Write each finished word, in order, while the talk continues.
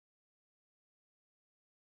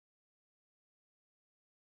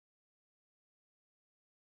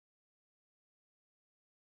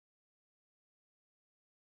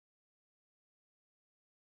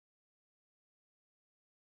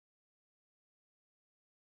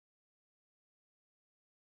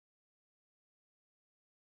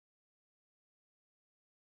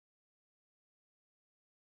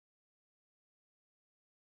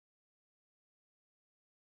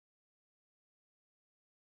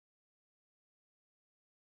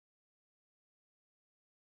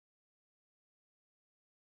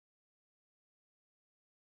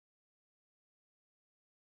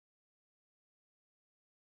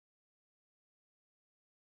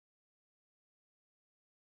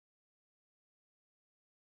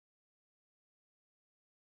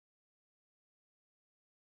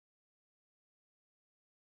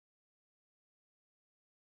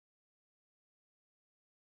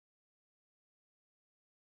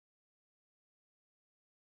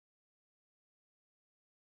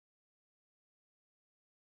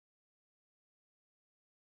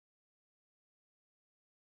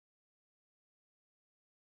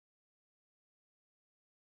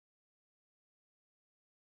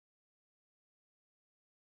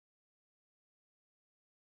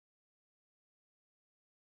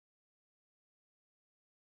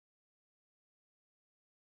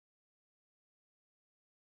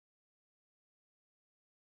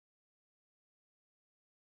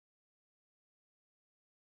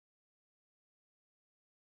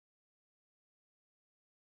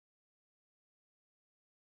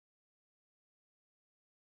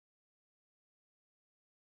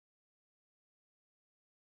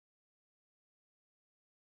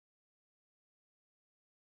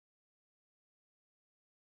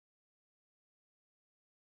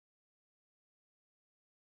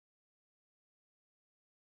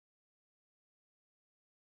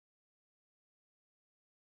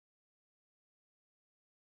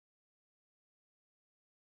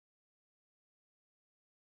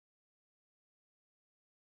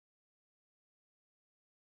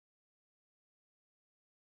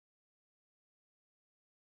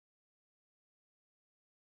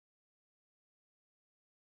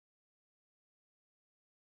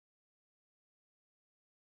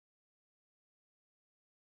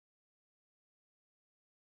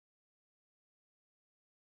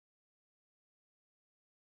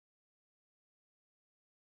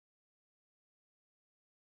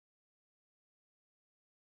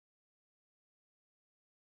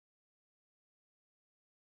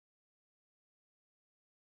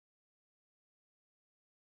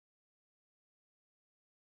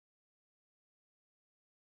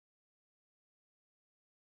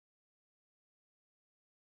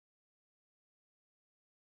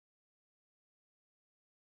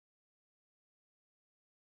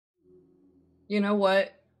You know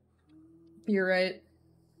what? You're right.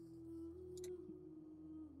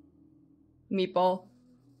 Meatball.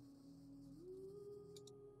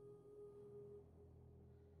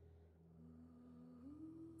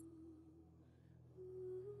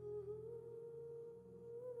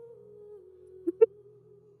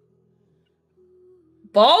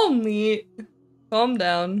 Ball meat? Calm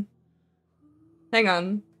down. Hang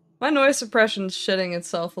on. My noise suppression's shitting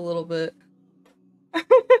itself a little bit.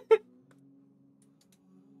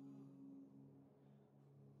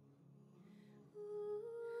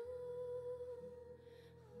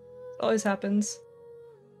 Always happens.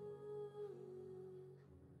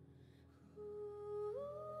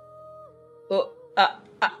 Oh,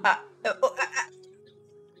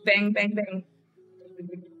 bang, bang, bang.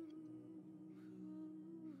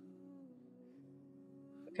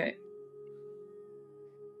 Okay.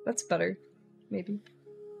 That's better. Maybe.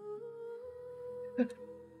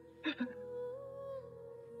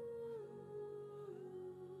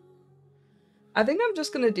 I think I'm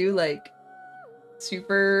just gonna do, like,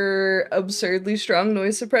 super absurdly strong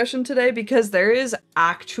noise suppression today because there is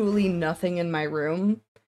actually nothing in my room.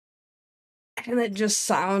 And it just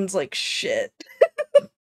sounds like shit.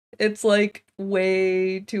 It's, like,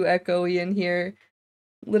 way too echoey in here.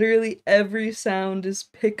 Literally every sound is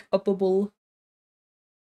pick-upable.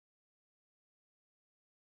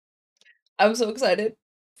 I'm so excited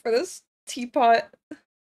for this teapot.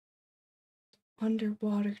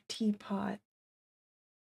 Underwater teapot.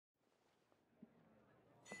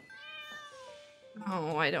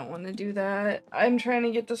 Oh, I don't want to do that. I'm trying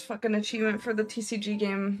to get this fucking achievement for the TCG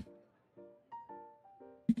game.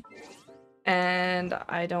 And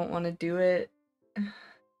I don't want to do it.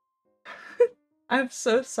 I'm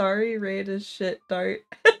so sorry, Raid is shit, Dart.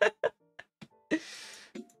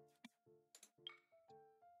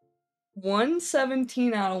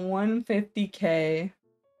 117 out of 150k.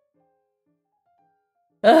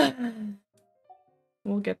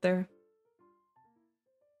 We'll get there.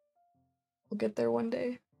 We'll get there one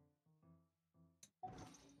day.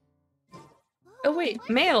 Oh wait,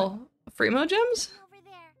 mail! Freemo gems?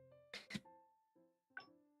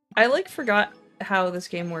 I like forgot how this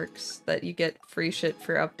game works, that you get free shit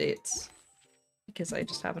for updates. Because I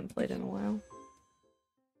just haven't played in a while.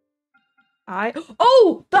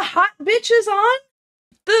 Oh! The hot bitch is on?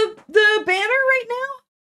 The banner right now?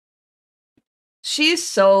 She's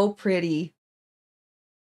so pretty.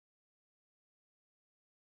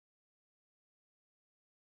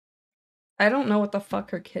 I don't know what the fuck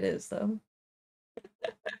her kid is, though.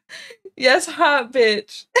 Yes, hot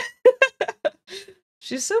bitch.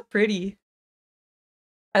 She's so pretty.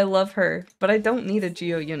 I love her, but I don't need a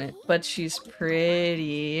Geo unit, but she's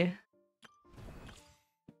pretty.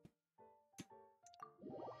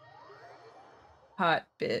 Hot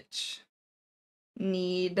bitch.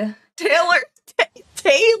 Need Taylor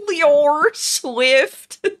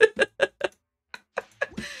Swift.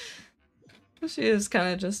 She is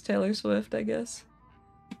kind of just Taylor Swift, I guess.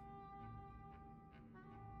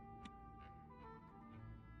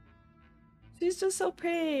 She's just so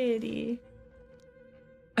pretty.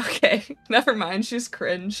 Okay, never mind, she's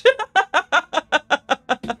cringe.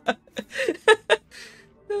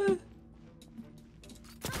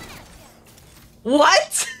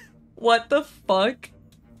 What? What the fuck?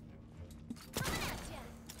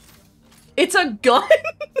 It's a gun?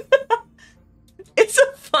 It's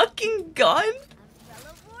a fucking gun?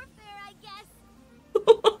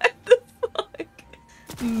 What the fuck?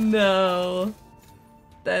 No.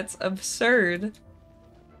 That's absurd.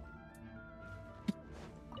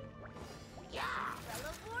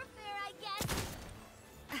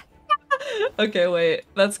 Okay, wait.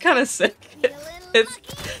 That's kind of sick. It's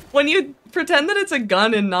when you pretend that it's a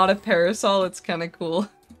gun and not a parasol, it's kind of cool.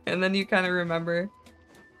 And then you kind of remember.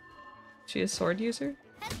 She a sword user?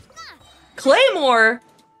 Claymore!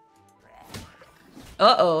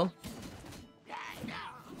 Uh-oh.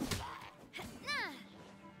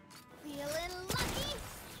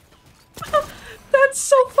 That's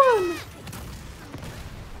so fun!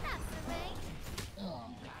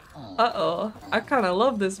 Uh-oh. I kind of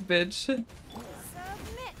love this bitch.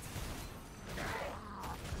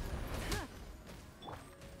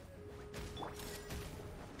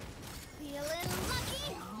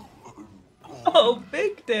 Oh,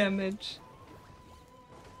 big damage.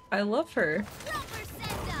 I love her.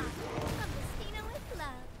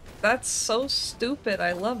 That's so stupid.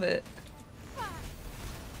 I love it.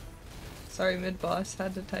 Sorry, mid-boss.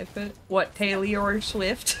 Had to type it. What, Taylor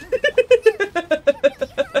Swift?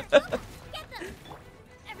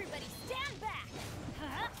 Everybody stand back.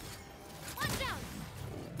 Watch out.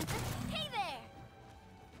 Hey there.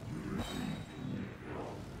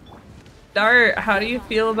 start. How do you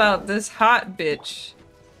feel about this hot bitch?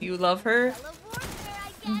 You love her?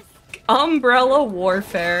 Umbrella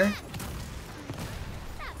warfare.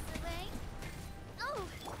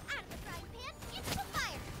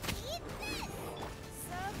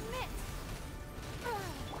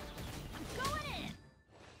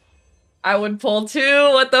 I would pull too.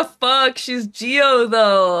 What the fuck? She's Geo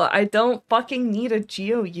though. I don't fucking need a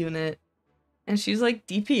Geo unit. And she's like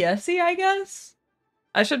DPS-y, I guess?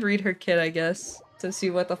 I should read her kit, I guess, to see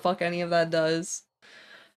what the fuck any of that does.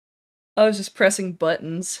 I was just pressing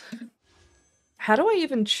buttons. How do I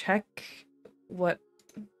even check what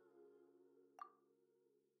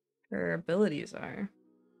her abilities are?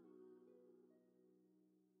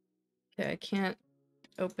 Okay, I can't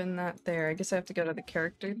open that there. I guess I have to go to the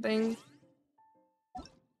character thing.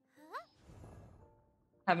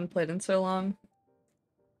 Haven't played in so long.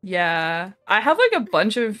 Yeah, I have like a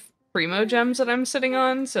bunch of primo gems that I'm sitting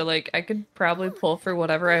on, so like I could probably pull for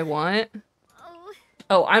whatever I want.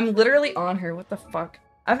 Oh, I'm literally on her. What the fuck?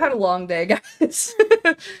 I've had a long day, guys.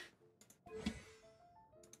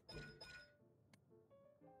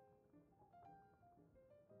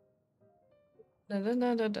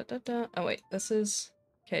 Oh wait, this is...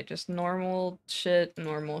 Okay, just normal shit,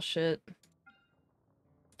 normal shit.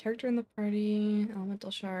 Character in the party, elemental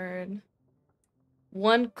shard.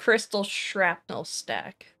 1 crystal shrapnel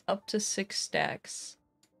stack. Up to 6 stacks.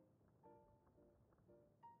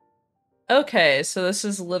 Okay, so this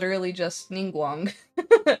is literally just Ningguang.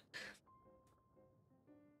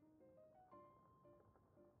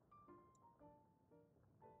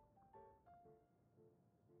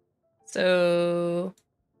 So...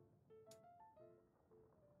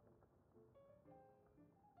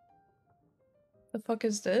 The fuck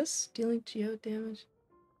is this? Dealing geo damage.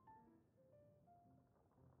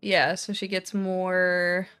 Yeah, so she gets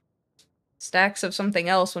more stacks of something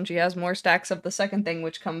else when she has more stacks of the second thing,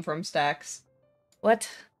 which come from stacks. What?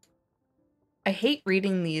 I hate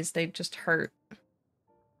reading these, they just hurt.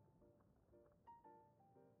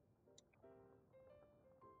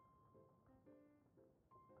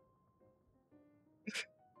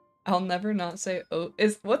 I'll never not say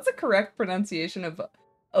what's the correct pronunciation of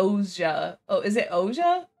Oja? Oh, is it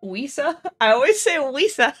Oja? Wisa? I always say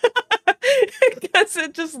Wisa because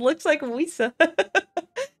it just looks like Wisa.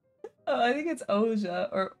 Oh, I think it's Oja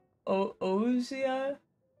or Ojia.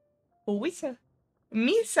 Wisa.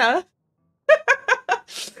 Misa.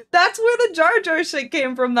 That's where the Jar Jar shit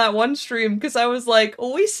came from that one stream because I was like,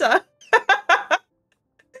 Wisa.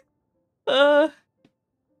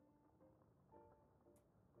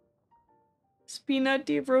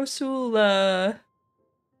 Spinati Rosula.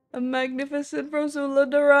 A magnificent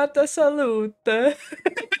Rosula Dorata salute.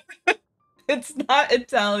 It's not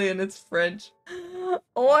Italian, it's French. Oi,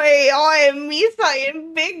 oi, misa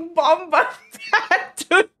in big bomba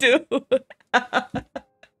to do.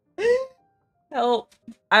 Help.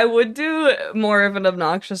 I would do more of an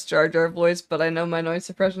obnoxious Jar Jar voice, but I know my noise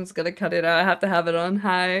suppression's gonna cut it out. I have to have it on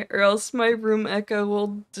high, or else my room echo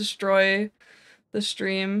will destroy the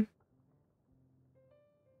stream.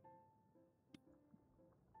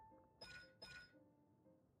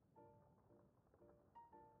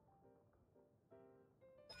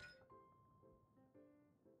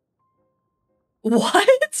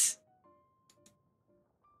 What?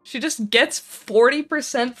 She just gets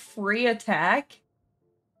 40% free attack?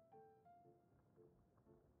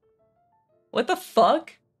 What the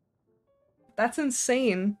fuck? That's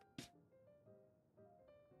insane.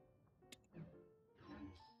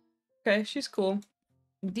 Okay, she's cool.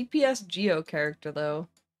 DPS Geo character, though.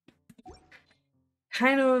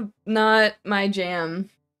 Kind of not my jam.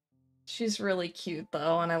 She's really cute,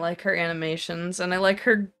 though, and I like her animations, and I like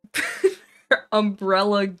her, her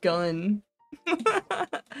umbrella gun.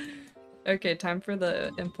 Okay, time for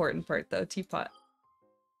the important part, though. Teapot.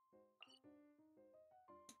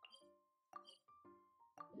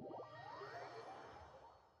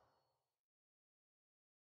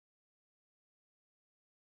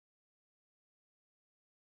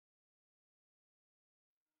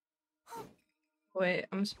 Wait,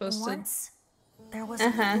 I'm supposed Once, there was to...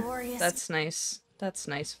 a glorious... That's nice. That's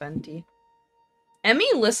nice, Venti. Emmy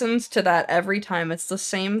listens to that every time. It's the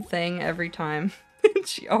same thing every time.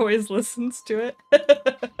 She always listens to it.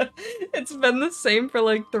 It's been the same for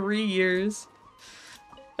like 3 years.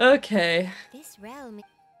 Okay. This realm...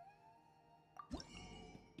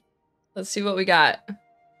 Let's see what we got.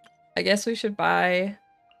 I guess we should buy...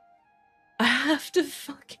 I have to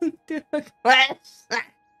fucking do a quest.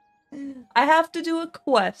 I have to do a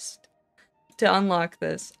quest to unlock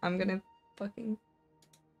this. I'm gonna fucking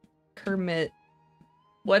Kermit.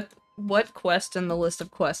 What What quest in the list of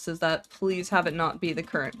quests is that? Please have it not be the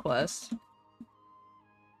current quest.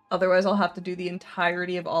 Otherwise I'll have to do the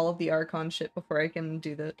entirety of all of the Archon shit before I can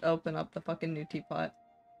do the- open up the fucking new teapot.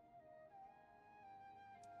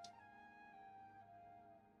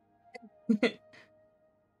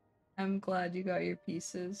 I'm glad you got your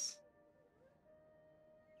pieces.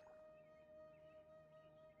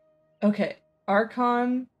 Okay,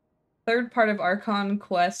 Archon, third part of Archon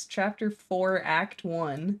Quest, Chapter 4, Act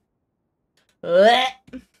 1. Alright,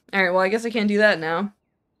 well I guess I can't do that now.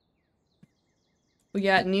 We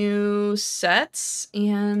got new sets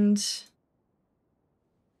and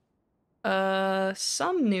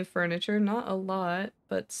some new furniture, not a lot,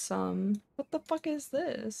 but some. What the fuck is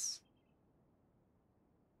this?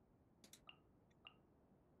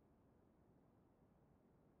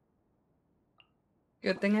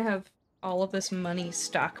 Good thing I have all of this money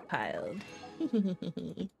stockpiled.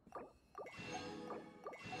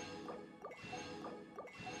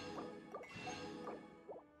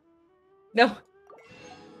 No.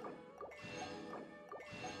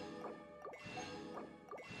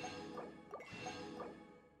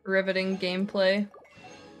 Riveting gameplay.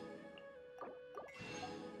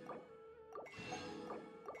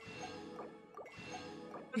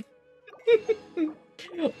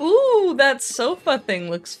 Ooh, that sofa thing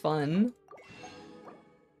looks fun.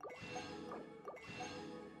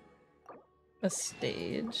 A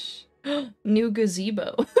stage. New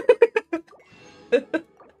gazebo.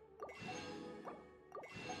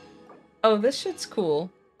 Oh, this shit's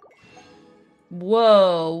cool.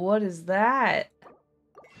 Whoa, what is that?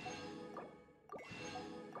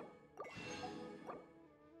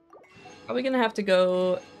 Are we gonna have to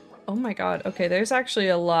go... Oh my god, okay, there's actually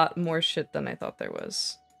a lot more shit than I thought there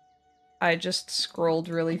was. I just scrolled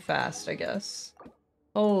really fast, I guess.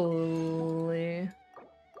 Holy...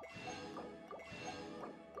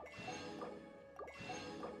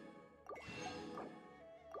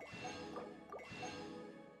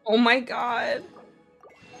 Oh my god!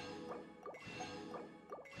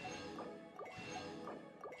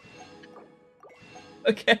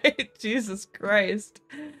 Okay, Jesus Christ.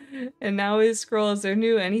 And now we scroll, is there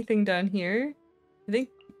new anything down here? I think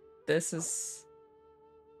this is...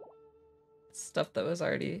 stuff that was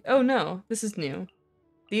already... Oh no, this is new.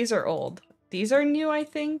 These are old. These are new, I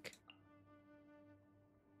think?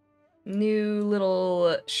 New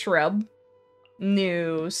little shrub.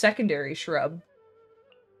 New secondary shrub.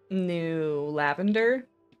 New lavender.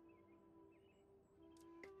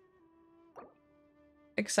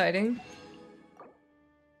 Exciting.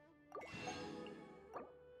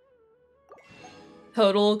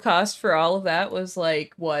 Total cost for all of that was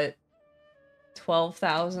like, what?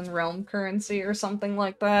 12,000 realm currency or something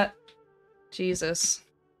like that? Jesus.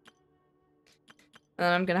 And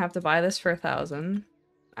then I'm gonna have to buy this for 1,000.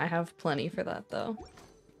 I have plenty for that, though.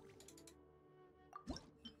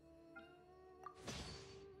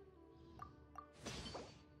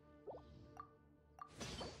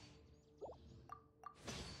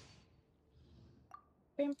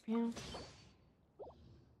 Bam, bam.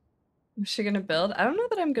 Is she gonna build? I don't know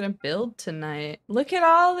that I'm gonna build tonight. Look at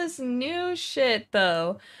all this new shit,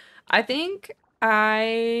 though. I think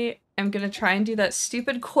I am gonna try and do that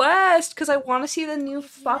stupid quest, because I want to see the new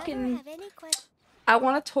fucking... I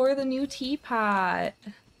want to tour the new teapot.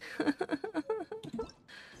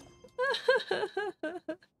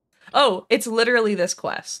 Oh, it's literally this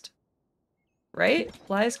quest. Right?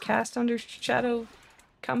 Lies cast under shadow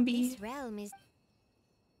𝗂𝗃. This realm is...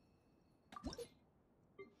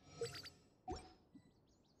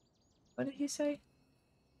 What did he say?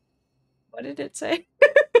 What did it say?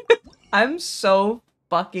 I'm so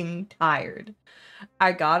fucking tired.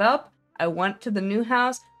 I got up, I went to the new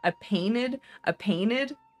house, I painted, and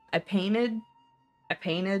then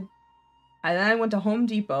I went to Home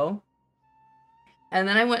Depot, and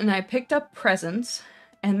then I went and I picked up presents,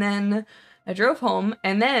 and then I drove home,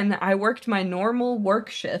 and then I worked my normal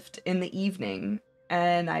work shift in the evening,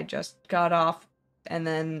 and I just got off and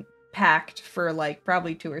then packed for like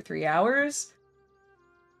probably 2 or 3 hours.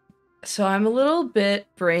 So I'm a little bit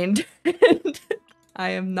brain dead.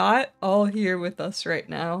 I am not all here with us right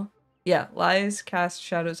now. Yeah, lies cast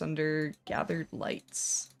shadows under gathered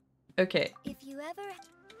lights. Okay. If you ever...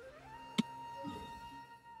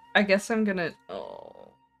 I guess I'm gonna...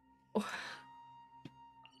 Oh.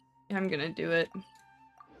 I'm gonna do it.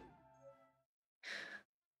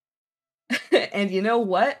 And you know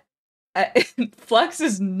what? Flux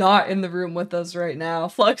is not in the room with us right now.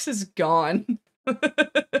 Flux is gone.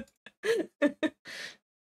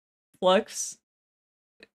 Flux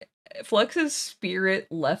Flux's spirit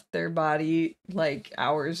left their body like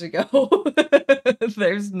hours ago.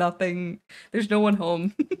 There's nothing. There's no one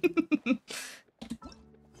home.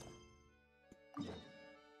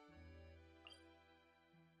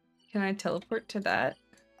 Can I teleport to that?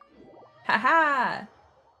 Haha!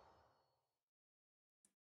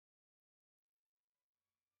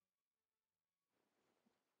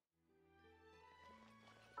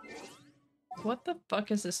 What the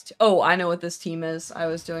fuck is this? Oh, I know what this team is. I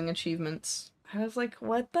was doing achievements. I was like,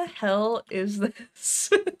 what the hell is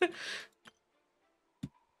this?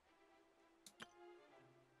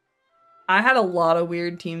 I had a lot of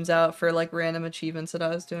weird teams out for like random achievements that I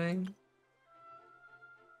was doing.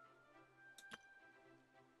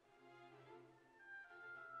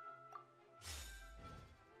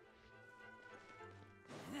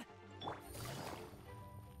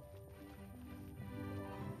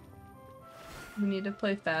 We need to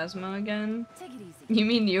play Phasmo again. Take it easy. You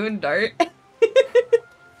mean you and Dart?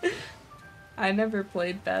 I never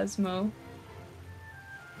played Phasmo.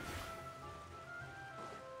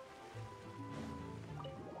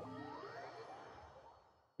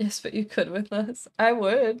 Yes, but you could with us. I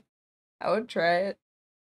would. I would try it.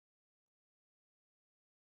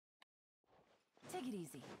 Take it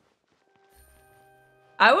easy.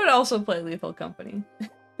 I would also play Lethal Company.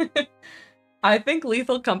 I think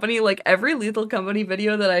Lethal Company, like every Lethal Company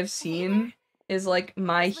video that I've seen is like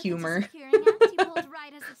my humor.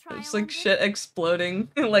 It's like shit exploding,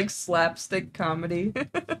 like slapstick comedy. Were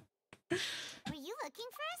you looking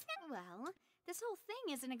for us? Well, this whole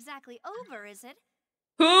thing isn't exactly over, is it?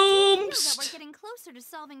 Whomst! We're getting closer to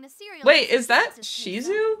solving the serial. Wait, is that 𝗧cie?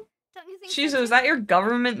 Don't you think 𝗧cie, is that your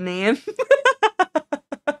government name?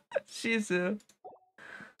 𝗧cie.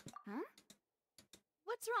 Huh?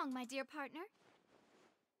 What's wrong, my dear partner?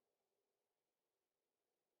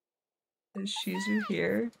 Is 𝗧cie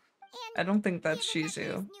here? I don't think that's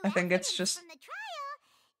𝗧cie. I think it's just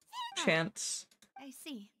chance. I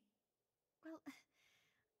see. Well,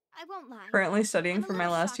 I won't lie. Currently studying for my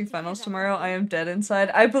last two finals tomorrow. I am dead inside.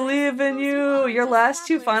 I believe in you! Your last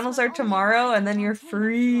two finals are tomorrow, and then you're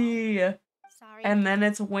free! Sorry. And then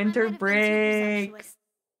it's winter break! Don't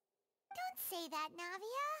say that,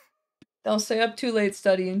 Navia. They'll stay up too late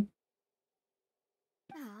studying.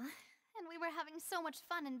 Aw, and we were having so much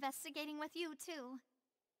fun investigating with you, too.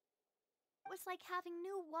 It was like having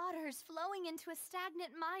new waters flowing into a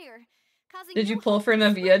stagnant mire. Did you pull for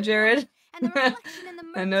Navia, Jared?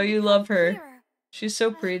 I know you love her. She's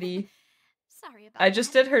so pretty. Sorry about I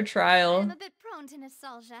just did her trial. I'm a bit prone to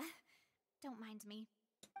nostalgia. Don't mind me.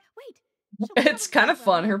 Wait. It's kind of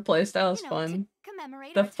fun. Her playstyle is fun.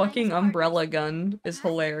 The fucking umbrella gun is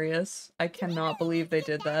hilarious. I cannot believe they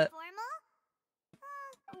did that.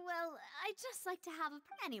 Well, I'd just like to have a...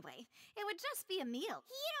 Anyway, it would just be a meal. You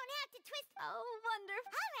don't have to twist... Oh,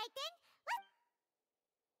 wonderful. All right, then.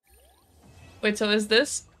 Wait, so is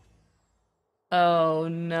this... Oh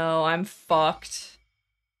no, I'm fucked.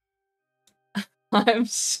 I'm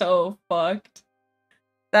so fucked.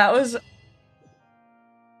 That was...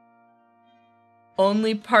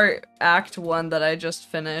 only part Act 1 that I just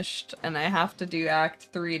finished, and I have to do Act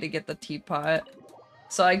 3 to get the teapot.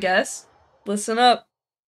 So I guess, listen up.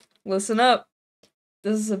 Listen up.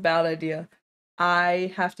 This is a bad idea.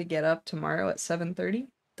 I have to get up tomorrow at 7:30.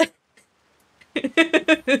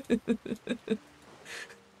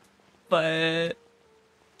 But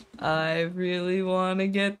I really want to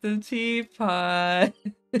get the teapot.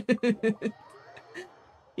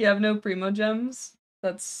 You have no primo gems?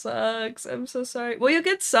 That sucks. I'm so sorry. Well, you'll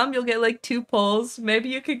get some. You'll get like 2 pulls. Maybe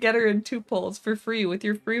you could get her in 2 pulls for free with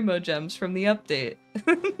your primo gems from the update.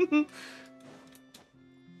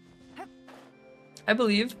 I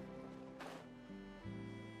believe.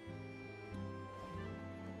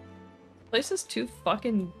 Place is too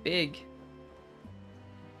fucking big.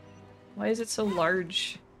 Why is it so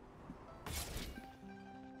large?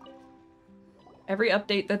 Every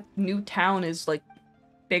update, that new town is like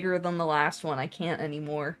bigger than the last one. I can't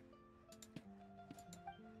anymore.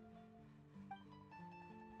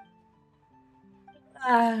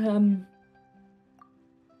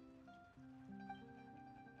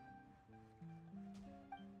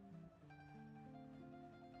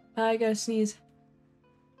 I gotta sneeze.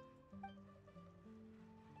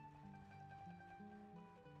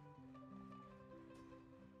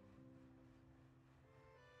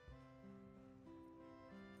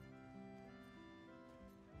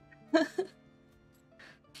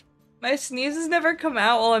 My sneezes never come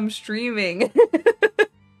out while I'm streaming.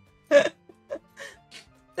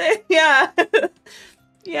 Yeah.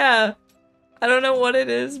 Yeah. I don't know what it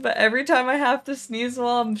is, but every time I have to sneeze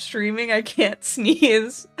while I'm streaming, I can't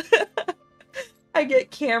sneeze. I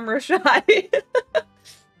get camera shy.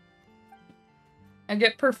 I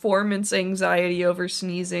get performance anxiety over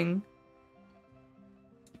sneezing.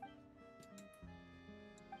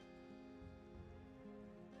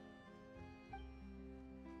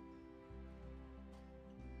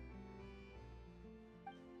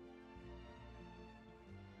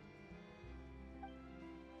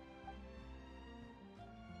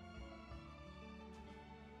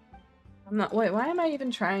 I'm not- wait, why am I even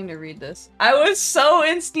trying to read this? I was so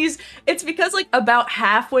in sneeze. It's because like about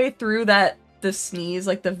halfway through the sneeze,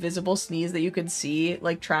 like the visible sneeze that you could see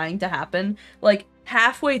like trying to happen, like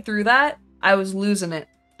halfway through that, I was losing it.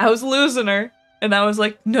 I was losing her. And I was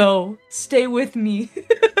like, no, stay with me.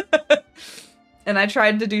 And I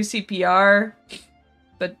tried to do CPR,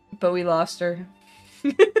 but we lost her.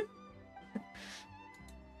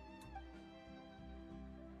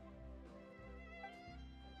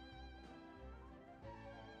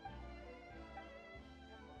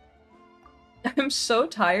 I'm so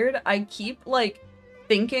tired. I keep, like,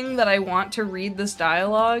 thinking that I want to read this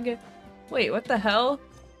dialogue. Wait, what the hell?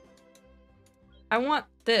 I want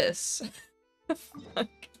this. Fuck.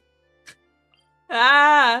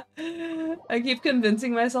 Ah! I keep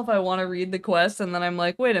convincing myself I want to read the quest, and then I'm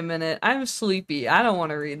like, wait a minute, I'm sleepy. I don't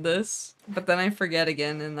want to read this. But then I forget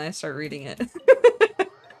again, and I start reading it.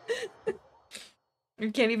 I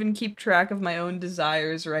can't even keep track of my own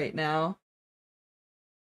desires right now.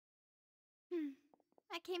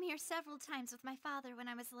 I came here several times with my father when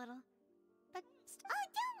I was little. But oh,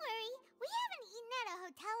 don't worry. We haven't eaten at a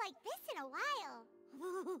hotel like this in a while.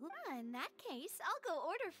 In that case, I'll go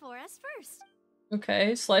order for us first.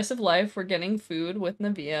 Okay, slice of life. We're getting food with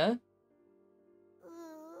Navia.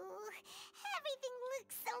 Ooh, everything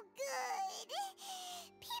looks so good.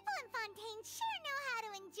 People in Fontaine sure know how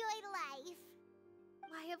to enjoy life.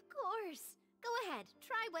 Why, of course. Go ahead,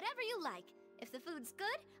 try whatever you like. If the food's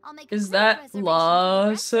good, I'll make a Is quick that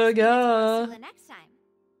𝗧cie next time.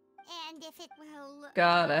 And if it will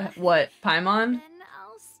Gotta what? Paimon? then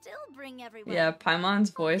I'll still bring everyone. Yeah,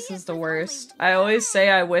 Paimon's voice is the worst. I always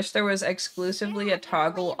say I wish there was exclusively a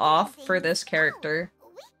toggle off for this character.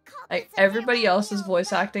 Like, everybody else's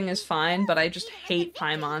voice acting is fine, but I just hate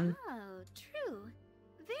Paimon. Oh, true.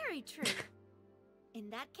 Very true.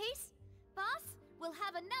 In that case, boss, we'll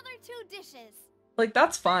have another 2 dishes. Like,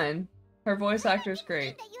 that's fine. Her voice actor's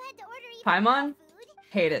great. Paimon?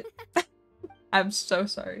 Hate it. I'm so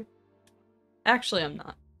sorry. Actually, I'm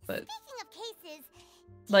not, but... Speaking of cases,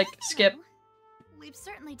 like, skip. We've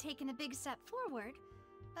certainly taken a big step forward,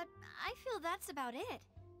 but I feel that's about it.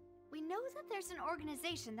 We know that there's an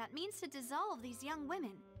organization that means to dissolve these young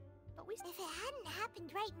women, but we... If it hadn't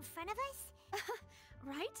happened right in front of us...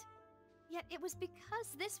 right? Yet it was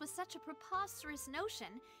because this was such a preposterous notion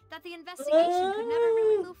that the investigation could never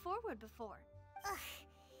really move forward before. Ugh.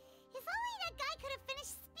 If only that guy could have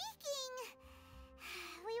finished speaking!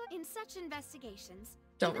 We were in such investigations.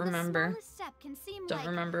 Don't remember. Step can seem Don't like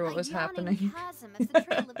remember what a was yawning happening. chasm if the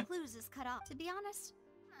trail of clues is cut off. To be honest,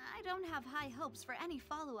 I don't have high hopes for any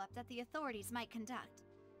follow-up that the authorities might conduct.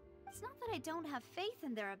 It's not that I don't have faith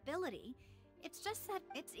in their ability. It's just that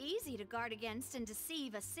it's easy to guard against and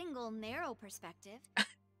deceive a single narrow perspective.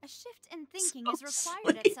 A shift in thinking is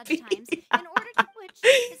required at such times, in order to which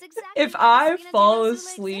is exactly if I fall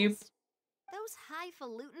asleep those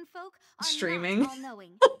highfalutin folk are streaming, not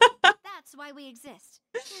all-knowing. That's why we exist.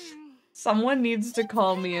 Someone needs to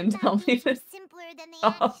call me and tell me this. Simpler than they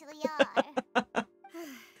actually are.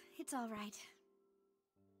 It's all right.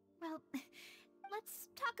 Well, let's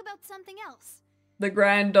talk about something else. The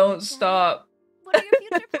grind don't stop. What are your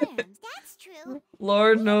future plans? That's true.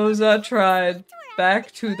 Lord knows I tried.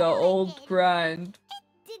 Back to the old grind. It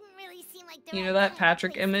didn't really seem like the You know right that kind of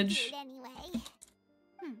Patrick place to image? do it anyway.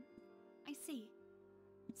 I see.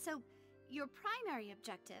 So, your primary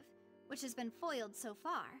objective, which has been foiled so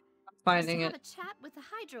far, Finding is it. to have a chat with the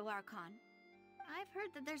Hydro Archon. I've heard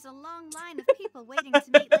that there's a long line of people waiting to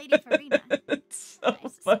meet Lady Farina. It's so I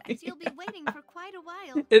suspect funny. you'll be waiting for quite a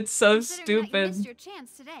while. It's so Considering that you missed stupid. your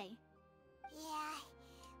chance today. Yeah,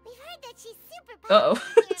 we've heard that she's super Uh popular oh.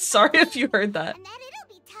 here in Sorry if Fontaine, you heard that. and that it'll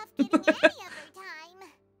be tough getting any other time.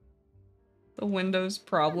 The Windows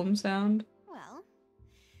problem sound. Well,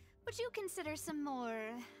 would you consider some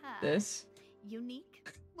more This. unique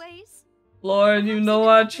ways? Lord, you know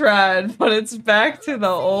I tried, but it's back to the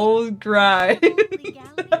old grind.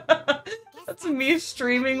 That's me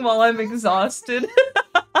streaming while I'm exhausted.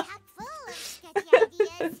 Packed full of sketchy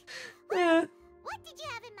ideas. Yeah. What did you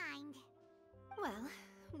have in mind? Well,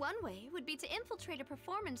 One way would be to infiltrate a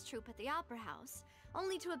performance troupe at the Opera House,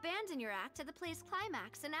 only to abandon your act at the play's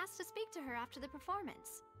climax and ask to speak to her after the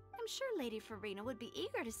performance. I'm sure Lady Farina would be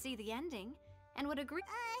eager to see the ending, and would agree.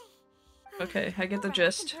 Okay, I get the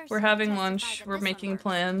gist. We're having lunch, we're making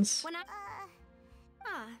plans.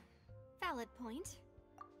 Valid point.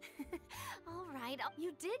 Alright,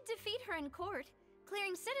 you did defeat her in court,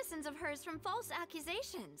 clearing citizens of hers from false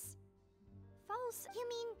accusations. False? You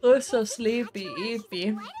mean... Oh, so sleepy,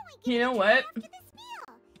 eepy. You know what?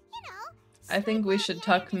 I think we should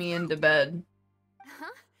tuck me into bed.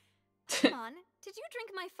 Huh? Come on, did you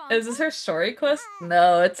drink my phone? Is this her story quest?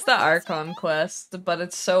 No, it's the Archon quest, but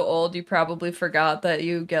it's so old you probably forgot that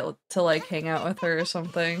you get to, like, hang out with her or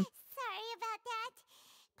something. Sorry about that.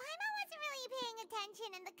 Paimon wasn't really paying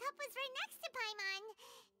attention and the cup was right next to Paimon.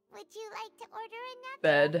 Would you like to order another?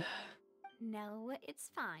 Bed. No, it's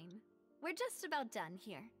fine. We're just about done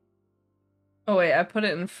here. Oh wait, I put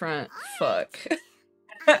it in front. Fuck.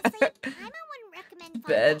 Honestly, Paimon wouldn't recommend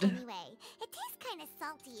Bed. anyway. It tastes kind of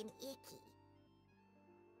salty and icky.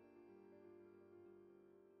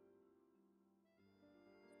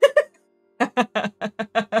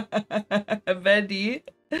 Beddy.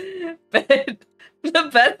 Bed. The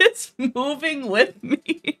bed is moving with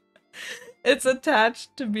me. It's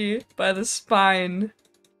attached to me by the spine.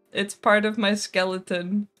 It's part of my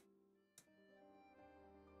skeleton.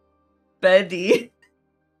 Beddy.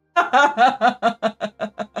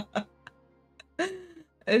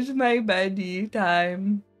 It's my Beddy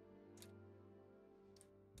time.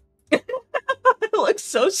 It looks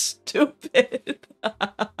so stupid.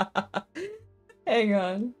 Hang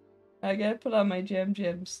on. I gotta put on my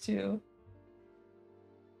jams too.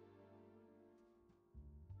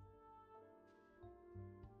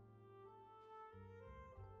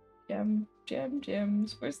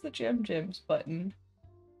 Jams. Where's the jams button?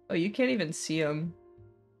 Oh, you can't even see them.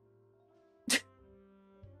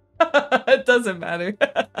 It doesn't matter.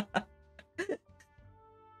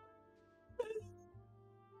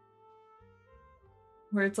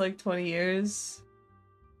 Where it's like 20 years.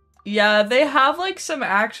 Yeah, they have like some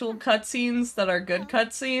actual cutscenes that are good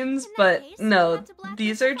cutscenes, but no,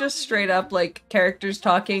 these are just straight up like characters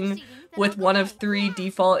talking with one of 3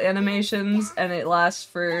 default animations, and it lasts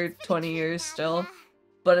for 20 years still.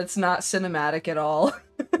 But it's not cinematic at all.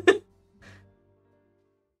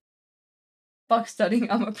 Fuck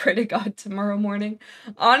studying, I'm a pray to God tomorrow morning.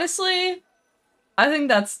 Honestly, I think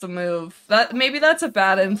that's the move. Maybe that's a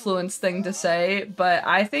bad influence thing to say, but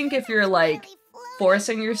I think if you're like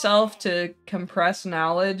forcing yourself to compress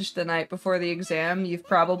knowledge the night before the exam, you've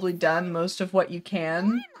probably done most of what you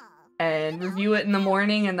can, and review it in the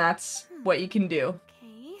morning, and that's what you can do.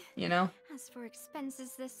 Okay. You know? As for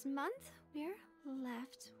expenses this month, we're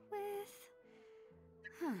left with...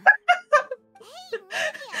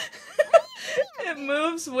 It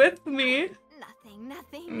moves with me.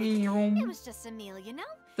 Nothing. It was just a meal, you know?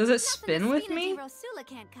 Does it spin with me? 𝗬𝗬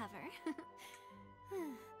can't cover.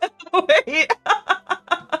 Wait.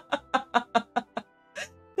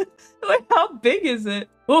 Wait, how big is it?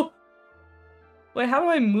 Oh. Wait, how do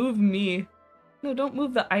I move me? No, don't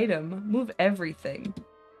move the item. Move everything.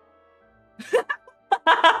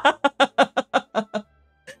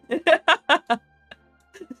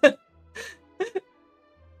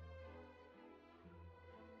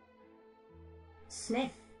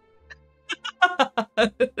 Sniff.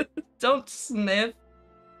 Don't sniff.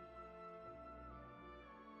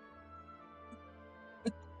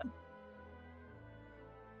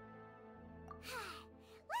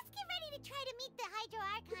 Let's get ready to try to meet the Hydro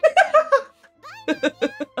Archon again.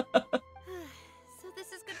 Bye, So this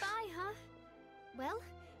is goodbye, huh? Well,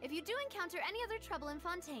 if you do encounter any other trouble in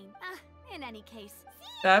Fontaine, in any case,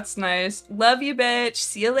 That's nice. Love you, bitch.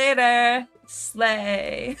 See you later.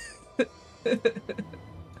 Slay.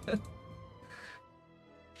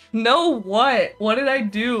 No, what? What did I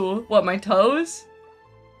do? What, my toes?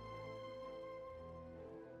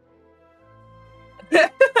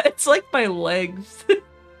 It's like my legs.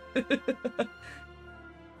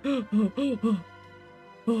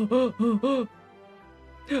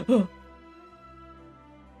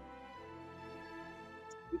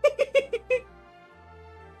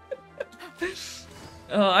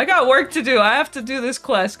 Oh, I got work to do. I have to do this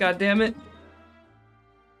quest, goddammit.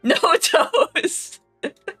 No toes!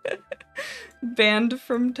 Banned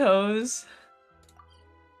from toes.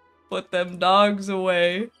 Put them dogs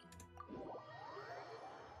away.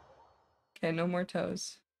 Okay, no more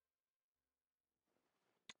toes.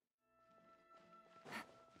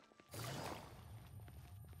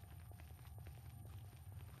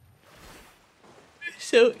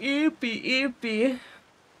 So eepy.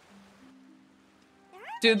 there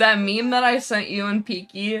are Dude, that meme that I sent you and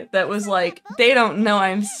𝗬𝗪𝗃𝗃 that was like, they don't know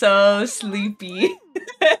I'm so sleepy.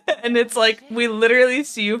 And it's like, we literally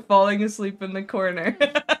see you falling asleep in the corner.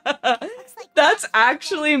 That's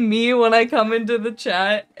actually me when I come into the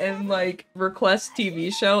chat and like request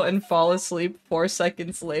TV show and fall asleep 4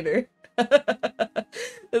 seconds later.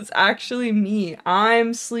 That's actually me.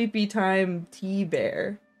 I'm Sleepy Time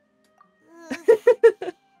T-Bear.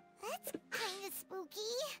 That's kind of spooky.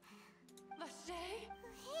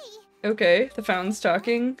 Hey. Okay, the fountain's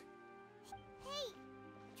talking. Hey,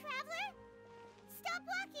 traveler, stop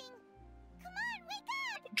walking. Come on, wake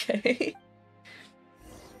up. Okay.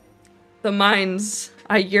 The mines.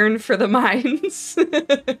 I yearn for the mines.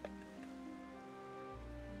 𝗧cie,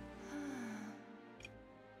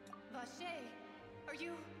 are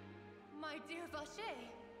you my dear 𝗧cie?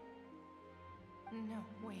 No,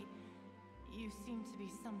 wait. You seem to be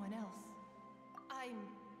someone else. I'm...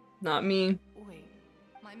 Not me. Wait.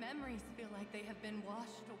 My memories feel like they have been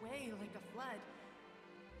washed away like a flood.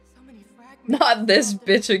 So many fragments. Not this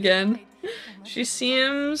bitch again. She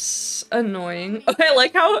seems annoying. Okay, I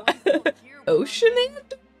like how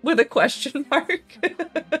Oceanid with a question mark. Yes,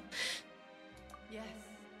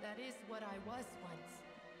 that is what I was once.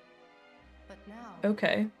 But now,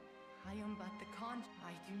 Okay. I am but the con.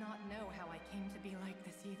 I do not know how I came to be like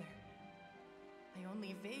this either. I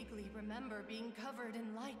only vaguely remember being covered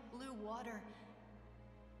in light blue water,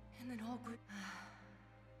 and then all grew.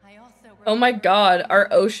 I also. Oh my god, are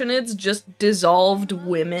Oceanids just dissolved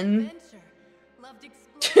women? Loved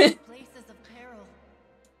exploring places of peril.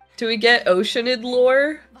 Do we get Oceanid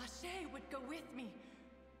lore? 𝗧cie would go with me.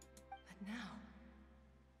 But now,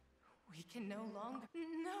 we can no longer.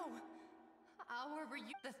 No!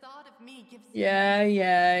 The thought of me gives. Yeah.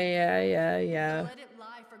 Let it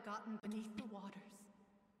lie forgotten beneath the waters.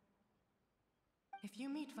 If you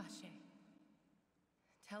meet 𝗧cie,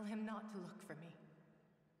 tell him not to look for me.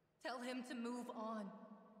 Tell him to move on.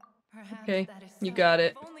 Perhaps Okay, that is you so. got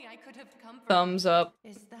it. If only I could have come for Thumbs up.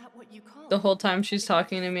 Is that what you call The it? whole time she's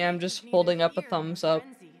talking to me, I'm just holding up a thumbs up.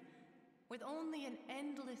 With only an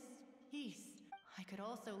endless peace. I could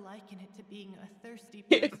also liken it to being a thirsty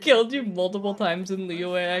It person killed you drinking multiple water times in for the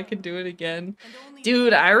Leeway. I first could time. do it again. And only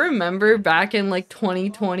Dude, I because remember back in like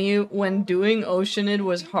 2020 when doing Oceanid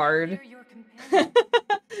was hard. you're your companion.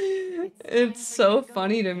 It's so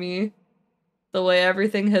funny to me. The way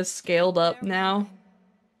everything has scaled up now.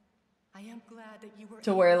 I am glad that you were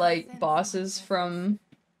To able where to like sense bosses my from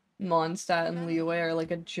Mondstadt and Leeway are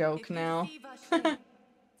like a presence. joke If you now. see 𝗧cie,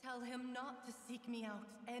 tell him not to seek me out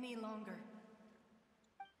any longer.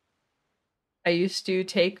 I used to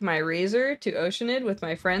take my razor to Oceanid with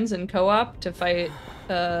my friends in co-op to fight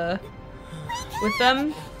with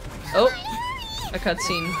them. Oh, a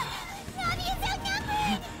cutscene. Navia's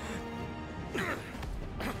outnumbered.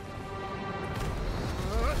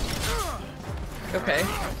 Okay.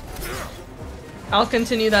 I'll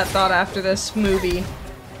continue that thought after this movie.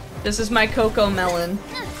 This is my Coco Melon.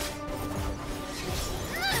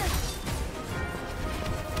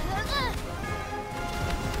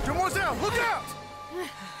 Look out!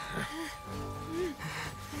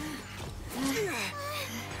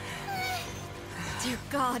 Dear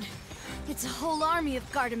God, it's a whole army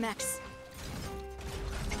of 𝗧cie.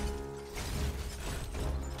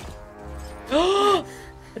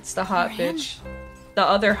 It's the hot bitch. The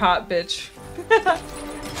other hot bitch.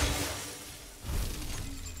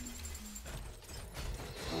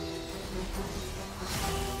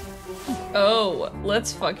 Oh,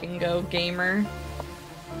 let's fucking go, gamer.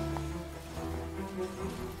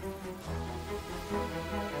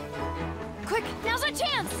 Quick, now's our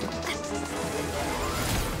chance!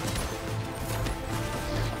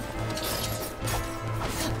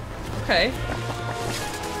 Okay.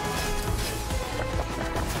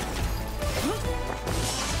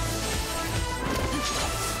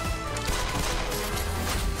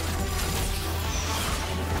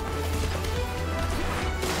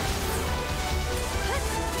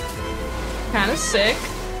 Kind of sick.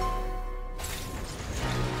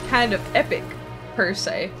 Kind of epic, per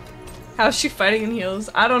se. How's she fighting in heels?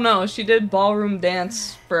 I don't know. She did ballroom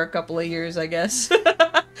dance for a couple of years, I guess.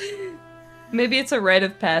 Maybe it's a rite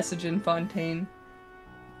of passage in Fontaine.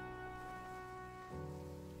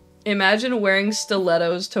 Imagine wearing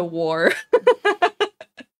stilettos to war.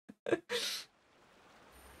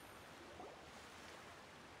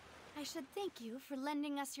 I should thank you for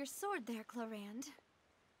lending us your sword there, 𝗧cie.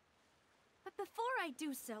 But before I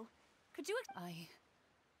do so, could you I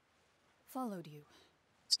followed you. It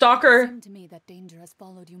Stalker. seemed to me that danger has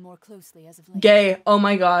followed you more closely as of late. Gay. Oh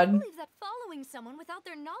my I god. believe that following someone without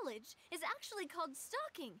their knowledge is actually called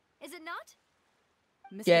stalking, is it not?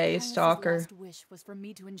 Mr. Gay Callus's stalker. last wish was for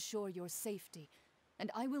me to ensure your safety,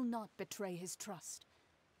 and I will not betray his trust.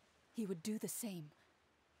 He would do the same,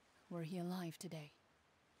 were he alive today.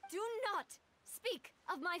 Do not speak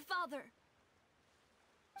of my father.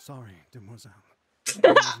 Sorry, demoiselle.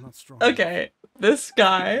 I was not strong Okay, this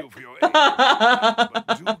guy. Thank you for your aid,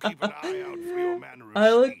 but do keep an eye out for your manner of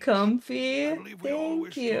I look speech. comfy. I believe we all Thank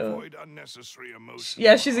wish to you. avoid unnecessary emotion.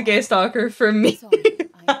 Yeah, she's a gay stalker for me.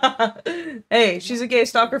 Sorry, Hey, she's a gay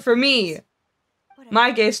stalker for me. Whatever.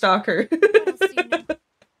 My gay stalker. What else do you know?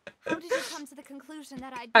 How did you come to the conclusion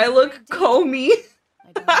that I'd be I in look great danger? comey.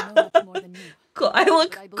 I don't know much more than you. I But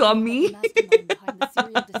look I believe gummy. that the mastermind behind the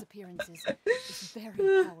serial disappearances is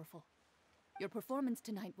very powerful. Your performance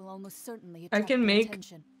tonight will almost certainly attract can their make-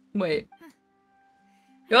 attention. Wait. I'm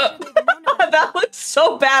Oh, sure they've known about that me. looks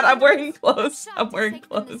so bad. I'm wearing I'm clothes. shocked I'm it's wearing taken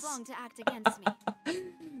them this clothes. long to act against me.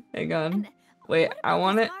 Hang on. And Wait, what I about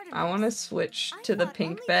want these it. I want to gardeners? switch I to the thought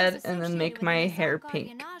pink only bed those and then associated make with my the hair Navia pink.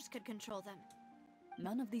 gardenage could control them.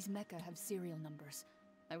 None of these mecha have serial numbers.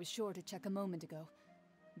 I was sure to check a moment ago.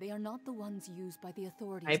 They are not the ones used by the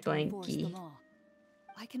authorities Hi, to enforce the Blanky. law.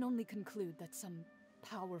 I can only conclude that some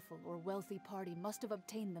powerful or wealthy party must have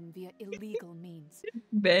obtained them via illegal means,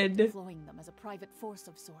 Bed. deploying them as a private force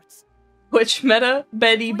of sorts. Twitch meta,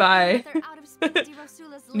 Beddy Point Bye. being that they're out of Spina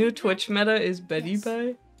Rosula's New league, Twitch then? meta is Beddy Yes.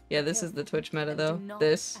 Bye. Yeah, this is the Twitch meta though.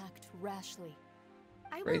 This. Act rashly.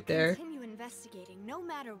 I will right there. continue investigating no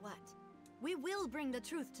matter what. We will bring the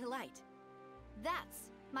truth to light. That's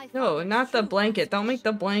my No, father's not the true blanket. Don't make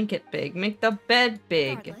the blanket big. Make the bed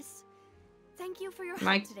big. Regardless, thank you for your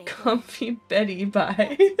My help today. Bill. comfy Beddy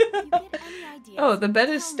Bye. If you get any ideas, Oh, the bed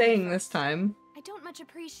is tell me staying this first. time. I don't much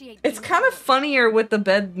appreciate It's being kind of followed. funnier with the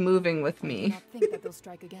bed moving with I do me. not think that they'll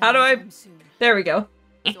strike again How do I- anytime soon. There we go.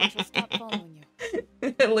 So I shall stop following you.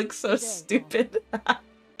 It looks so Good day, stupid.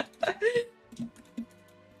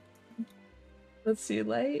 Let's see,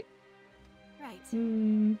 light. Right.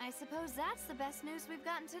 Hmm. I suppose that's the best news we've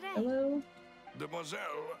gotten today. Hello? Demoiselle,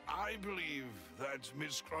 I believe that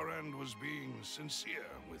Miss Clorand was being sincere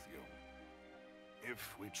with you.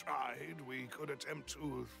 If we tried, we could attempt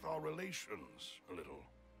to thaw relations a little.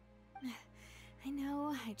 I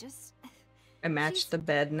know, I just... I matched the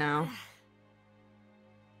bed now.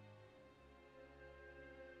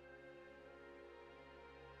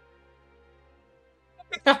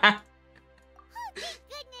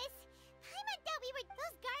 Goodness! Paimon thought we were...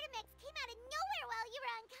 Those Gardamex came out of nowhere while you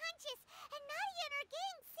were unconscious, and Nadia and her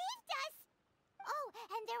gang saved us! Oh,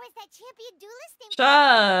 and there was that champion duelist named...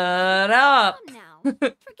 Shut up! Come now.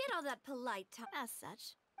 Forget all that polite talk. As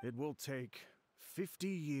such. It will take 50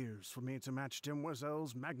 years for me to match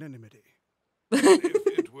Demoiselle's magnanimity.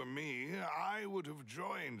 If it were me, I would have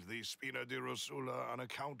joined the Spina di Rosula on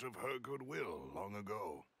account of her goodwill long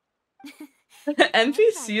ago.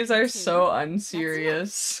 NPCs are so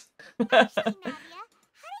unserious. Actually, Nadia, how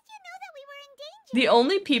did you know that we were in danger? The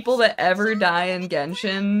only people that ever die in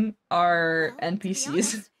Genshin are Well, to be NPCs.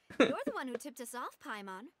 honest, you're the one who tipped us off,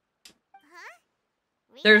 Paimon. Huh?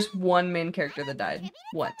 Really? There's one main character that died.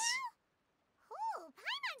 Once. Oh,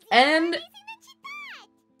 Paimon's even And more amazing than she thought!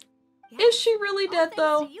 Yeah. is she really All dead thanks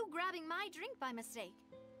though? to you grabbing my drink by mistake.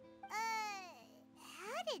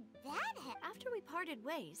 How did that happen? After we parted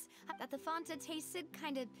ways, that the Fanta tasted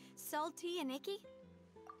kind of salty and icky.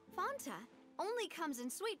 Fanta only comes in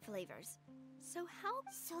sweet flavors. So how...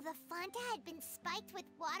 So the Fanta had been spiked with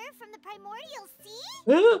water from the primordial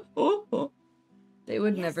sea? They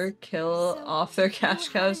would Yes. never kill So, off their you cash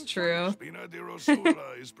cows, hadn't true. Spina di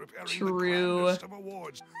Rosula is preparing True. the grandest of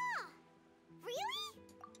awards. Huh. Really?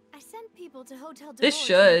 I sent people to Hotel This Dolores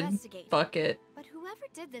to should. investigate. Fuck it. But whoever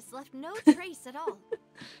did this left no trace at all.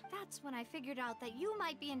 That's when I figured out that you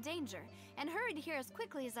might be in danger and hurried here as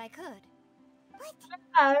quickly as I could. What?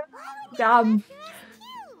 Uh, Why would you Dumb. come after us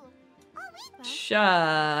too? Oh, wait. Well, Shut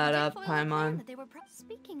I did up, foil the plan Paimon. that they were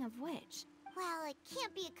Speaking of which, Well, it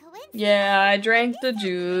can't be a coincidence. Yeah, I drank the This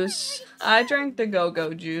juice. is I drank the go-go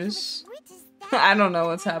So juice. which is that? I don't know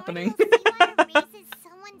what's happening. Primordial seawater raises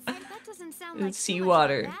someone's sen- that doesn't sound like It's too much of a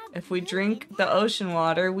seawater. bad If we feeling. drink the ocean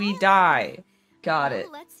water, we die. Got it.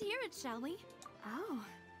 Well, let's hear it, shall we? Oh,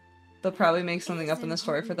 They'll probably make something up in the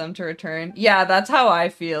story for them to return. Yeah, that's how I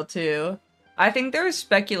feel too. I think there was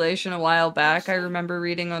speculation a while back. I remember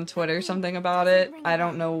reading on Twitter something about it. I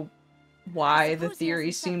don't know why the suppose he theory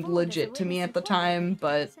hasn't stepped seemed forward as a legit to me witness at the in court time, lately.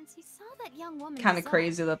 but Since he saw that young woman kind of dissolve,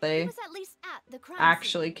 crazy that he they was at least at the crime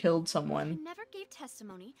actually scene. killed He someone. never gave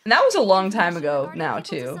testimony. And that was a Any long time information ago regarding now people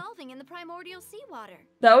too. dissolving in the primordial seawater.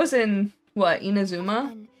 That was in, what,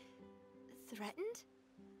 Inazuma? And threatened?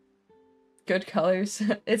 Good colors.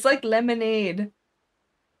 It's like lemonade.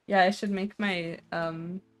 Yeah, I should make my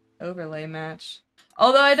overlay match.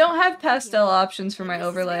 Although I don't have pastel options for my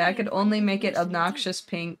overlay, I could only make it obnoxious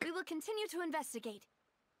pink. We will continue to investigate.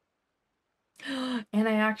 And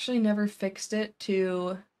I actually never fixed it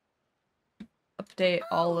to update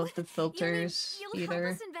all of the filters You'll either.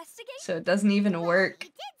 help us investigate? So it doesn't even work. You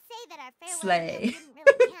did say that our farewell Slay. gift didn't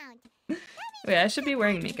really count. Wait, I should be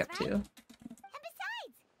wearing makeup too. And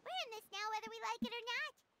besides, we're in this now whether we like it or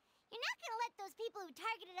not. You're not gonna let those people who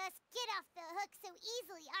targeted us get off the hook so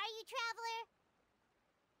easily, are you, Traveler?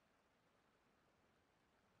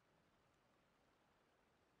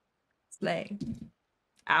 Slay.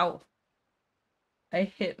 Ow. I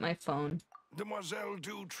hit my phone. Demoiselle,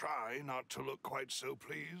 do try not to look quite so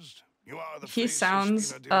pleased. You are the He face of sounds,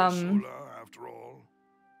 Spina Sula, after all.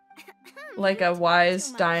 like a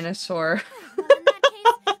wise dinosaur. Well, in that case,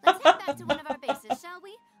 let's head back to one of our bases, shall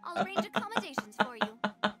we? I'll arrange accommodations for you.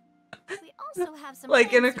 We also have some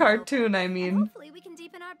Like in a plans to go over, cartoon, I and mean. hopefully we can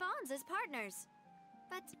deepen our bonds as partners.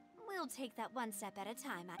 But we'll take that one step at a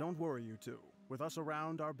time. Don't worry, you two. With us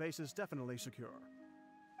around, our base is definitely secure.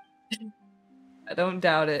 I don't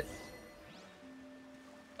doubt it.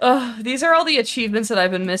 Ugh, these are all the achievements that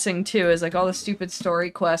I've been missing too, is like all the stupid story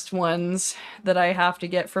quest ones that I have to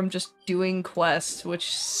get from just doing quests,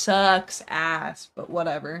 which sucks ass, but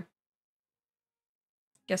whatever.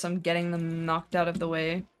 Guess I'm getting them knocked out of the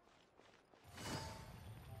way.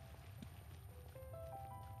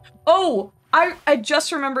 Oh! I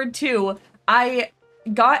just remembered too. I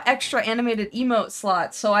got extra animated emote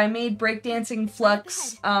slots, so I made breakdancing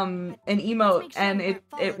Flux an emote, and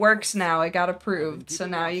it works now. It got approved, so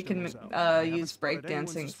now you can use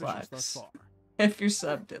breakdancing Flux. If you're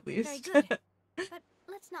subbed, at least. Very good. But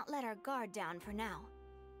let's not let our guard down for now.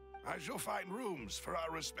 I shall find rooms for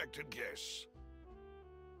our respected guests.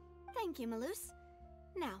 Thank you, Maloose.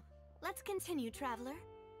 Now, let's continue, Traveler.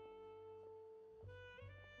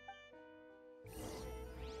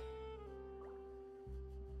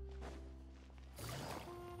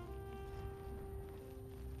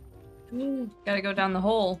 Gotta go down the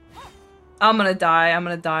hole. I'm gonna die, I'm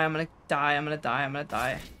gonna die, I'm gonna die, I'm gonna die, I'm gonna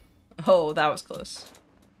die. Oh, that was close.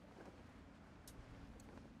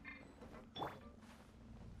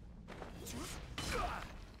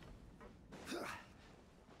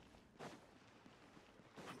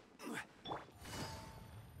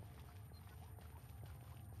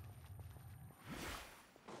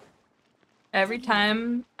 Every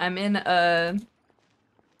time I'm in a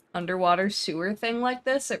underwater sewer thing like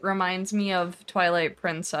this, it reminds me of Twilight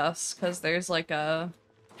Princess, because there's like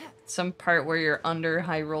some part where you're under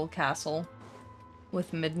Hyrule Castle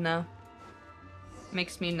with Midna.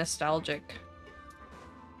 Makes me nostalgic.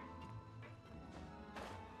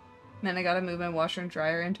 Man, I gotta move my washer and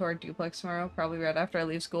dryer into our duplex tomorrow, probably right after I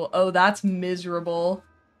leave school. Oh, that's miserable.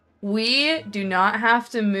 We do not have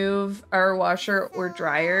to move our washer or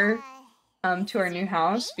dryer to our new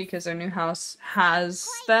house, because our new house has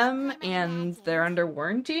them and they're under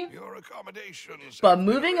warranty. Your accommodations But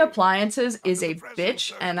moving appliances is a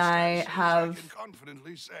bitch, and I have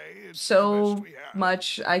so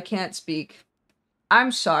much I can't speak.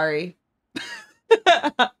 I'm sorry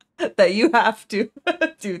that you have to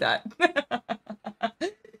do that.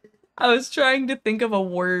 I was trying to think of a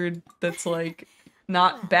word that's like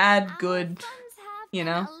not bad, good, you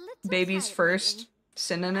know, babies first,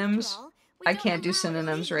 synonyms. I can't do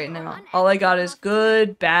synonyms right now. All I got is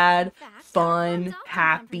good, bad, fun,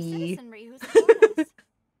 happy.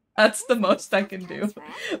 That's the most I can do.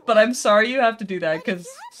 But I'm sorry you have to do that, because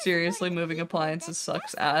seriously, moving appliances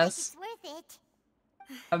sucks ass.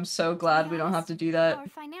 I'm so glad we don't have to do that.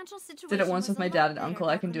 Did it once with my dad and uncle,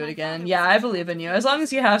 I can do it again. Yeah, I believe in you. As long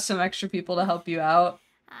as you have some extra people to help you out,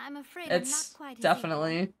 it's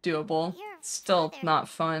definitely doable. It's still not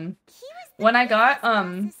fun. When I got,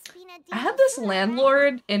 I had this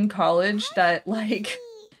landlord in college that, like,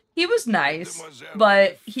 he was nice,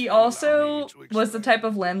 but he also was the type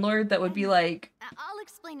of landlord that would be like, I'll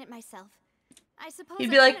explain it myself. I suppose he'd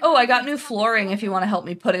be like, oh, I got new flooring if you want to help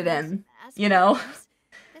me put it in, you know?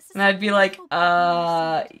 And I'd be like,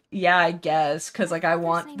 yeah, I guess, because, like, I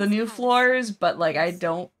want the new floors, but, like, I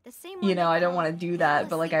don't, you know, I don't want to do that,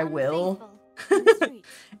 but, like, I will.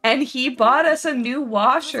 And he bought us a new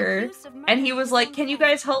washer, and he was like, can you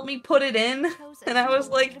guys help me put it in? And I was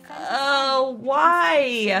like, oh,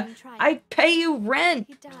 why? I pay you rent.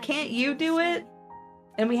 Can't you do it?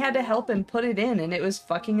 And we had to help him put it in, and it was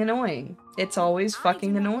fucking annoying. It's always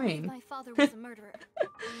fucking annoying. My father was a murderer.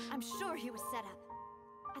 I'm sure he was set up.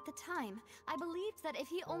 At the time, I believed that if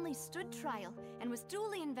he only stood trial and was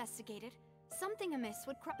duly investigated, something amiss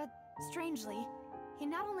would crop. But strangely, He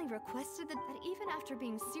not only requested that even after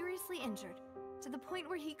being seriously injured, to the point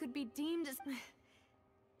where he could be deemed as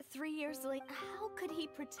 3 years later, how could he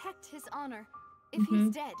protect his honor if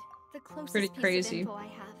he's dead? The closest Pretty piece crazy. of info I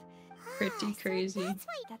have. Pretty crazy.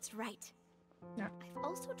 That's right. Yeah. I've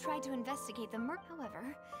also tried to investigate the murder.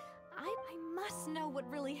 However, I must know what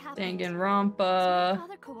really happened. Danganronpa. Was my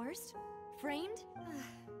father coerced? Framed?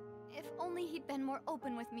 If only he'd been more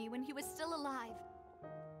open with me when he was still alive.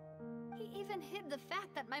 He even hid the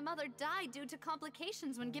fact that my mother died due to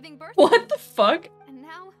complications when giving birth. What the fuck? And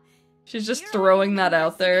now She's just here I throwing am that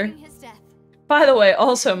out there. investigating his death. By the way,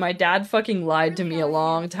 also, my dad fucking lied to me a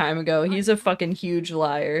long time ago. He's a fucking huge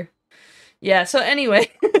liar. Yeah, so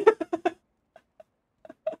anyway.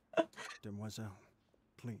 Demoiselle,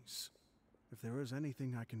 please, if there is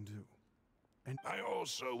anything I can do. And I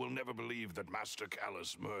also will never believe that Master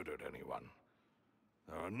𝗧liche murdered anyone.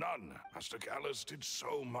 There are none. Master 𝗧liche did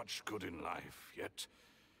so much good in life, yet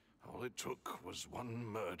all it took was one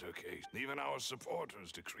murder case. Even our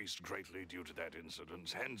supporters decreased greatly due to that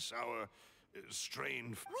incident, hence our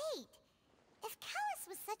strained... Wait, if 𝗧liche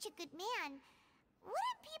was such a good man,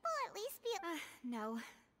 wouldn't people at least be... No.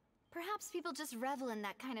 Perhaps people just revel in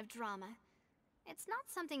that kind of drama. It's not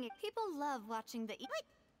something people love watching the... But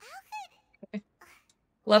how could...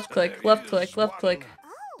 Left click, left click, left click.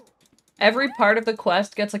 Oh, Every part of the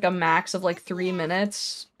quest gets like a max of like 3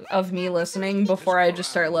 minutes of me listening before I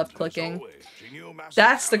just start left clicking.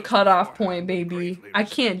 That's the cutoff point, baby. I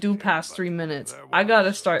can't do past 3 minutes. I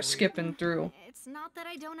gotta start skipping through. It's not that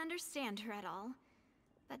I don't understand her at all,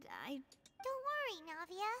 but don't worry,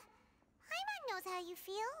 Navia. 𝗬𝗙 knows how you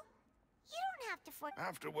feel. You don't have to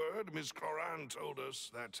Afterward, 𝗧𝗂𝗃 told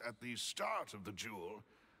us that at the start of the duel,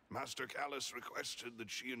 Master 𝗧liche requested that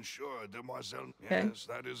she ensure Demoiselle... Okay. Yes,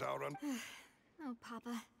 that is our... Oh,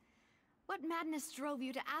 Papa. What madness drove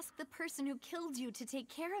you to ask the person who killed you to take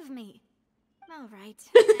care of me? All right.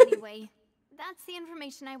 Anyway, that's the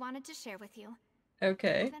information I wanted to share with you.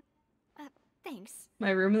 Okay. Thanks.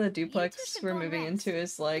 My room in the two duplex should we're go moving rent. into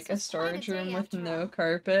is like a This was quite a storage day room with after no all.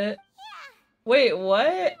 carpet. Wait,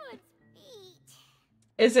 what?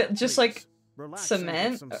 Is it just like relax and get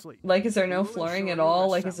cement? some sleep. Like, is there no We will flooring ensure at you all?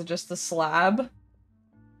 rest Like, is out. it just a slab?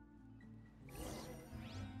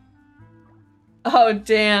 Oh,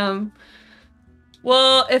 damn.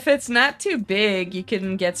 Well, if it's not too big, you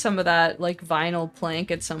can get some of that, like, vinyl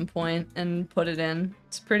plank at some point and put it in.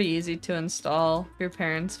 It's pretty easy to install. Your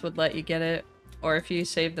parents would let you get it, or if you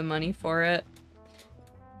save the money for it.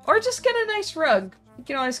 Or just get a nice rug. You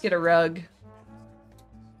can always get a rug.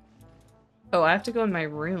 Oh, I have to go in my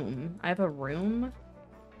room. I have a room?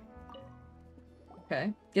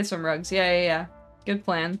 Okay. Get some rugs. Yeah. Good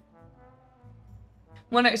plan.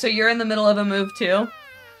 So you're in the middle of a move too?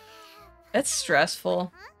 That's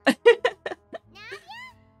stressful. Navia?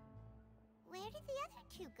 Where did the other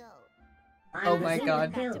two go? Oh my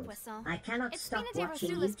god. I cannot It's stop 𝗏𝗏 watching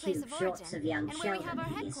𝗏𝗏's place YouTube of shorts origin, of young and where we have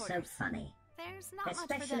Sheldon. our He is so headquarters. funny. There's not much for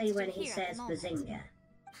Especially them when to he hear at says the moment. bazinga.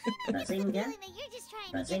 I get the Bazinga. feeling that you're just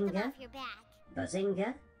trying to get them Bazinga. off your back. Bazinga.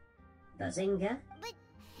 Bazinga. But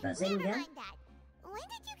Bazinga. never mind that. When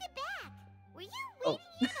did you get back? Were you Oh. waiting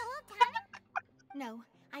here the whole time? No,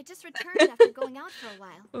 I just returned after going out for a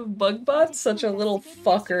while. Bugbot's such a little Investigating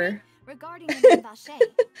fucker. yesterday regarding the name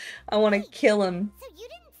𝗏𝗃. I want to kill him. So you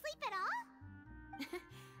didn't sleep at all?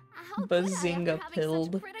 How could I after Bazinga having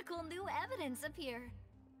pilled. such critical new evidence appear?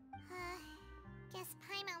 Guess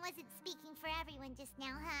𝗬𝗙 wasn't speaking for everyone just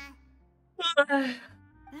now, huh?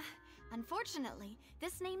 Unfortunately,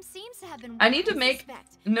 this name seems to have been I need to widely make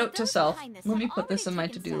suspect, note but to those self. behind this Let have me put this already in my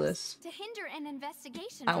taken to-do steps list. to hinder an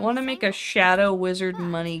investigation I from want to this make a angle. Shadow Wizard But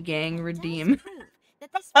Money Gang that redeem. does prove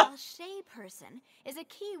that this 𝗏𝗃 person is a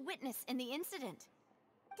key witness in the incident.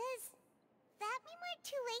 Does that mean we're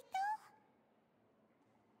too late,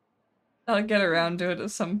 though? I'll get around to it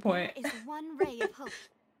at some point. There is one ray of hope.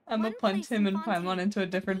 I'm gonna One punt place him in and Paimon Fontaine into a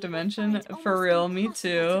that different we will dimension. find For almost real, me impossible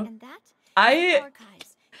too. and that is I...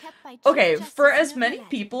 archives kept by Chief Okay, for Justice as many Navia,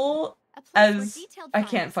 people a place where as... detailed I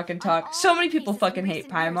files can't fucking on talk. all So many the people cases in fucking hate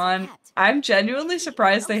recent years are Paimon. kept. I'm genuinely It's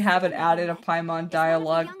surprised they oh, haven't sickening added a that Paimon if one of the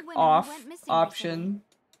dialogue young women who off went missing option.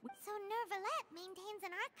 So 𝗫𝗏 maintains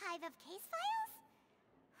an archive of case files?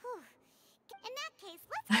 Whew. In that case,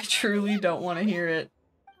 let's... I truly don't want to hear it.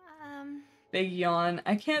 Um, Big yawn.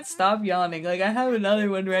 I can't stop yawning. Like, I have another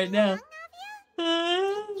one right now.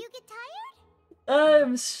 Did you get tired?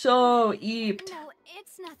 I'm so eeped. no,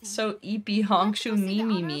 it's nothing. So eepy Let's honkshu go see the nimi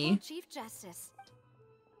Honorable me. Chief Justice.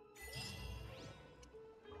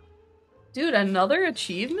 Dude, another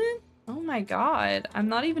achievement? Oh my god. I'm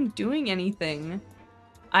not even doing anything.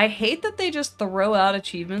 I hate that they just throw out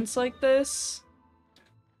achievements like this.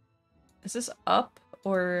 Is this up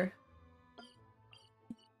or...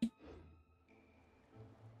 You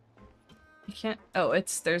can't... Oh,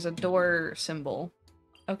 there's a door symbol.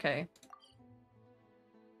 Okay.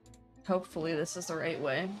 Hopefully this is the right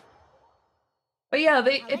way. But yeah,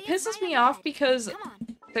 it pisses me off because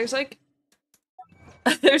there's like...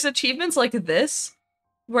 there's achievements like this,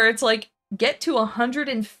 where it's like, get to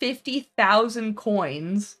 150,000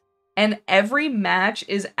 coins, and every match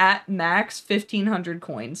is at max 1,500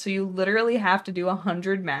 coins. So you literally have to do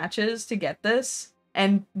 100 matches to get this,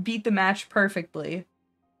 and beat the match perfectly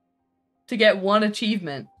to get one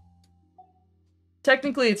achievement.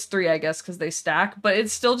 Technically it's 3, I guess, because they stack, but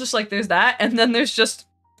it's still just like, there's that, and then there's just,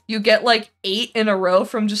 you get like 8 in a row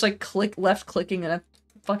from just like left clicking in a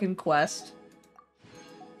fucking quest.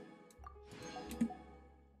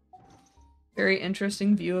 Very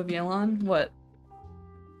interesting view of Yelan. What?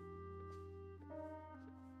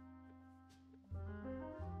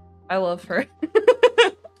 I love her.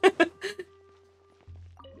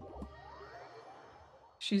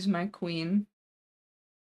 She's my queen.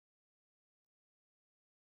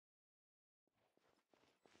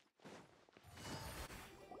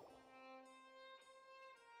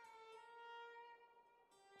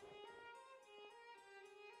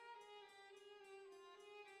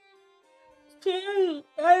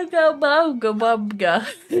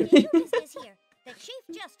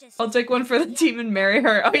 I'll take one for the team and marry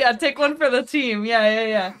her. Oh yeah, take one for the team.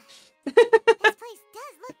 Yeah. This place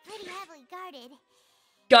does look pretty heavily guarded.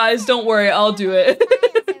 Guys, don't worry, I'll do it.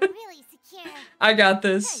 Files are really secure. I got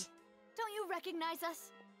this. Hey, don't you recognize us?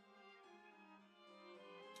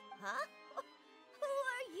 Huh? Who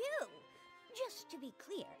are you? Just to be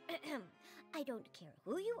clear, I don't care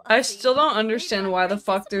who you are. I still don't understand why the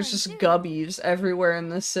fuck there's just gubbies everywhere in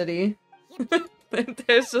this city.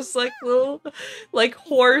 There's just like little, like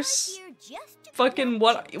horse, fucking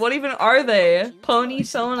what even are they? Pony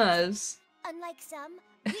sonas. Unlike some,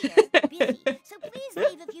 we're busy, so please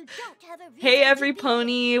leave if you don't have a reason Hey every to be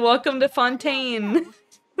pony, welcome to Fontaine.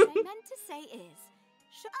 What I meant to say is...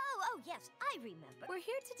 Oh, yes, I remember. We're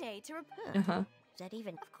here today to report... Is that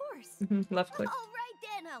even? Of course. Left click. All right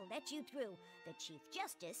then, I'll let you through. The Chief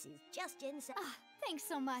Justice is just inside. Ah, thanks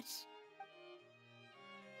so much.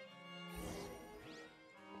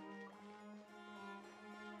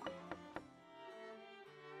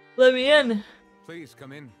 Let me in. Please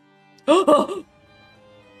come in.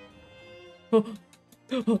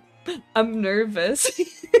 I'm nervous. Sorry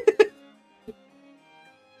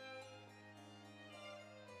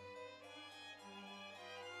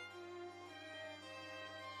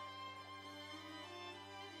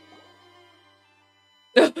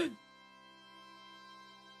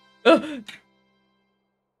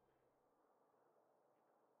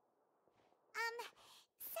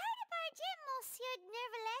to barge in, Monsieur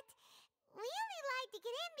𝗧𝗧. We only lied to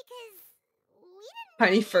get in because we didn't.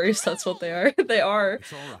 Tiny furries, that's what they are. They are.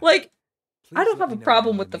 It's all right. Like, Please I don't let have a me know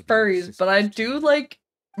problem when with I the need your furries, but I assistance. do, like,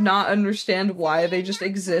 not understand why they just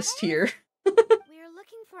exist here. We're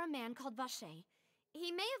looking for a man called 𝗧𝗧.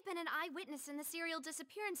 He may have been an eyewitness in the serial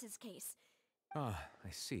disappearances case. Ah, I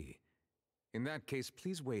see. In that case,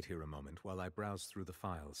 please wait here a moment while I browse through the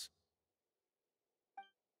files.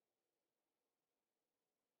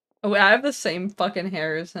 Oh, wait, I have the same fucking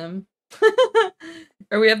hair as him.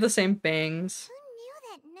 Or we have the same bangs. Who knew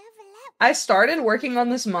that 𝗧𝗧? I started working on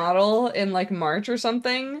this model in like March or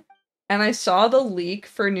something, and I saw the leak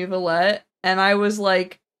for 𝗧𝗧, and I was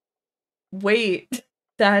like, wait,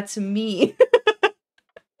 that's me.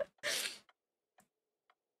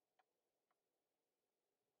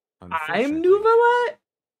 I'm 𝗧𝗧?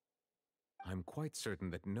 I'm quite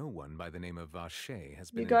certain that no one by the name of 𝗧𝗧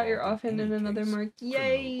has been You got your involved offhand in any another case, mark. criminal or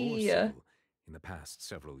Yay! civil, in the past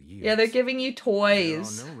several years. Yeah, they're giving you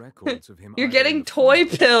toys. There are no records of him You're either in getting the toy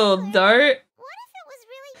files. pilled, Dart. What if it was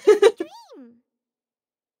really just a dream?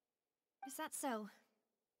 Is that so?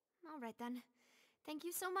 All right then. Thank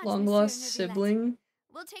you so much, Long Monsieur lost 𝗧𝗧. sibling.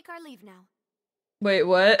 We'll take our leave now. Wait,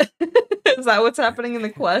 what? Is that what's happening in the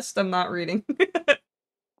quest? I'm not reading.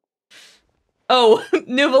 Oh,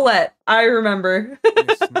 𝗧𝗧. I remember.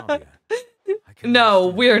 Miss Navia, I can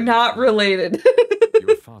No, understand we're how you not feel. related.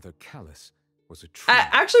 Your father, 𝗧𝗪, was a true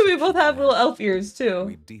Actually, we both have exceptional little man. elf ears, We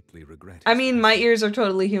too. deeply regret I his mean, my passing. ears are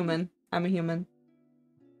totally human. I'm a human.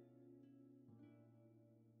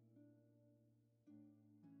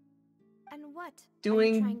 And what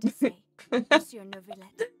Doing- are you trying to say, Monsieur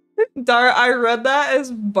𝗧𝗧? Dart, I read that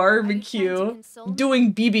as Are you trying to barbecue. console me?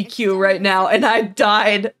 Doing BBQ Extend right your now, and I sympathy?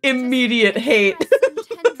 died. Just Immediate hate. express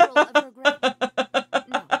some tendril of regret.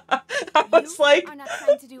 No, I was you like, are not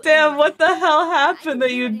trying to do damn, any what of the that. hell I happened can that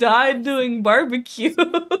hear you it in your died voice. doing barbecue?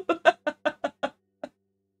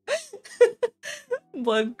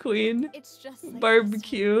 Blood Queen. It's just like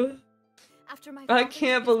Barbecue. After my I father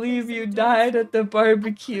can't took his believe place you in the died Doomsday, at the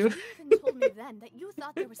barbecue. You even told me then that you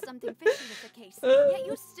thought there was something fishy with the case, yet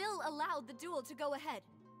you still allowed the duel to go ahead.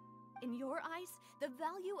 In your eyes, the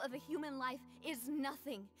value of a human life is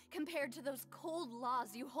nothing compared to those cold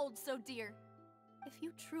laws you hold so dear. If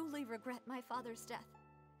you truly regret my father's death,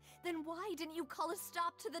 then why didn't you call a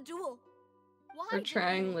stop to the duel? Why For didn't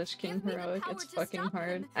trying you Lich King give me the heroic, power it's to fucking stop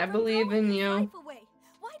hard. him I from believe throwing in his you. life away?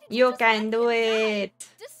 Why did You just can let do him die? it.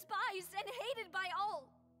 Despised and hated by all.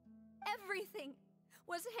 Everything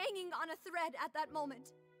was hanging on a thread at that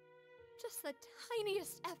moment. Just the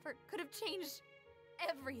tiniest effort could have changed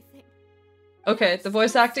everything. Okay, the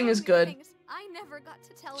voice acting is good. I never got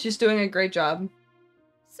to tell She's him. doing a great job.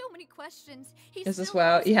 So many questions. He Is this still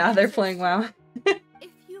WoW? wants the Yeah, they're answers playing to. WoW.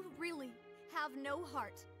 If you really have no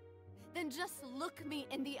heart, then just look me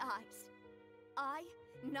in the eyes. I,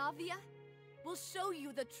 Navia, will show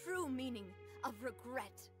you the true meaning of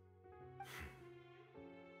regret.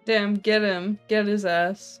 Damn, get him. Get his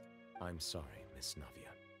ass. I'm sorry, Miss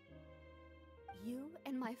Navia. You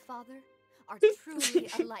and my father are truly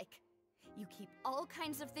alike. You keep all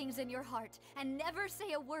kinds of things in your heart and never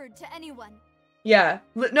say a word to anyone. Yeah,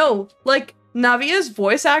 no, like, Navia's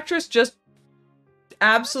voice actress just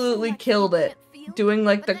absolutely killed it. Doing,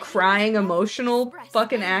 like, the crying, emotional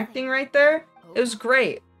fucking acting right there. It was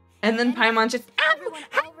great. And then Paimon just... Everyone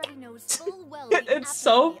already knows full well the It's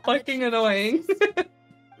so apathy of the fucking Chief annoying. Justice.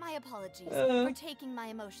 My apologies for taking my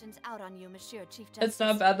emotions out on you, Monsieur Chief Justice. It's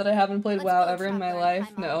not bad that I haven't played Let's WoW go, ever in my Traveler, life.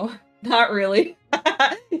 and No, not really.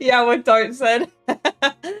 Yeah, what Dart said.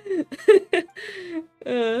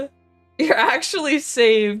 You're actually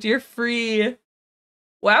saved. You're free.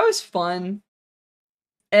 WoW is fun.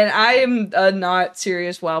 And I am a not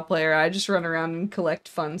serious WoW player. I just run around and collect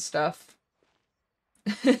fun stuff.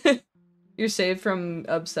 You're saved from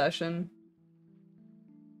obsession.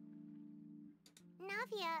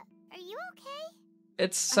 Navia, are you okay?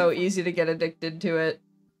 It's so easy to get addicted to it.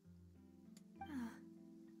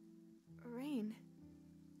 Rain.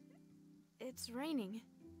 It's raining.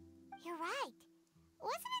 You're right.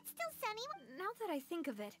 Wasn't it still sunny? Now that I think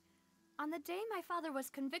of it, on the day my father was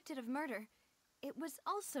convicted of murder, it was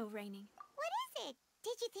also raining. What is it?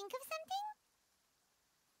 Did you think of something?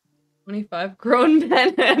 25 grown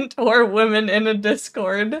men and or women in a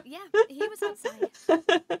Discord. Yeah, he was outside.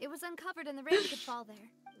 It was uncovered and the rain could fall there.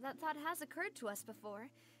 That thought has occurred to us before.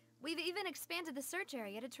 We've even expanded the search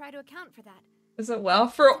area to try to account for that. Is it well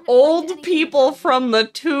for old people from the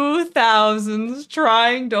 2000s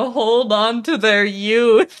trying to hold on to their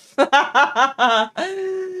youth? I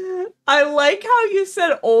like how you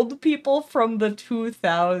said old people from the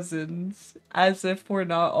 2000s, as if we're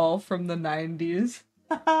not all from the 90s.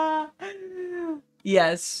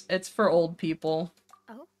 Yes, it's for old people.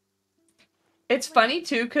 Oh? It's funny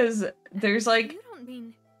too, because there's like... You don't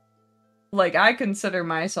mean... Like, I consider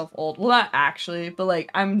myself old. Well, not actually, but like,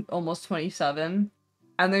 I'm almost 27.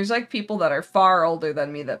 And there's like people that are far older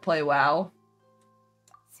than me that play WoW.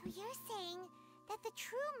 So you're saying that the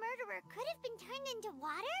true murderer could have been turned into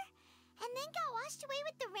water? And then got washed away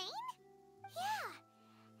with the rain? Yeah.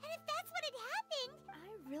 And if that's what had happened... I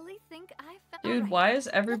really think I found... Dude, why is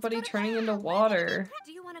everybody turning into water?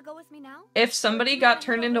 Do you want to go with me now? If somebody got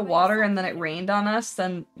turned into water and then it rained on us,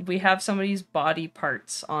 then we have somebody's body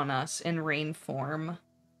parts on us in rain form.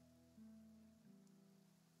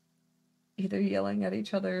 Either yelling at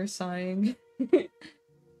each other or sighing.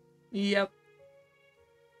 Yep.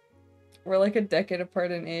 We're like a decade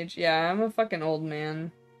apart in age. Yeah, I'm a fucking old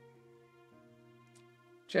man.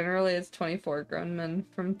 Generally, it's 24 grown men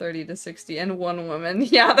from 30 to 60 and 1 woman.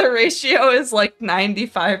 Yeah, the ratio is like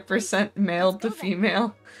 95% male to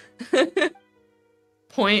female.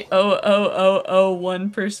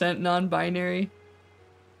 0.00001% non-binary.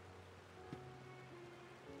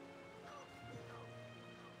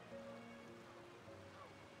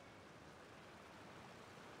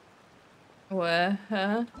 What?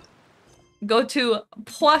 Huh? Go to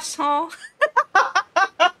Poisson.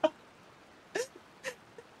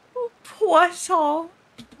 Poisson.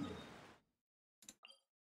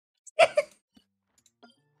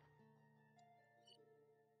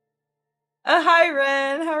 Hi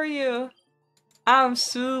Ren, how are you? I'm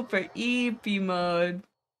super EP mode.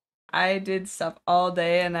 I did stuff all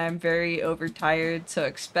day and I'm very overtired, so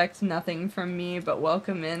expect nothing from me, but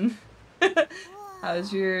welcome in.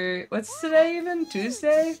 How's your... what's today even?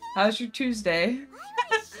 Tuesday? How's your Tuesday? Why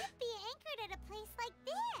would a ship be anchored at a place like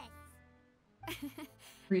this?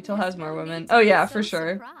 Retail has more women. Oh yeah, for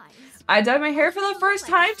sure. I dyed my hair for the first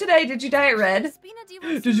time today. Did you dye it red?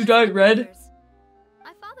 Did you dye it red?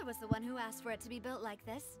 My father father was the one who asked for it to be built like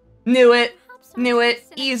this. Knew it. Perhaps our Knew it.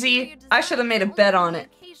 taste in Easy. exterior I should have made a design bet only on it.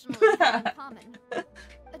 occasionally have in common.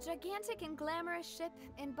 A gigantic and glamorous ship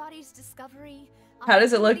embodies discovery. How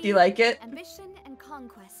does it look? Do you like it? Ambition and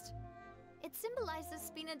conquest. It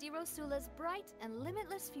symbolizes 𝗧cie_𝗹𝘇 bright and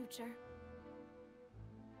limitless future.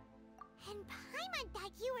 And Paimon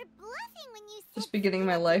thought you were bluffing when you said Just beginning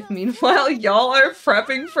my 𝗧cie life. 𝗹𝘇. Meanwhile, y'all are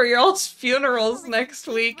prepping for y'all's funerals next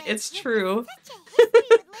week. It's true. Such a history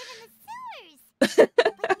would live in the sewers.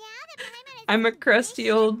 But now that Paimon is I'm a crusty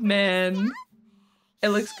finished old with man. stuff, It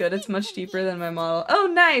looks good. It's much deeper than my model. Oh,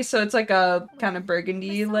 nice. So it's like a kind of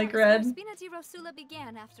burgundy, like red. 𝗧cie_𝗹𝘇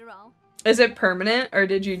began, after all. Is it permanent, or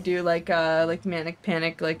did you do like Manic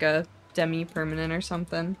Panic, like a demi-permanent or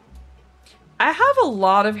something? I have a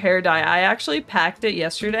lot of hair dye. I actually packed it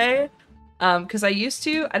yesterday, because I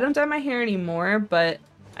don't dye my hair anymore, but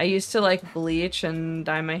I used to like bleach and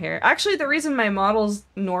dye my hair. Actually, the reason my model's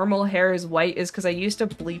normal hair is white is because I used to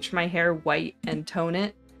bleach my hair white and tone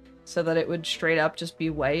it so that it would straight up just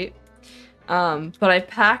be white. But I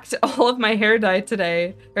packed all of my hair dye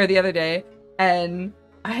today, or the other day, and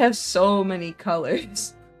I have so many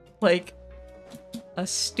colors. Like, a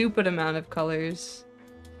stupid amount of colors.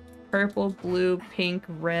 Purple, blue, pink,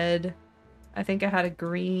 red. I think I had a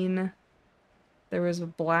green. There was a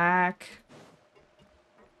black.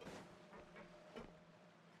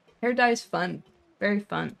 Hair dye is fun. Very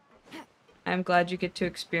fun. I'm glad you get to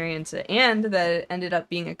experience it. And that it ended up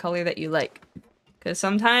being a color that you like. Because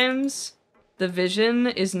sometimes the vision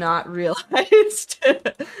is not realized.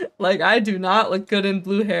 Like, I do not look good in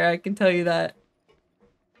blue hair, I can tell you that.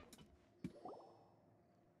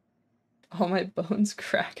 All my bones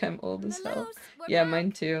crack, I'm old as hell. Yeah,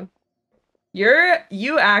 mine too.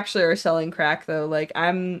 You actually are selling crack though. Like,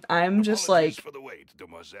 I'm just like, For the wait,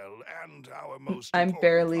 demoiselle, and our most I'm important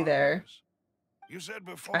barely there. partners. You said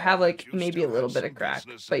before I have that like you maybe a still little had bit some of crack,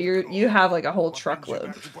 business but at the you core. have like a whole What brings you truckload.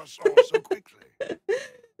 back to Poisson so quickly?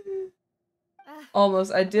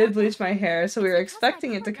 Almost. I did bleach my hair, so we were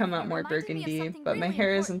expecting it to come out more burgundy, but my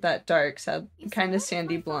hair isn't that dark, so kind of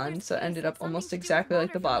sandy blonde, so it ended up almost exactly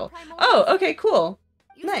like the bottle. Oh, okay, cool.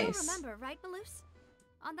 You Nice. still remember, right, Malus?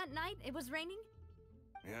 On that night, it was raining?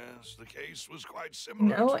 Yes, the case was quite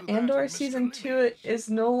similar No, to that Andor of Mr. Season 2 Limmy's. is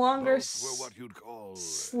no longer Both were what you'd call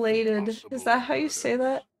slated. Is impossible that how you say murders.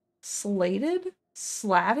 that? Slated?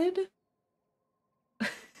 Slatted?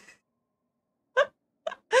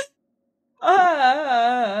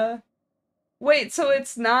 Wait, so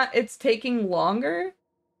it's taking longer?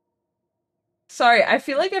 Sorry, I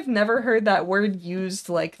feel like I've never heard that word used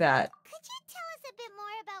like that. Could you tell us a bit more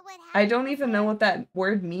about what happened? I don't even know before? what that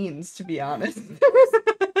word means, to be honest.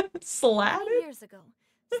 Many Slatted? years ago,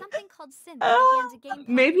 something called synth began to gain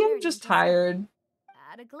Maybe I'm popularity just in Poisson. tired.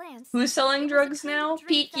 At a glance, Who's selling it was a drugs kind of now?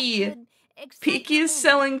 drink that Peaky. could excite Peaky's your mood,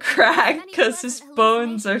 selling and crack many because his pleasant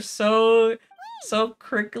bones are hallucinations. so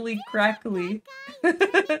crickly crackly. That guy who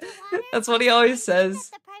turned into water That's what he and always said says.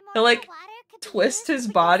 that the He'll like primordial water could be twist used his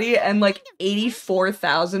to body produce and some like kind of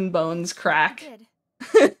 84,000 bones crack.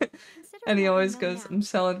 Did. And he Considering what we always know goes, now, I'm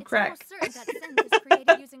selling it's crack. almost certain that synth is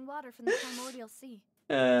created using water from the primordial sea.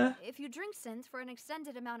 If you drink synth for an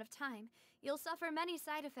extended amount of time, you'll suffer many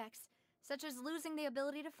side effects, such as losing the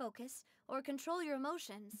ability to focus or control your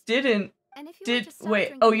emotions. Didn't And if you were to stop wait,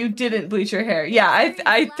 drinking oh, you didn't completely, bleach your hair. you'll Yeah, I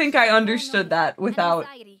experience think flashes I of understood paranoia that and without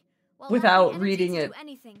anxiety, while without lacking energy reading to it do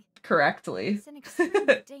anything. correctly. It's an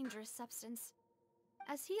extremely dangerous substance.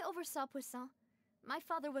 As he oversaw Poisson, my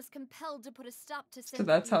father was compelled to put a stop to synth So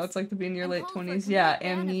that's how abuse it's like to be in your and late called for a 20s. complete Yeah,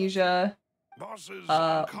 ban of it. amnesia, Bosses'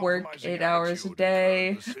 work uncompromising 8 hours a attitude day.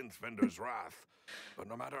 incurred the synth vendor's wrath, but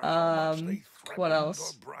no matter how much they What threatened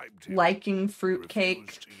else? or bribed him, Liking he fruitcake.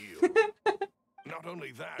 refused to yield. Not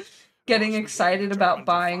only that, Getting Boss became excited about determined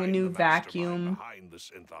to buying a find new the mastermind vacuum. behind the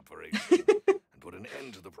synth operation and put an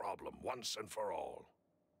end to the problem once and for all.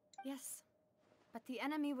 Yes, but the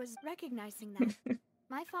enemy was recognizing that.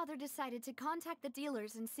 My father decided to contact the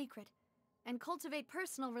dealers in secret and cultivate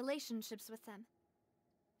personal relationships with them.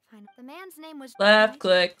 Fine. The man's name was Left Right?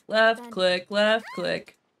 click, left Then- click, left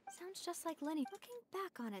click. Sounds just like Lenny. Looking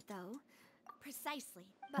back on it, though, precisely.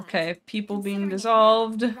 But Okay, people being considering it now,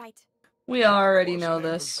 dissolved. you're right. We already Was know an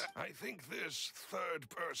this. I think this third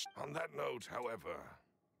person. On that note, however,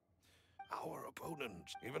 our opponent,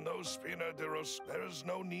 even though Spina de Ros, there is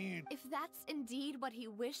no need. If that's indeed what he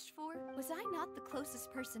wished for, was I not the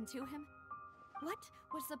closest person to him? What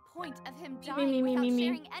was the point of him dying without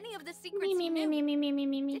sharing any of the secrets he knew?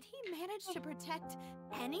 Did he manage to protect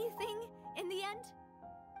anything in the end?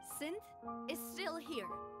 Synth is still here.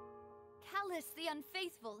 Callous the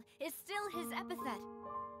Unfaithful is still his epithet.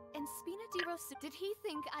 And did he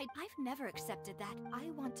think I've never accepted that. I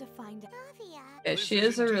want to find Navia. Yeah, she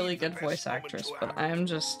is a really good voice actress, but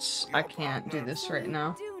I can't do this right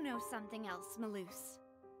now. You do know something else, Maloose.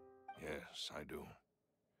 Yes, I do.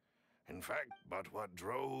 In fact, but what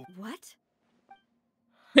drove... What?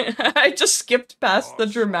 I just skipped past the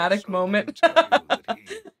dramatic moment.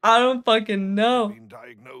 I don't fucking know.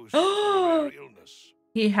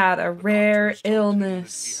 He had a rare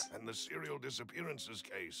illness. And the serial disappearances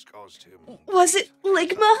case caused him... Was it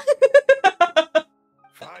𝗦𝘂𝗽𝗽?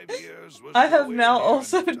 5 years was I have now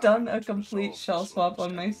also done a complete shell swap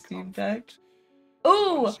on my Steam Deck.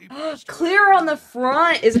 Ooh! Clear on the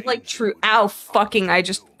front! Is it like true? Ow, fucking, I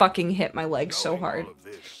just fucking hit my leg so hard.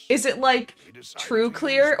 Is it like true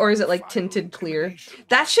clear or is it like tinted clear?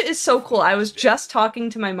 That shit is so cool. I was just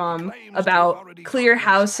talking to my mom about clear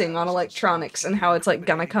housing on electronics and how it's like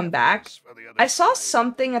gonna come back. I saw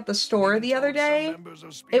something at the store the other day.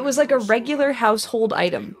 It was like a regular household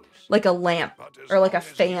item, like a lamp or like a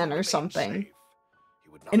fan or something.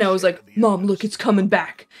 And I was like, Mom, look, it's coming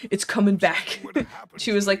back. It's coming back.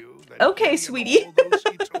 She was like, okay, sweetie.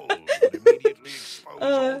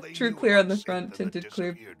 True clear on the front, tinted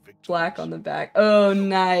clear black on the back. Oh,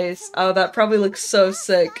 nice. Oh, that probably looks so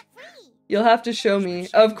sick. You'll have to show me.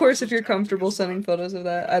 Of course, if you're comfortable sending photos of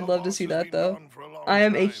that. I'd love to see that, though. I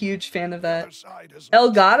am a huge fan of that.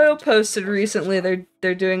 𝗧𝗦𝗽𝗽 posted recently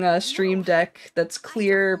they're doing a stream deck that's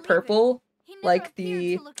clear purple. Like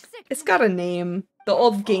the... It's got a name. The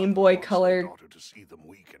old Game Boy Color,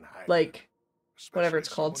 like, whatever it's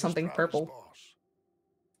called, something purple.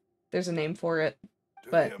 There's a name for it,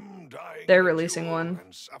 but they're releasing one.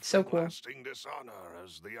 So cool.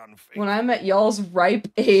 When I'm at y'all's ripe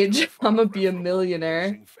age, I'm gonna be a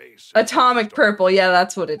millionaire. Atomic purple, yeah,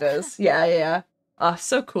 that's what it is. Yeah. Ah,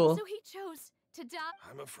 so cool. So he chose to die.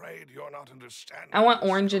 I'm afraid you're not understanding. I want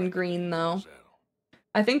orange and green, though.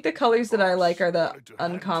 I think the colors that I like are the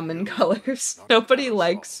uncommon colors. Nobody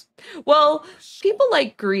likes... Well, people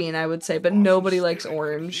like green, I would say, but nobody likes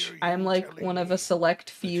orange. I'm like one of a select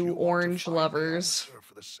few orange lovers.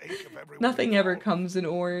 Nothing ever comes in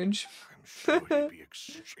orange.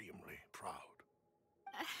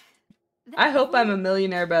 I hope I'm a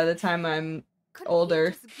millionaire by the time I'm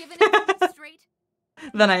older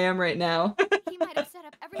than I am right now. He might have set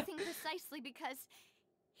up everything precisely because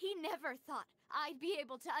he never thought I'd be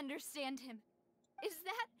able to understand him. Is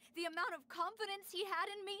that the amount of confidence he had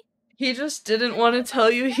in me? He just didn't want to tell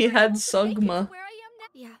you he had 𝗧𝗦𝗃.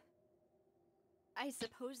 Yeah. I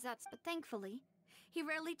suppose that's... But thankfully, he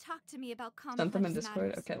rarely talked to me about complex Sent them in Discord?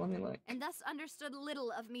 matters, Okay, let me look. and thus understood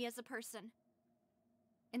little of me as a person.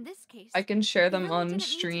 In this case, I can share them really on didn't need to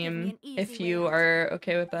give me stream an easy if way you out. are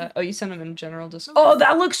okay with that. Oh, you sent them in general Discord. Oh,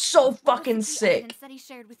 that looks so What was fucking the sick! evidence that he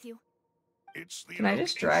shared with you? Can I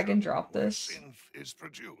just drag and drop this?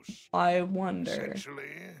 I wonder.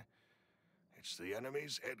 It's the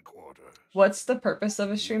enemy's headquarters. What's the purpose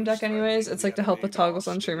of a stream deck anyways? It's like to help with toggles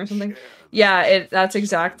on stream or something? Yeah, that's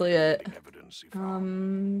exactly it.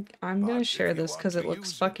 I'm gonna share this because it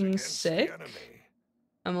looks fucking sick.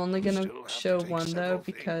 I'm only gonna show one though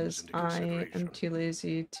because I am too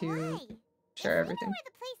lazy to share everything.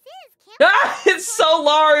 Ah! It's so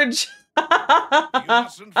large!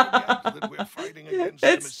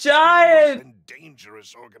 It's giant! And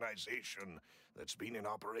dangerous organization that's been in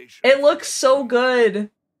operation. It looks so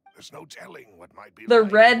good! There's no telling what might be The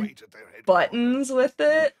red buttons with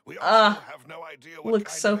it,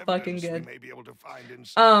 looks so fucking good.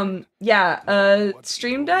 Yeah,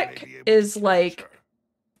 Stream Deck is like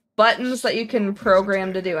buttons that you can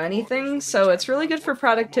program to do anything, so it's really good for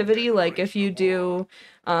productivity, like if you do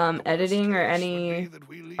editing or any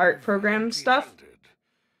art program stuff.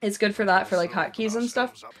 It's good for that, for like hotkeys and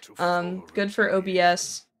stuff. Good for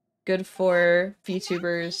OBS, good for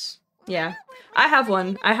VTubers. Yeah, I have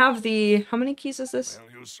one. I have the, how many keys is this?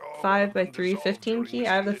 5x3, 15 key.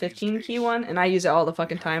 I have the 15 key one, and I use it all the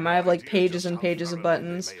fucking time. I have like pages and pages of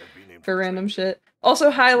buttons for random shit.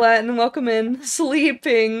 Also, hi Latin, welcome in.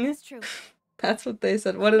 Sleeping. That's true. That's what they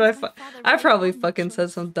said. What did I probably fucking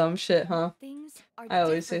said some dumb shit, huh? I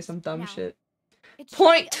always say some dumb shit.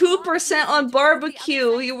 0.2% on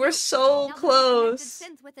barbecue. You were so close.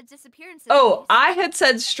 Oh, I had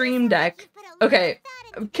said Stream Deck. Okay,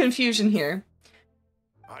 confusion here.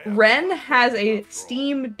 Ren has a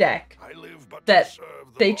Steam Deck that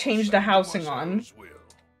they changed the housing on.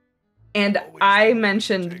 And I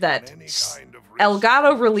mentioned that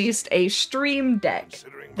𝗧𝗦𝗽𝗽 released a Stream Deck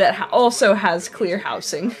that also has clear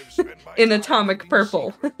housing in atomic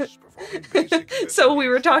purple. So we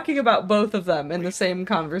were talking about both of them in the same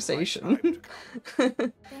conversation.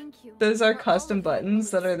 Thank you. those are For all custom of your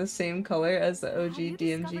buttons that clues. are the same color as the Have OG you DMG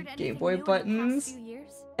discovered Game anything Boy new in the past buttons few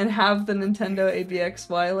years? and have the Nintendo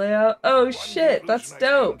ABXY layout. Oh One shit, that's conclusion I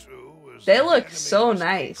came dope. to was They that the look enemy so must be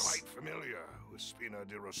nice. quite familiar with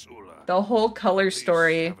𝗧cie The whole color Police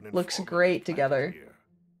story have an looks informant great planted together. here.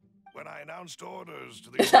 When I announced orders to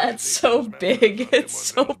the That's so organization's big, members on it's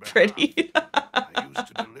so Demoiselle's pretty. behalf, I used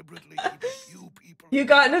to deliberately keep a few people You in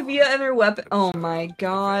got mind. Navia and her weapon. Oh Observed my that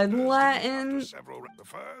god, defenders didn't, Latin. after several the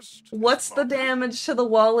first, What's the flop. damage to the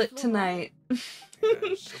wallet tonight?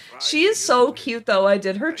 Yes, She is surprising, so isn't it? cute though. I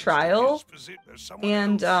did her Thanks to trial his there's someone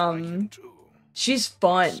and else like him too. she's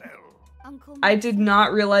fun. Marcel. Uncle I did Marcel.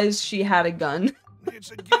 not realize she had a gun.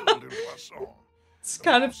 It's a guild in Poisson. It's The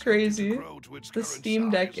kind of boss wanted to crazy. grow to its The current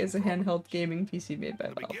Steam Deck size is a and handheld prominence. gaming PC made by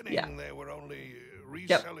In the Valve. beginning, Yeah. they were only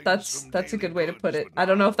Yep, reselling that's some a daily good way to put goods, it. but I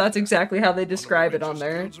don't know now if that's they're exactly how they one of the describe it on richest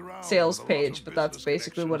their guilds around sales with a lot of page, but that's business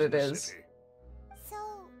basically what it connections in the is. city. So,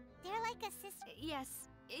 they're like a sister. Yes,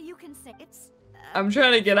 you can say it's. I'm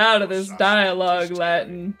trying to get out of this dialogue,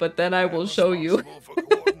 Latin, but then I will show you. Responsible for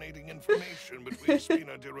coordinating information between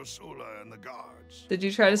𝗧cie and the guards. Did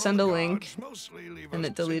you try to send a Although the link? guards mostly leave and us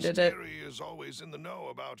it deleted since it? Terry is always in the know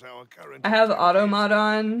about our current I have activities, automod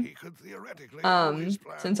on, he could theoretically always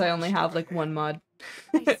plan since I one only step have like ahead. one mod.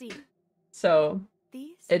 I see. So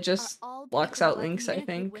These it just are all blocks people out I links, I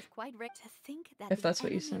communicate think. with quite to think that If the that's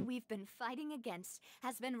what you enemy said. we've been fighting against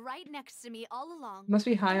has been right next to me all along. Must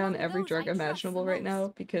be high on Among every those drug I trust imaginable the right now,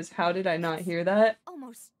 most. because how did I not hear that?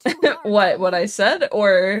 Almost too hard to What I believe. said,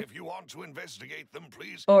 or If you want to investigate them,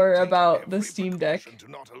 please or take about the every Steam Deck? precaution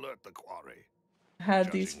to not alert the quarry.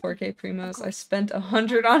 Had these Judging- 4K primos. I course. spent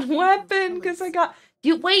 100 on Thank you, weapon because I police. got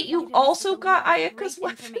you. Wait, you Provided us also with a got lot of Ayaka's great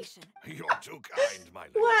weapon. information. You're too kind, my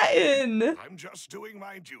lady. Latin. I'm just doing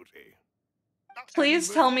my duty. Please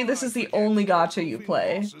And tell me before this I is the forget, only gacha you proving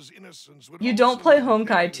play. Boss's innocence would You don't also play mean Honkai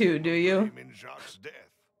getting too, no do you? blame in Jacques' death.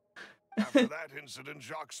 After that incident,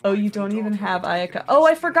 Jacques' Oh, wife you and don't even daughter have were taken Ayaka. into Oh, I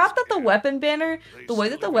Steen's forgot that the care. weapon banner, They the way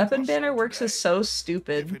still that the live in weapon Poisson banner works is today. so If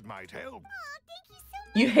stupid. it might help.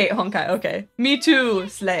 You hate Honkai, okay. Me too,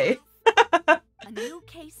 Slay. A new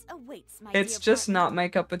case awaits, my It's dear just partner. not my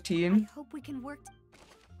cup of tea. I hope we can work.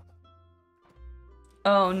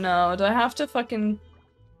 Oh no, do I have to fucking...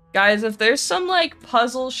 Guys, if there's some, like,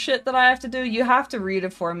 puzzle shit that I have to do, you have to read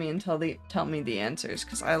it for me and tell me the answers,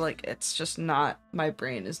 because I, like, it's just not... My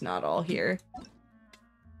brain is not all here.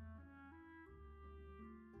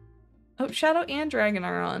 Oh, Shadow and Dragon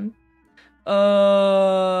are on.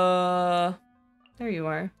 There you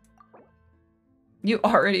are. You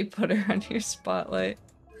already put her on your spotlight.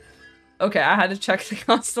 Okay, I had to check the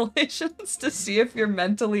constellations to see if you're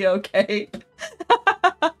mentally okay.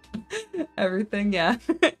 Everything, yeah.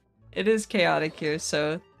 It is chaotic here,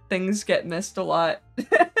 so things get missed a lot.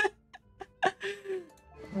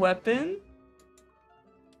 Weapon?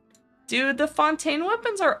 Dude, the Fontaine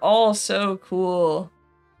weapons are all so cool.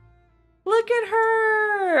 Look at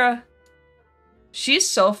her! She's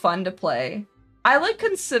so fun to play. I, like,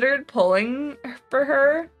 considered pulling for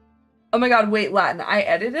her. Oh my god, wait, Latin. I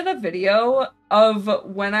edited a video of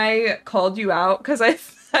when I called you out, because I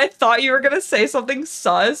thought you were gonna say something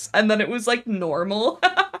sus, and then it was, like, normal.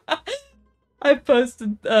 I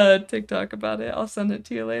posted TikTok about it. I'll send it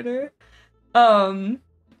to you later. The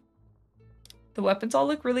weapons all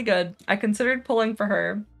look really good. I considered pulling for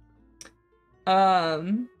her.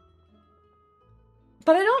 But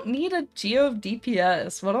I don't need a Geode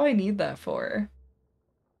DPS. What do I need that for?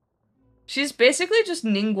 She's basically just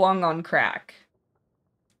Ningguang on crack.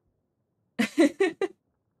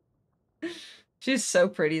 She's so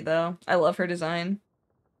pretty, though. I love her design.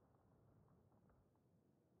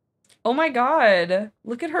 Oh my god.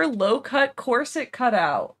 Look at her low-cut corset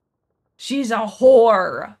cutout. She's a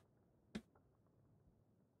whore.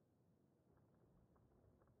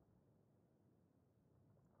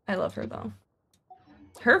 I love her, though.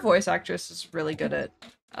 Her voice actress is really good at,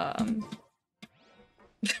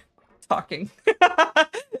 talking.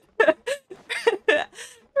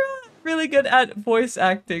 Really good at voice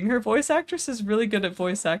acting. Her voice actress is really good at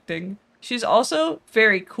voice acting. She's also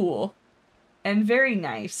very cool. And very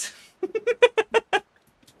nice.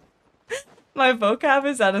 My vocab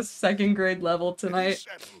is at a 2nd grade level tonight.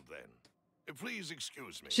 Settled, then. Please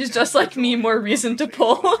excuse me. She's just like me, more reason to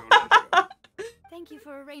pull. Thank you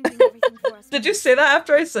for arranging everything for us. Did you say that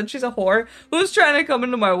after I said she's a whore? Who's trying to come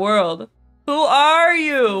into my world? Who are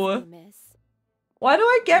you? Miss? Why do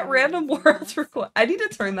I get random world requests? I need to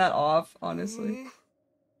turn that off, honestly.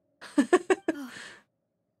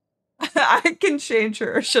 I can change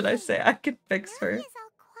her, or should I say I can fix her. Namia's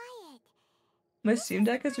all quiet. My Steam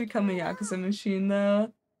Deck is becoming a Yakuza machine,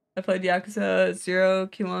 though. I played Yakuza 0,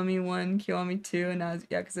 Kiwami 1, Kiwami 2, and now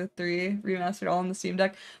Yakuza 3 remastered all on the Steam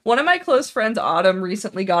Deck. One of my close friends, Autumn,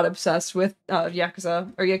 recently got obsessed with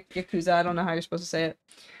Yakuza, or Yakuza, I don't know how you're supposed to say it.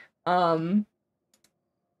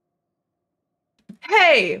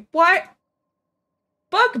 Hey, why?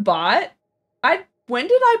 Bugbot? When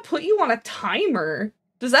did I put you on a timer?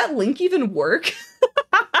 Does that link even work?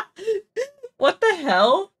 What the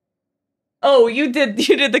hell? Oh, you did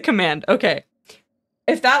the command. Okay.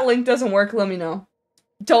 If that link doesn't work, let me know.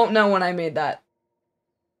 Don't know when I made that.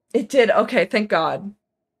 It did. Okay, thank God.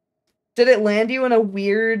 Did it land you in a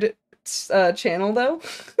weird channel, though?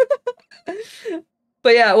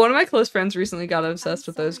 But yeah, one of my close friends recently got obsessed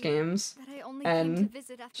with those games. And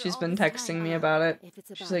she's been texting me about it.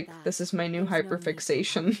 She's like, this is my new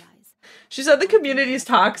hyperfixation. She said the community's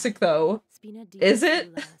toxic, though. Is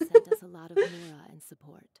it?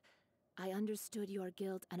 I understood your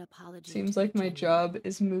guilt and apology. Seems like my job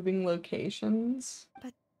is moving locations.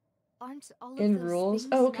 But aren't all of in those rules.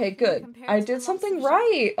 things Oh, okay, nothing good. compared I to did the something loss of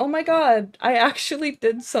right. Oh my god. I actually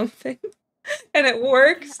did something. And it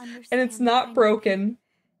works. And it's not broken.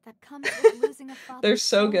 that comes with losing a father They're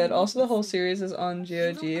so good. Also, the whole needlessly? series is on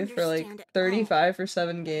GOG for like understand it 35 for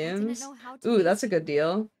 7 games. know how to Ooh, face that's a it, good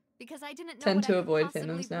deal. because I didn't know Tend what to I could avoid possibly fandoms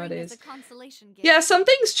bring as nowadays. a consolation gift. Yeah, some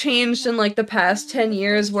things changed in like the past 10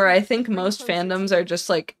 years where I think most fandoms are just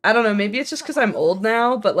like, I don't know, maybe it's just because I'm old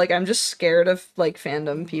now, but like I'm just scared of like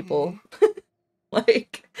fandom people.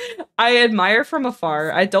 Like, I admire from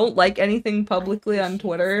afar. I don't like anything publicly on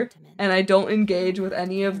Twitter, and I don't engage with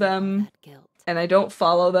any of them, and I don't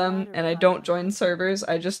follow them, and I don't join servers.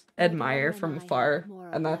 I just admire from afar,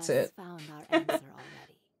 and that's it.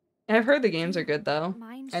 I've heard the games are good, though.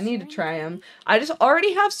 I need to try them. I just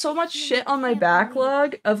already have so much shit on my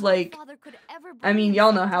backlog of, like, I mean,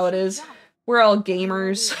 y'all know how it is. We're all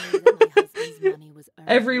gamers.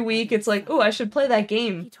 Every week, it's like, oh, I should play that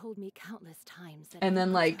game. And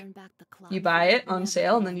then, like, you buy it on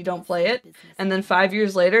sale, and then you don't play it. And then 5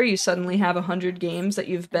 years later, you suddenly have 100 games that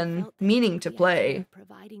you've been meaning to play.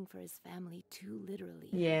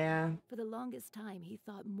 Yeah. For the longest time, he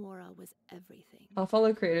thought Mora was everything. I'll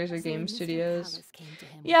follow creators or game Mr. studios. Callis came to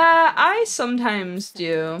him with Yeah, the I proposal. sometimes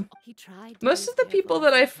do. He tried to Most be of the as people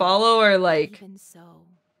careful that as I he could, follow are but like, even so,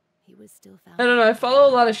 he was still found I don't know, I follow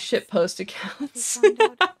a lot of guilty. shitpost They accounts. found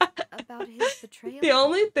out about his betrayal. The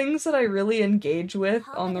only things that I really engage with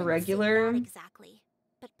Papa on the didn't say regular, that exactly,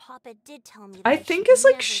 but Papa did tell me that I I think should is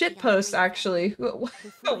like never be shitpost ungrateful. actually. Before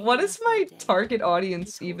he What is left my that day, target he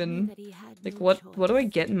audience told me even? that he had Like no what do I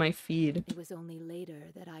choice. get in my feed? It was only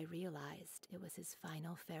later that I realized it was his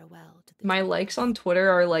final farewell to the My dream. likes on Twitter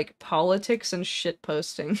are like politics and shit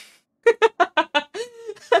posting.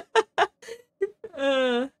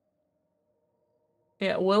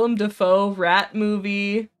 Yeah, Willem Dafoe, Rat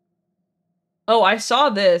movie. Oh, I saw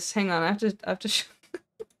this. Hang on, I have to show,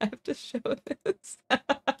 I have to show this.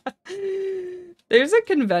 There's a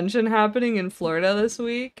convention happening in Florida this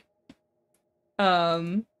week.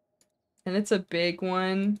 And it's a big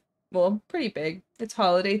one. Well, pretty big. It's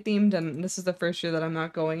holiday themed, and this is the first year that I'm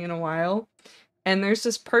not going in a while. And there's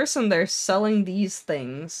this person there selling these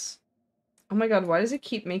things. Oh my god, why does it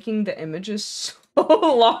keep making the images so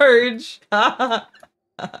large?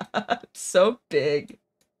 So big.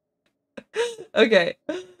 Okay.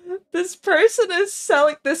 This person is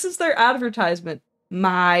selling, this is their advertisement.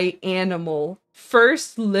 My animal.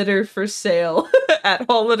 First litter for sale at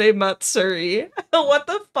Holiday Matsuri. What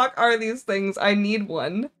the fuck are these things? I need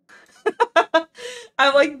one.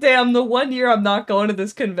 I'm like, damn, the 1 year I'm not going to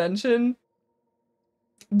this convention.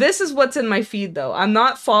 This is what's in my feed, though. I'm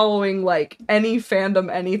not following, like, any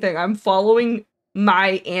fandom, anything. I'm following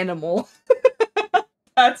my animal.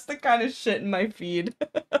 That's the kind of shit in my feed.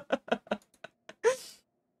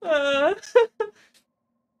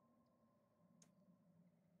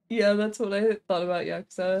 Yeah, that's what I thought about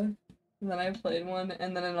Yakuza. And then I played one,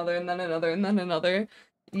 and then another, and then another, and then another.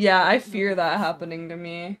 Yeah, I fear that happening to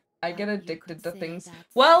me. I get addicted to things.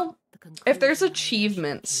 Well, if there's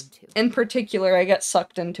achievements, in particular, I get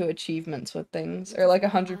sucked into achievements with things, or like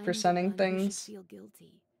 100%ing things.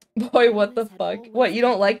 Boy, what the fuck? What, you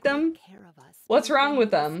don't like them? What's wrong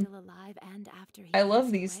with them? I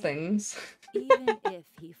love these things. Even if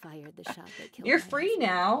he fired the shot that killed You're my free husband,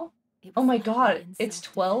 now. it Oh was my not god, in it's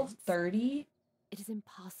self-defense. 12:30? It is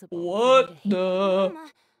impossible. What for me to hate the?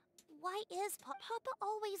 Mama, why is Papa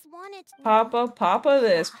always wanted to... Papa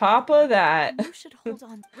this, Papa that. You should hold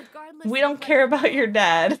on, regardless. We of don't what care you about think. your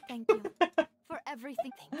dad. Thank you for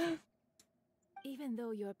everything. Thank you. Even though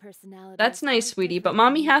your personality That's is nice, quite sweetie, different but from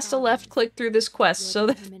mommy your has to left father's, click through this quest your so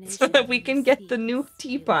that determination we and can get the new misdeeds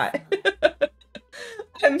really teapot. similar.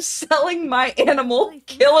 I I'm selling my animal.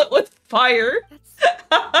 Kill it with fire.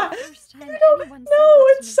 I don't know.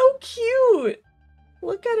 It's so cute.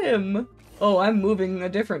 Look at him. Oh, I'm moving a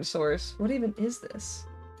different source. What even is this?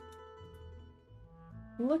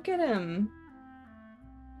 Look at him.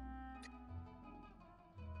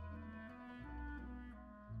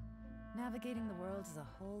 Navigating the world is a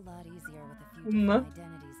whole lot easier with a few different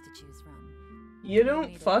identities to choose from. You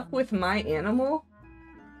don't fuck with my animal?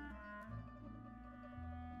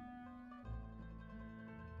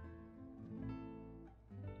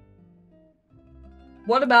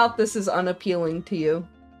 What about this is unappealing to you?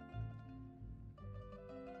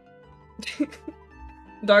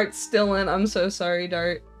 Dart's still in. I'm so sorry,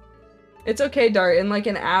 Dart. It's okay, Dart. In like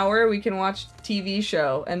an hour, we can watch TV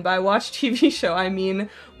show. And by watch TV show, I mean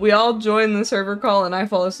we all join the server call and I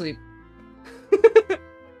fall asleep.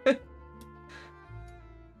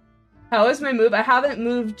 How is my move? I haven't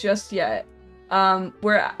moved just yet.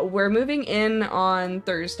 We're moving in on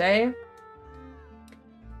Thursday.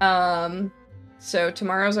 So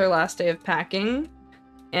tomorrow's our last day of packing.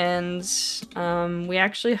 And we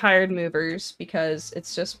actually hired movers because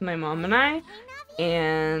it's just my mom and I.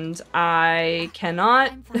 And I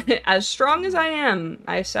cannot, as strong as I am,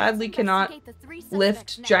 I sadly cannot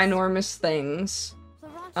lift ginormous things.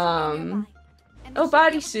 Oh,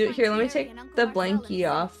 bodysuit. Here, let me take the blankie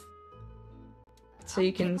off so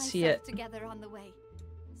you can see it.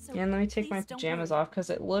 And let me take my pajamas off because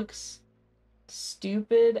it looks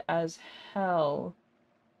stupid as hell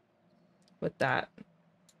with that.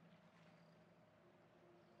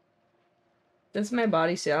 This is my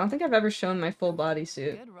bodysuit. I don't think I've ever shown my full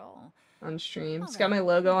bodysuit on stream. It's got my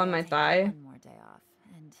logo on my thigh.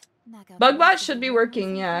 Bugbot should be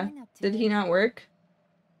working, yeah. Did he not work?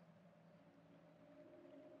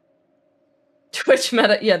 Twitch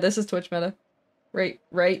meta. Yeah, this is Twitch meta. Right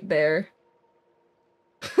there.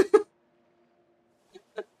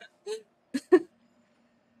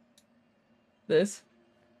 This.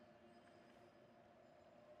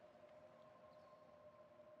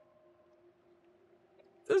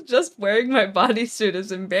 Just wearing my bodysuit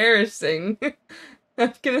is embarrassing.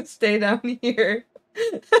 I'm gonna stay down here.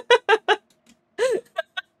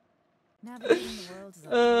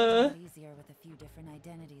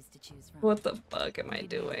 What the fuck am I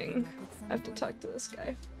doing? I have to talk to this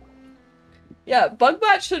guy. Yeah,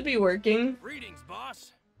 Bugbot should be working. Greetings,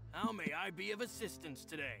 boss. How may I be of assistance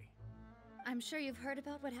today? I'm sure you've heard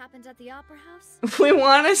about what happened at the Opera House. We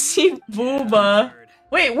want to see Booba.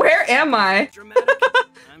 Wait, where am I?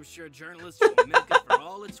 I'm sure journalists will milk it for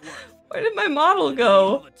all it's worth. Where did my model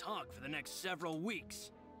go? Talk for the next several weeks.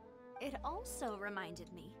 It also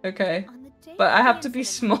reminded me. Okay, but I have to be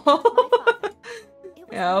small.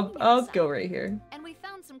 Yeah, I'll go right here. And we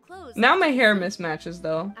found some clothes. Now my hair mismatches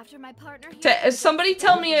though. After my partner somebody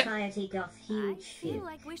tell me it. I feel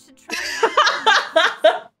like we should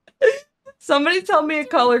try. Somebody tell me a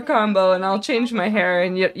color combo and I'll change my hair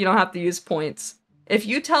and you don't have to use points. If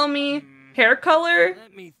you tell me hair color,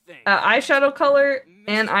 eyeshadow color,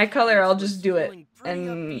 and eye color, I'll just do it.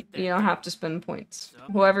 And you don't have to spend points.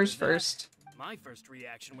 Whoever's first. My first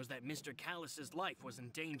reaction was that Mr. Callus's life was in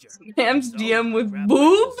danger. Sam's DM with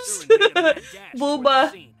boobs?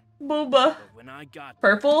 Booba. Booba.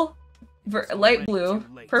 Purple? Light blue.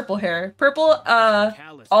 Purple hair. Purple,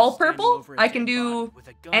 all purple? I can do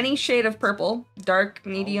any shade of purple. Dark,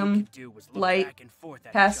 medium, light,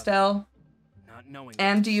 pastel.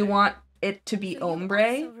 And do you want it to be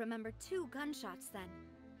ombre? You also remember 2 gunshots then.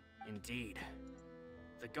 Indeed.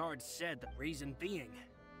 The guard said the reason being,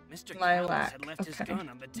 Mr. Lilac. had left his gun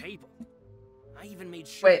on the table. I even made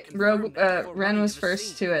sure. Wait, Rogue, Ren was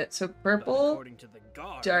first to it. So purple,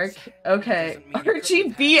 dark. Okay,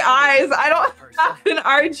 RGB eyes. I don't have an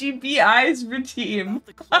RGB eyes routine.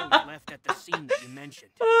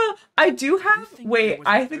 I do have. Wait,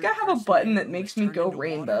 I think I have a button that makes me go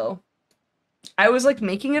rainbow. I was like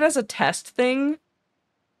making it as a test thing.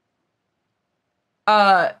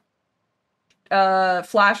 Flash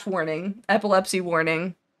warning, epilepsy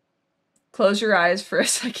warning. Close your eyes for a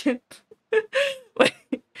second.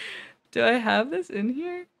 Wait, do I have this in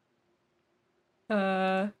here?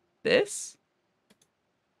 This?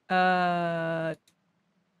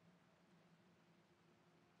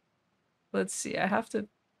 Let's see, I have to...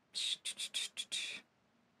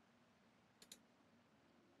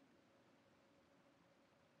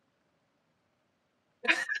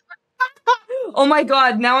 Oh my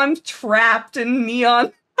god, now I'm trapped in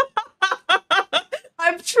neon.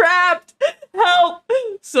 I'm trapped! Help!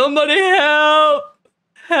 Somebody help!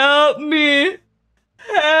 Help me!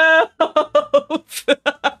 Help!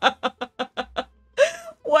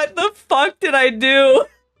 What the fuck did I do?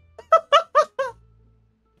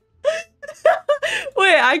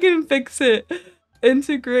 fix it.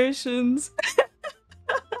 Integrations.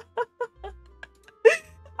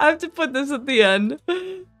 I have to put this at the end.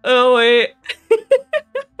 Oh, wait.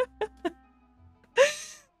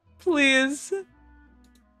 Please.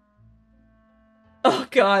 Oh,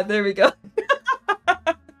 God. There we go.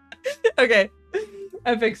 Okay.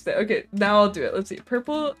 I fixed it. Okay, now I'll do it. Let's see.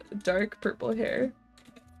 Purple, dark purple hair.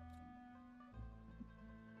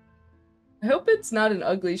 I hope it's not an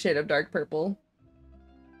ugly shade of dark purple.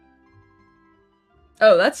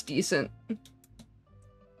 Oh, that's decent.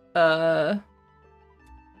 I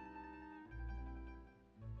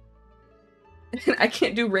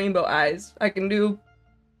can't do rainbow eyes. I can do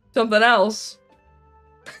something else.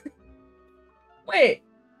 Wait.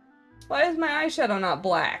 Why is my eyeshadow not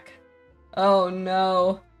black? Oh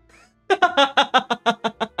no.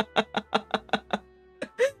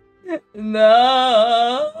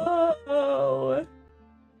 No.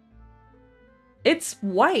 It's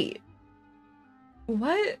white.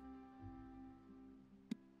 What?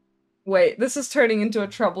 Wait, this is turning into a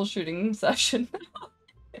troubleshooting session.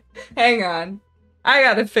 Hang on. I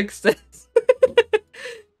gotta fix this.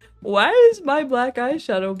 Why is my black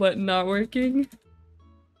eyeshadow button not working?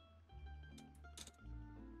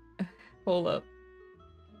 Hold up.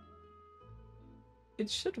 It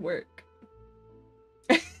should work.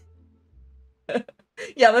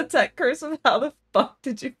 Yeah, the tech cursive. How the fuck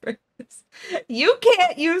did you break this? You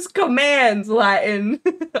can't use commands, Latin.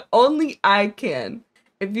 Only I can.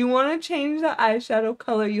 If you want to change the eyeshadow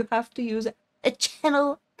color, you have to use a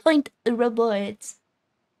channel point robot.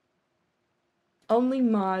 Only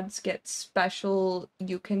mods get special,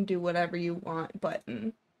 you can do whatever you want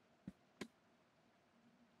button.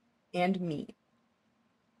 And me.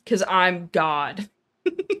 Because I'm God.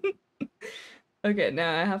 Okay,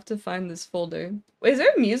 now I have to find this folder. Wait, is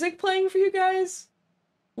there music playing for you guys?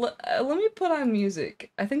 Let me put on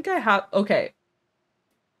music. I think I have... Okay.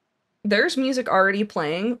 There's music already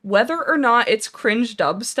playing. Whether or not it's cringe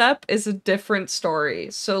dubstep is a different story.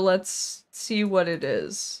 So let's see what it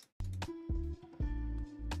is.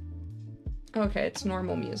 Okay, it's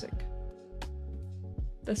normal music.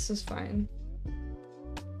 This is fine.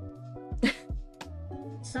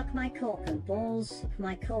 Suck my cock and balls,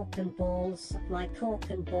 my cock and balls, my cock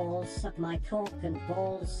and balls, suck my cock and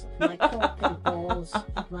balls, my cock and balls,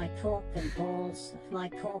 my cock and balls, my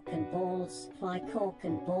cock and balls, my cock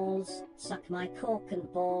and balls, suck my cock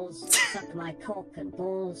and balls, suck my cock and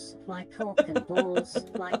balls, my cock and balls,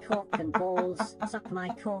 my cock and balls, suck my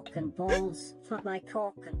cock and balls, suck my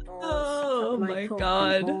cock and balls. Oh my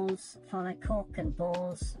God. My cock and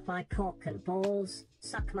balls, my cock and balls.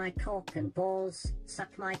 Suck my cock and balls,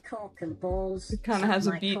 suck my cock and balls. It kind of has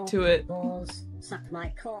a beat to it. Balls, suck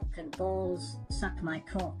my cock and balls, suck my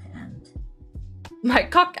cock and. My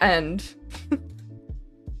cock end.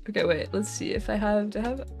 Okay, wait, let's see if I have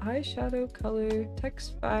eyeshadow color,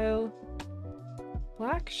 text file.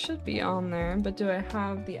 Black should be on there, but do I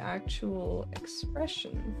have the actual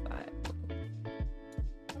expression file?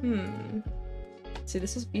 See,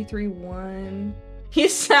 this is B31. He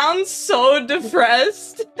sounds so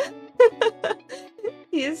depressed.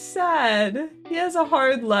 He's sad. He has a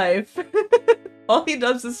hard life. All he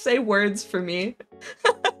does is say words for me.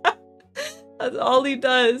 That's all he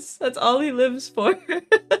does. That's all he lives for.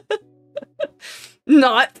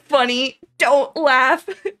 Not funny. Don't laugh.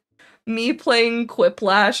 Me playing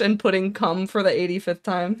Quiplash and putting cum for the 85th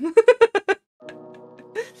time.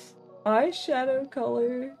 Eyeshadow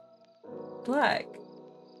color. Black.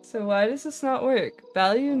 So why does this not work?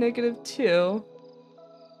 Value -2.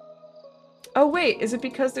 Oh wait, is it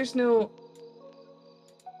because there's no...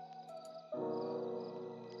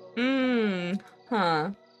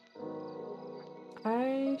 Huh.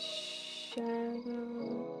 Eyeshadow...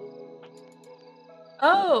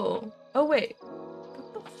 Oh! Oh wait.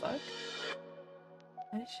 What the fuck?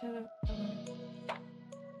 Eyeshadow color.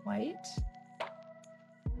 White?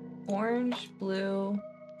 Orange, blue...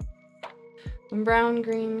 brown,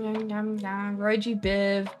 green, Roy G.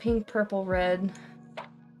 Biv, pink, purple, red.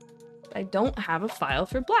 I don't have a file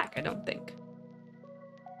for black, I don't think.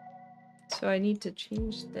 So I need to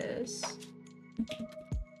change this.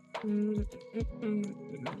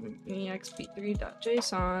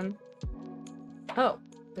 exp3.json. Oh,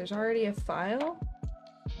 there's already a file?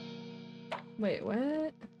 Wait,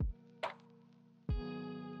 what?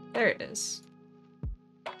 There it is.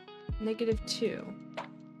 -2.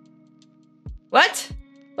 What?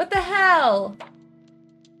 What the hell?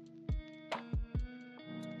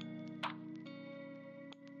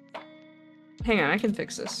 Hang on, I can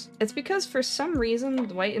fix this. It's because for some reason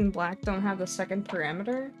white and black don't have the second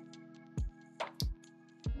parameter.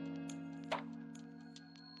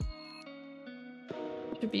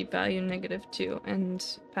 be value -2, and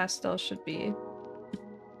pastel should be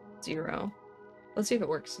 0. Let's see if it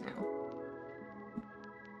works now.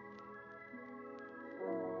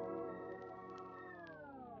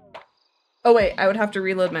 Oh wait, I would have to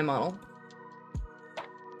reload my model.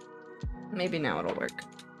 Maybe now it'll work.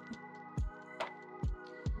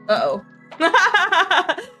 Uh-oh.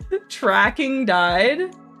 Tracking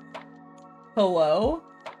died? Hello?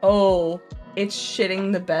 Oh, it's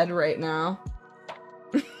shitting the bed right now.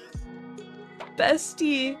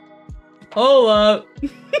 Bestie. Hold up.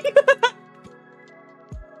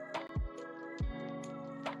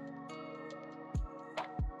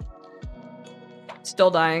 Still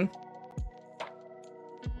dying.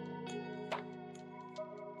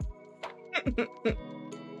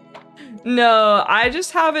 No, I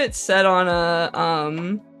just have it set on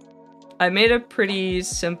a, I made a pretty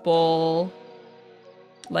simple,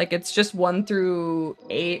 like, it's just 1 through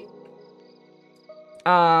 8.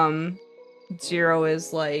 0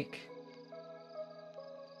 is like,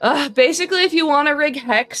 basically if you want to rig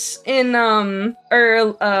hex in,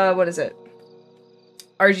 what is it?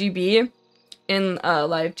 RGB in,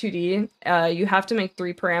 live 2D, you have to make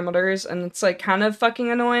 3 parameters, and it's, like, kind of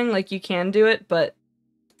fucking annoying. Like, you can do it, but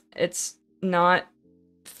it's not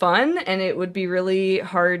fun, and it would be really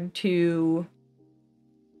hard to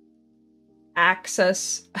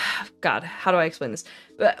access. God, how do I explain this?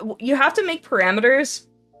 You have to make parameters.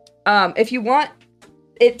 If you want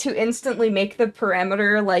it to instantly make the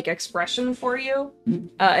parameter, like, expression for you,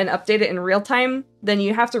 and update it in real time, then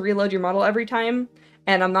you have to reload your model every time,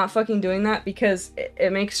 and I'm not fucking doing that because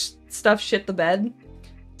it makes stuff shit the bed.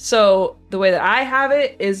 So the way that I have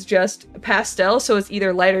it is just pastel, so it's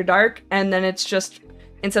either light or dark, and then it's just,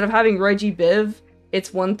 instead of having Roy G. Biv,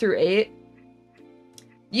 it's 1 through 8.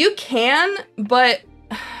 You can, but,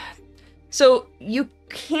 so you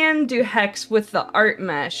can do hex with the art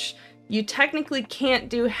mesh. You technically can't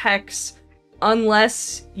do hex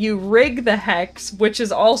unless you rig the hex, which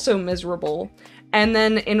is also miserable. And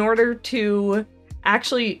then in order to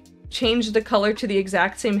actually change the color to the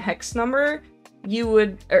exact same hex number, you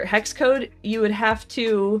would, or hex code, you would have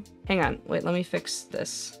to, hang on, wait, let me fix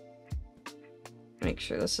this. Make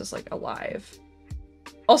sure this is, like, alive.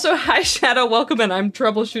 Also, hi Shadow, welcome in. I'm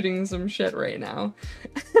troubleshooting some shit right now.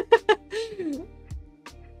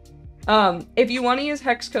 If you want to use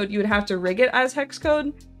hex code, you would have to rig it as hex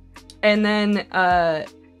code, and then,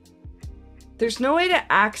 there's no way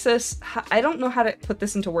to access, I don't know how to put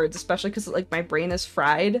this into words, especially because, like, my brain is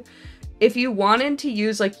fried. If you wanted to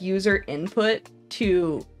use, like, user input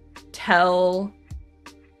to tell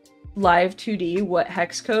Live 2D what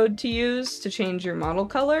hex code to use to change your model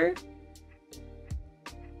color.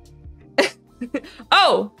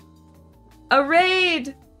 Oh! A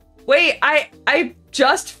raid! Wait, I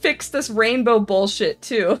just fixed this rainbow bullshit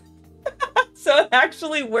too. So it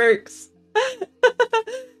actually works.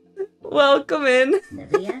 Welcome in.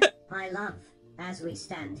 Navia, my love, as we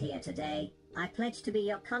stand here today, I pledge to be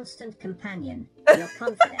your constant companion, your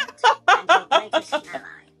confidant, and your greatest ally.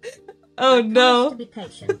 Oh I no. promise to be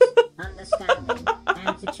patient, understanding,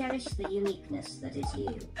 and to cherish the uniqueness that is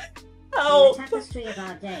you. Help. In the tapestry of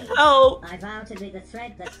our day, Help. I vow to be the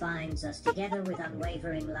thread that binds us together with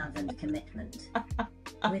unwavering love and commitment.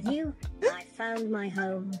 With you, I found my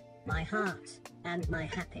home, my heart, and my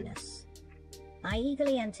happiness. I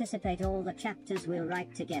eagerly anticipate all the chapters we'll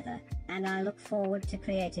write together, and I look forward to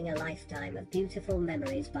creating a lifetime of beautiful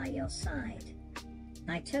memories by your side.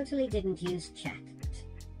 I totally didn't use chat.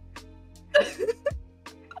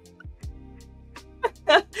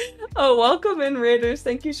 Oh, welcome in, Raiders.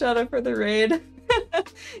 Thank you, Shadow, for the raid.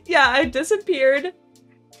 Yeah, I disappeared.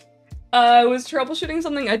 I was troubleshooting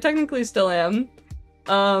something. I technically still am.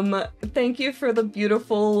 Thank you for the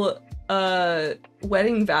beautiful,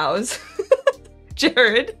 wedding vows.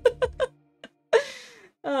 Jared.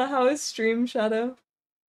 How is stream, Shadow?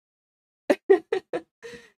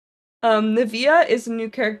 Navia is a new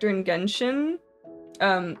character in Genshin.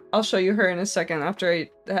 I'll show you her in a second after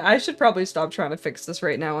I should probably stop trying to fix this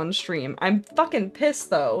right now on stream. I'm fucking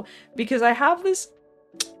pissed though, because I have this,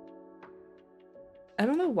 I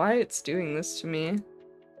don't know why it's doing this to me.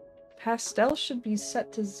 Pastel should be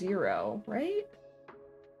set to 0, right?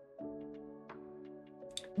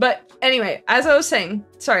 But anyway, as I was saying,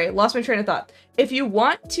 sorry, lost my train of thought. If you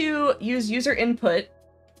want to use user input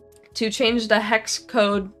to change the hex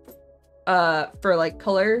code for like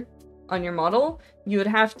color on your model, you would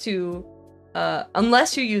have to,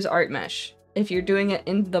 unless you use art mesh, if you're doing it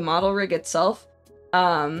in the model rig itself,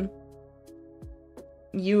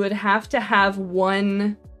 you would have to have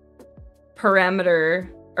one parameter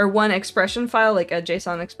or one expression file, like a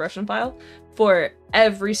JSON expression file, for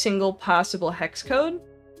every single possible hex code.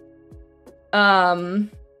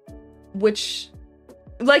 Which,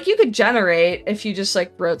 like, you could generate if you just,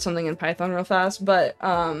 like, wrote something in Python real fast, but,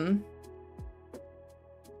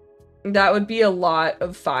 that would be a lot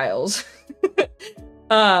of files.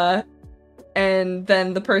 And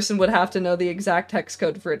then the person would have to know the exact hex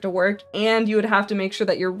code for it to work, and you would have to make sure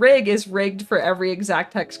that your rig is rigged for every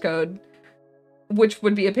exact hex code, which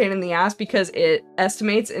would be a pain in the ass because it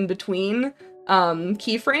estimates in between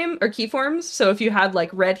keyforms. So if you had like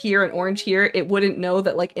red here and orange here, it wouldn't know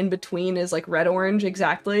that like in between is like red orange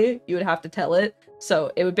exactly. You would have to tell it.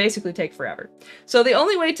 So it would basically take forever. So the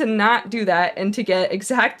only way to not do that and to get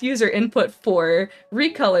exact user input for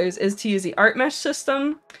recolors is to use the art mesh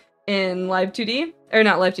system in Live2D, or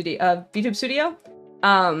not Live2D, VTube Studio.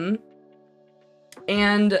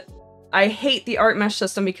 And I hate the art mesh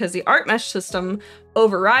system because the art mesh system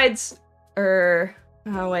overrides, the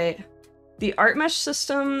art mesh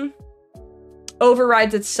system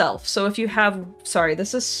overrides itself. So if you have, sorry,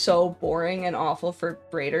 this is so boring and awful for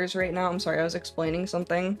braiders right now. I'm sorry, I was explaining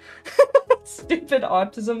something. Stupid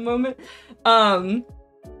autism moment.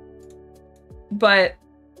 But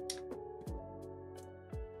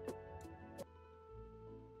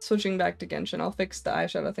switching back to Genshin, I'll fix the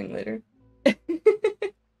eyeshadow thing later.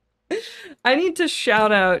 I need to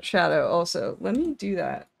shout out Shadow also. Let me do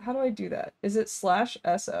that. How do I do that? Is it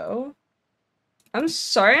 /SO? I'm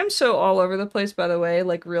sorry I'm so all over the place, by the way.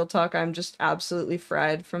 Like, real talk, I'm just absolutely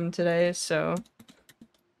fried from today, so.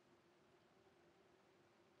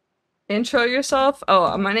 Intro yourself.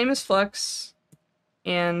 Oh, my name is Flux,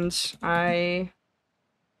 and I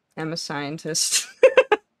am a scientist.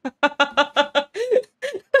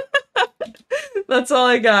 That's all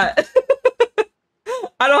I got.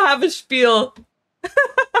 I don't have a spiel.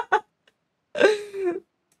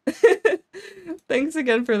 Thanks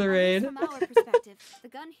again for the raid. From our perspective, the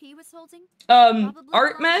gun he was holding,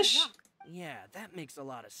 art mesh? Yeah, that makes a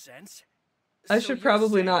lot of sense. I should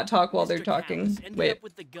probably not talk while they're talking. Wait.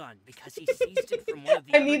 With the gun because he seized it from one of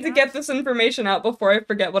the I need to get this information out before I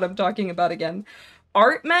forget what I'm talking about again.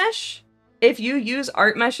 Art mesh, if you use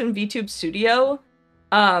art mesh in VTube Studio,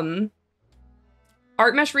 art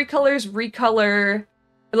mesh recolors recolor,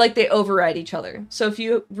 like they override each other. So if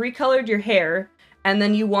you recolored your hair and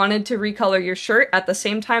then you wanted to recolor your shirt at the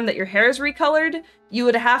same time that your hair is recolored, you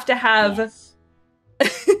would have to have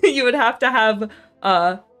you would have to have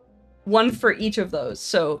one for each of those.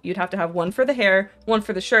 So you'd have to have one for the hair, one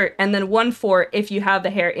for the shirt, and then one for if you have the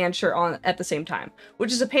hair and shirt on at the same time,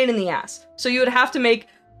 which is a pain in the ass. So you would have to make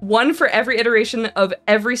one for every iteration of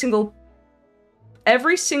every single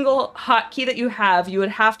hotkey that you have. You would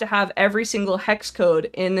have to have every single hex code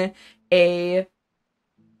in a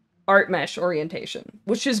art mesh orientation,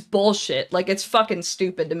 which is bullshit. Like, it's fucking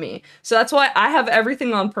stupid to me. So that's why I have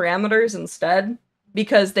everything on parameters instead,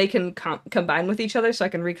 because they can combine with each other, so I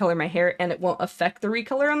can recolor my hair and it won't affect the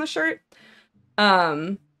recolor on the shirt.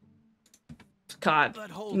 God,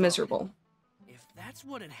 miserable. On. If that's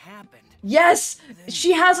what had happened, yes,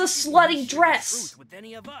 she has a slutty dress.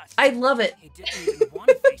 I love it. He didn't even want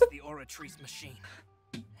to face the Oratrice machine.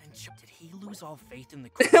 And did he lose all faith in the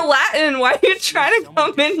Latin? Why are you trying to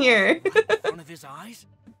come in here? Right in front of his eyes?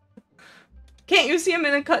 Can't you see him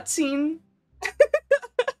in a cutscene?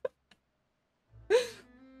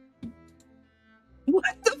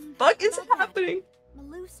 What the fuck is happening?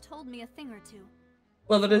 Malus told me a thing or two.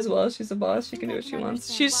 Love it as well. She's a boss. She can do what she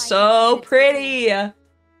wants. She's so pretty.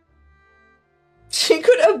 She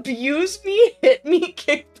could abuse me, hit me,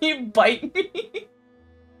 kick me, bite me.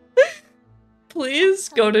 Please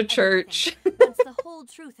go to church. Once the whole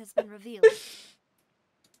truth has been revealed.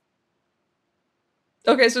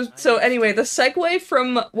 Okay, so anyway, the segue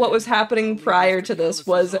from what was happening prior to this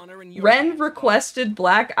was Ren requested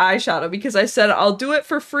black eyeshadow because I said, I'll do it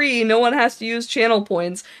for free, no one has to use channel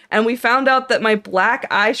points, and we found out that my black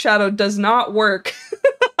eyeshadow does not work.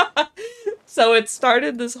 So it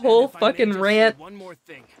started this whole fucking rant. One more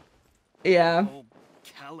thing. Yeah. Oh,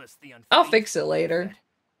 Callus, the I'll fix it later.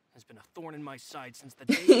 Has been a thorn in my side since the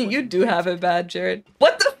day you do have it bad, Jared.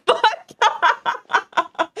 What the fuck?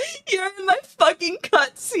 You're in my fucking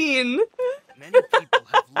cutscene. Many people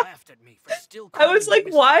have laughed at me for still I was like,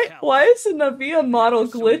 why is the Navia model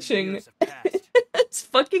glitching? It's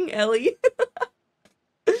fucking Ellie.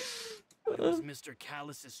 It was Mr.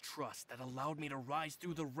 Callus's trust that allowed me to rise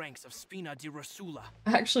through the ranks of Spina di Rosula.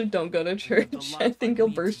 Actually, don't go to church. I think you'll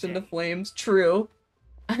burst into flames. True.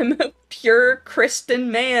 I'm a pure Christian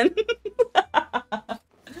man.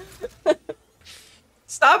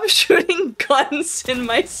 Stop shooting guns in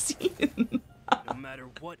my scene. no matter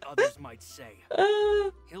what others might say.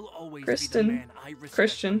 He'll always be the Kristen. man I respect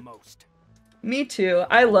Christian. the most. Me too.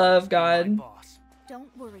 I love God. Boss.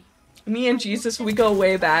 Don't worry. Me and Jesus, we go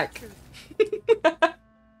way back.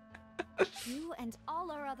 You and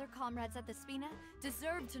all our other comrades at the Spina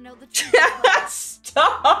deserve to know the truth.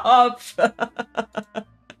 Stop!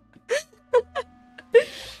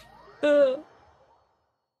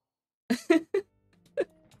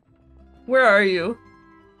 Where are you?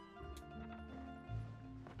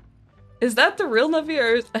 Is that the real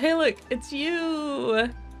Navia or hey look, it's you!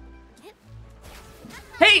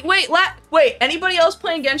 Hey, wait, wait, anybody else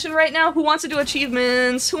playing Genshin right now? Who wants to do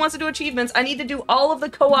achievements? Who wants to do achievements? I need to do all of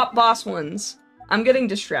the co-op boss ones. I'm getting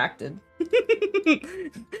distracted.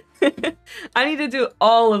 I need to do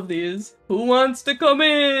all of these. Who wants to come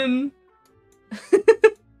in?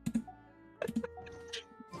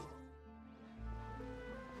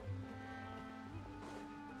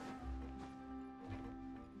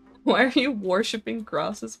 Why are you worshipping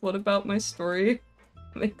crosses? What about my story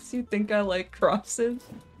makes you think I like crosses?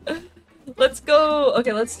 Let's go.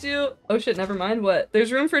 Okay, let's do... Oh shit, never mind. What?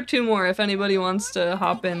 There's room for 2 more if anybody wants to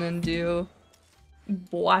hop in and do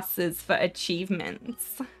bosses for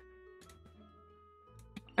achievements.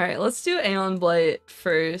 Alright, let's do Aeon Blight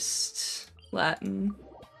first. Latin.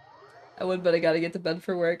 I would, but I gotta get to bed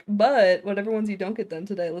for work. But whatever ones you don't get done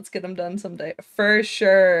today, let's get them done someday. For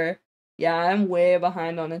sure. Yeah, I'm way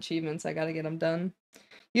behind on achievements. I gotta get them done.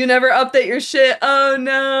 You never update your shit. Oh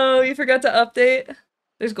no, you forgot to update.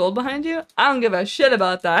 There's gold behind you? I don't give a shit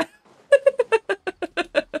about that.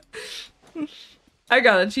 I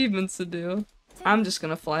got achievements to do. I'm just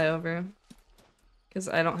gonna fly over. Because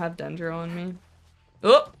I don't have Dendro on me.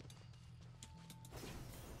 Oh!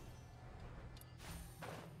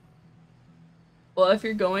 Well, if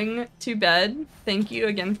you're going to bed, thank you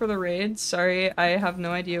again for the raid. Sorry, I have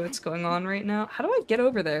no idea what's going on right now. How do I get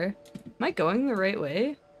over there? Am I going the right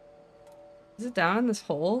way? Is it down in this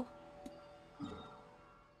hole?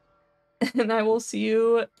 And I will see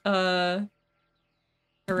you, around.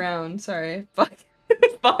 Sorry. Fuck.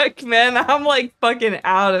 Fuck, man. I'm, like, fucking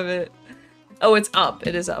out of it. Oh, it's up.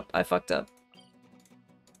 It is up. I fucked up.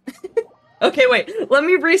 Okay, wait. Let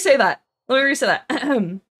me re-say that.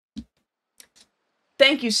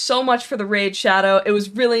 Thank you so much for the raid, Shadow. It was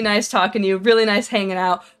really nice talking to you, really nice hanging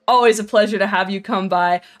out. Always a pleasure to have you come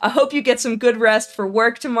by. I hope you get some good rest for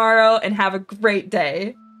work tomorrow and have a great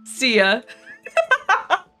day. See ya.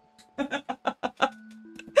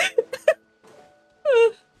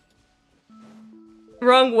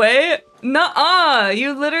 Wrong way? Nuh-uh!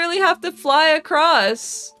 You literally have to fly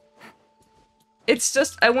across. It's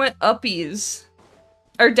just, I went uppies.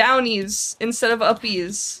 Or downies instead of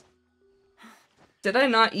uppies. Did I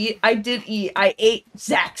not eat? I did eat. I ate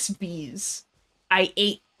Zaxby's. I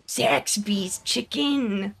ate Zaxby's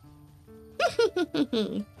chicken.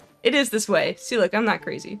 It is this way. See, look, I'm not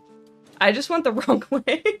crazy. I just went the wrong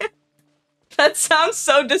way. That sounds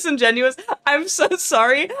so disingenuous. I'm so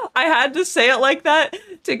sorry. I had to say it like that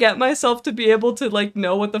to get myself to be able to, like,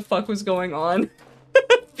 know what the fuck was going on.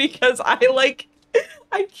 Because I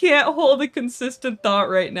can't hold a consistent thought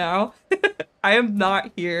right now. I am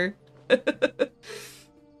not here.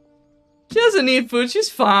 She doesn't need food, she's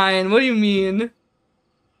fine. What do you mean?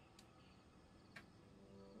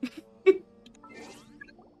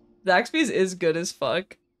 Zaxby's is good as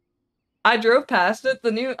fuck. I drove past it.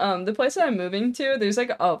 The new, the place that I'm moving to, there's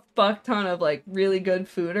like a fuck ton of like really good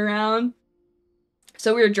food around.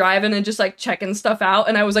 So we were driving and just like checking stuff out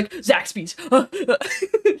and I was like, Zaxby's!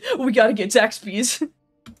 We gotta get Zaxby's!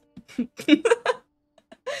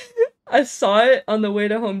 I saw it on the way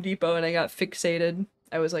to Home Depot and I got fixated.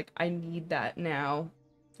 I was like, I need that now.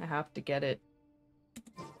 I have to get it.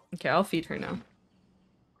 Okay, I'll feed her now.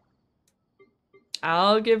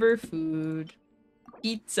 I'll give her food.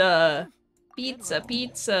 Pizza. Pizza,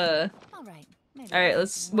 pizza. Alright,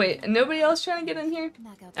 let's wait. Nobody else trying to get in here?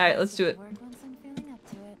 Alright, let's do it.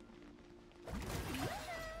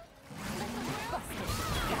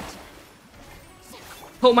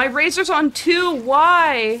 Oh, my razor's on too.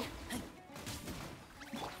 Why?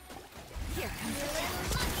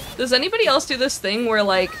 Does anybody else do this thing where,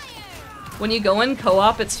 like, when you go in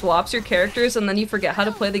co-op, it swaps your characters and then you forget how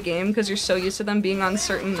to play the game because you're so used to them being on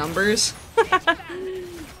certain numbers?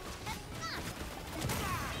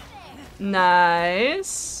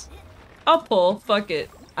 Nice. I'll pull. Fuck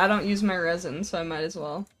it. I don't use my resin, so I might as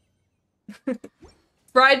well.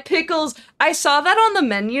 Fried pickles! I saw that on the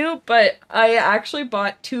menu, but I actually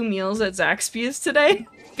bought 2 meals at Zaxby's today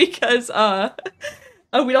because,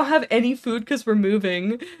 we don't have any food because we're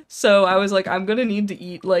moving. So I was like, I'm gonna need to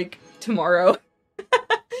eat, like, tomorrow.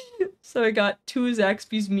 So I got 2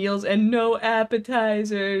 Zaxby's meals and no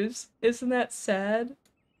appetizers. Isn't that sad?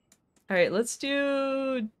 Alright, let's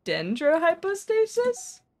do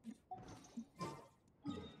dendrohypostasis?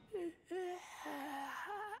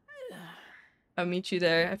 I'll meet you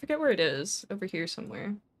there. I forget where it is. Over here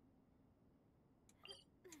somewhere.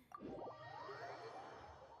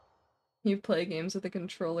 You play games with a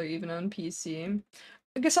controller even on PC.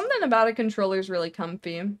 Because something about a controller is really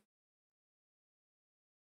comfy.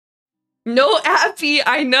 No appy,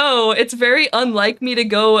 I know! It's very unlike me to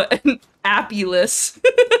go appy-less.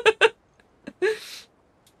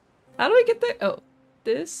 How do I get there? Oh,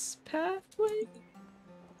 this pathway?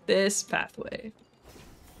 This pathway.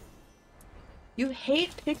 You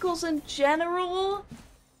hate pickles in general?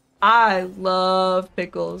 I love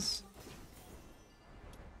pickles.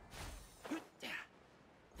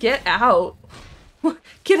 Get out.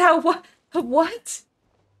 Get out, what? What?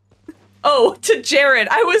 Oh, to Jared.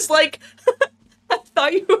 I was like, I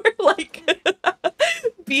thought you were like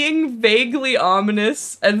being vaguely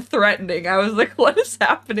ominous and threatening. I was like, what is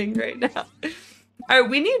happening right now? Alright,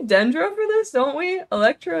 we need Dendro for this, don't we?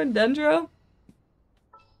 Electro and Dendro?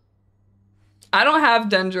 I don't have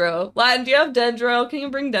Dendro. Latin, do you have Dendro? Can you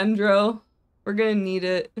bring Dendro? We're gonna need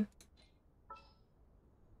it.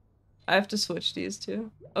 I have to switch these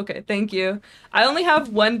two. Okay, thank you. I only have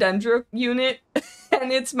 1 Dendro unit,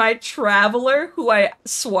 and it's my Traveler, who I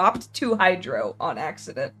swapped to Hydro on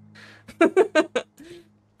accident.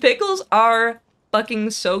 Pickles are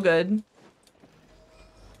fucking so good.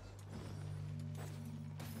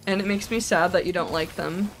 And it makes me sad that you don't like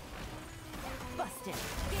them. Busted.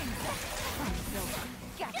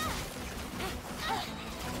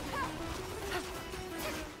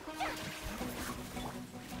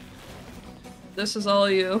 This is all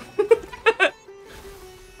you.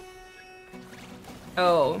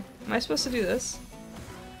 Oh, am I supposed to do this?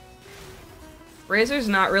 Razor's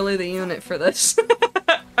not really the unit for this.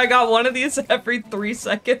 I got 1 of these every 3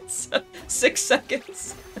 seconds. 6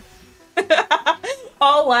 seconds.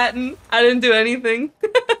 All Latin. I didn't do anything.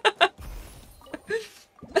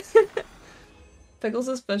 Pickles,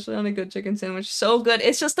 especially on a good chicken sandwich. So good.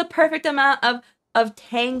 It's just the perfect amount of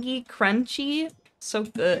tangy, crunchy. So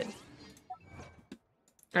good.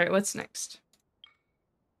 Alright, what's next?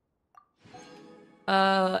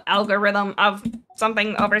 Algorithm of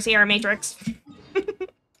something overseer matrix.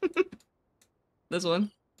 This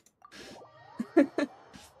one.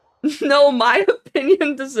 No, my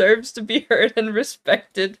opinion deserves to be heard and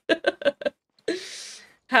respected.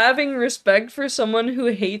 Having respect for someone who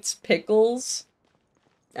hates pickles?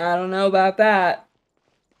 I don't know about that.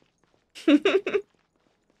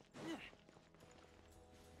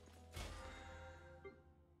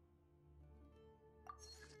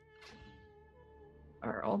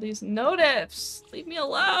 Are all these notifs? Leave me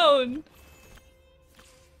alone!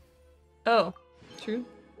 Oh, true.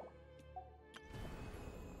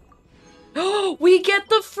 Oh, we get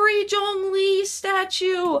the free Zhongli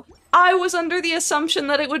statue! I was under the assumption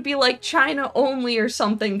that it would be like China only or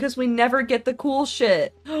something, because we never get the cool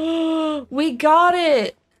shit. We got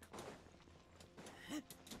it!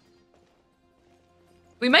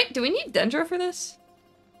 We might- do we need Dendro for this?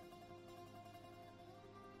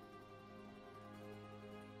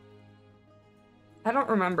 I don't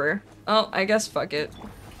remember. Oh, I guess fuck it.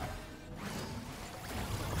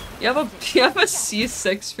 You have a C6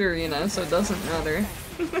 Furina, so it doesn't matter.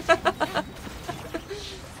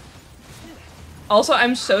 Also,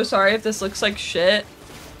 I'm so sorry if this looks like shit.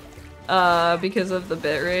 Because of the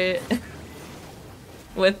bitrate.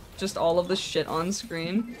 With just all of the shit on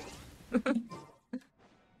screen.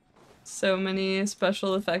 So many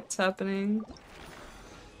special effects happening.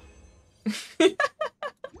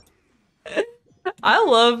 I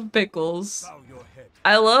love pickles.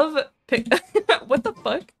 I love what the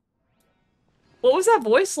fuck? What was that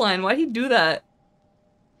voice line? Why'd he do that?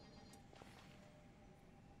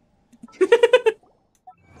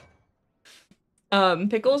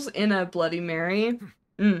 Pickles in a Bloody Mary.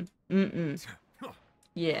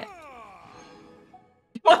 Yeah.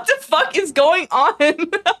 What the fuck is going on?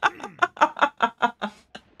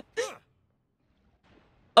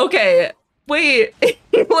 Okay, wait.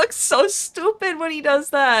 He looks so stupid when he does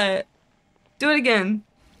that. Do it again.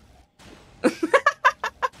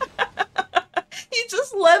 He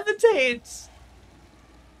just levitates.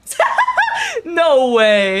 No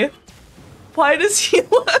way. Why does he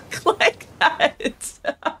look like that?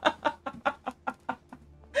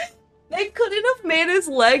 They couldn't have made his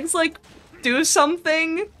legs, like, do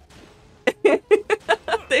something.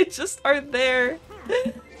 They just are there.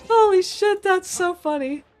 Holy shit, that's so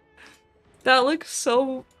funny. That looks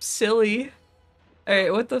so silly.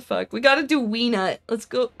 Alright, what the fuck? We gotta do 𝗦𝘂𝗽𝗽. Let's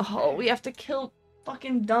go. Oh, we have to kill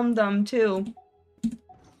fucking Dum-Dum too.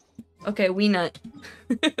 Okay, 𝗦𝘂𝗽𝗽.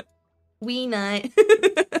 𝗦𝘂𝗽𝗽.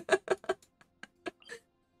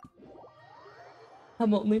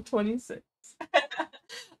 I'm only 26.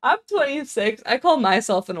 I'm 26. I call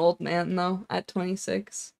myself an old man though at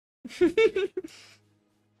 26. 𝗦𝘂𝗽𝗽.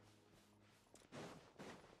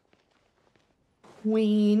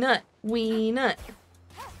 𝗦𝘂𝗽𝗽.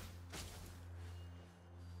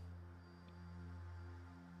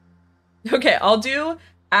 Okay, I'll do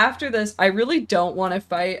after this. I really don't want to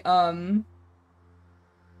fight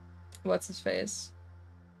what's his face?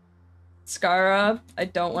 𝗧cie. I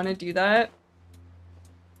don't want to do that.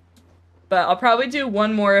 But I'll probably do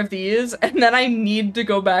one more of these, and then I need to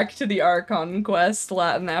go back to the Archon quest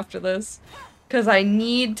Latin after this. Because I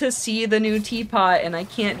need to see the new teapot, and I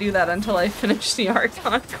can't do that until I finish the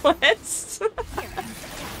Archon quest.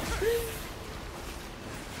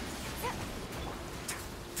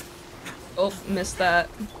 Oh, missed that.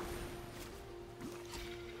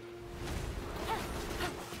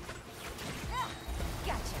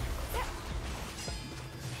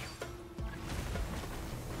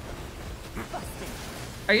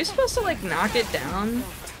 Are you supposed to, like, knock it down?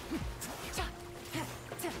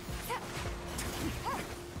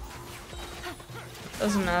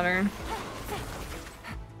 Doesn't matter.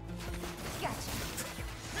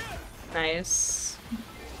 Nice.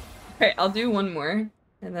 Alright, I'll do one more,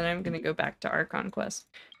 and then I'm gonna go back to Archon quest.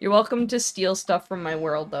 You're welcome to steal stuff from my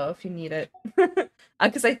world, though, if you need it.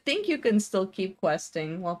 Because I think you can still keep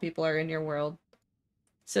questing while people are in your world.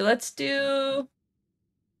 So let's do...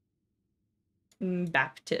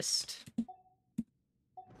 Baptist.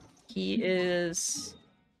 He is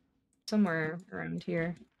somewhere around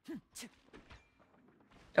here.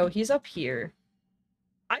 Oh, he's up here.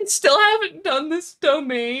 I still haven't done this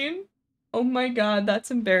domain. Oh my god, that's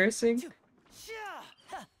embarrassing.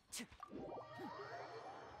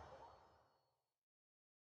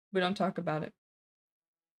 We don't talk about it.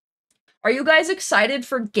 Are you guys excited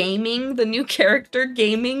for gaming? The new character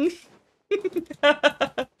gaming?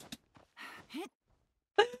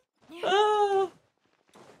 Oh.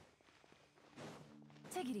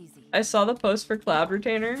 Take it easy. I saw the post for Cloud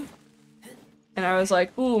Retainer, and I was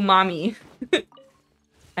like, ooh, mommy.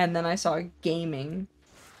 And then I saw gaming.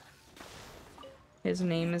 His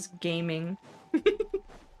name is Gaming.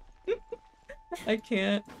 I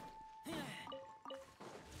can't.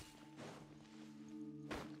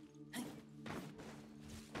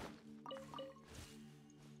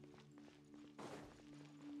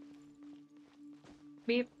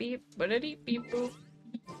 Beep beep, ba-da-dee beep boop.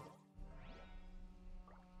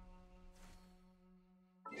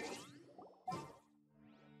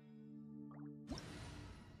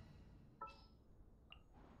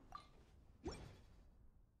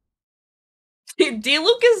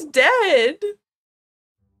 D-Luke is dead!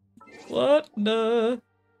 What the?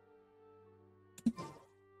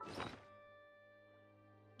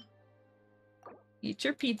 Eat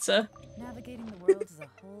your pizza. Navigating the world is a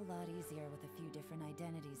whole lot easier with a few different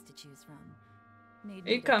identities to choose from. Are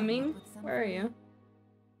you coming? Where are you?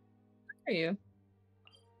 Where are you?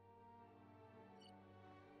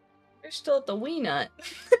 You're still at the 𝗦𝘂𝗽𝗽𝗽.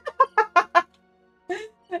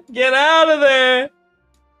 Get out of there!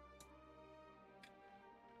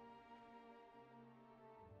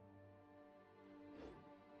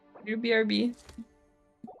 Your BRB.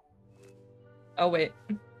 Oh, wait.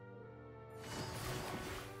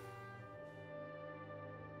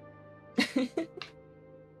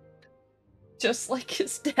 Just like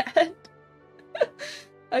his dad.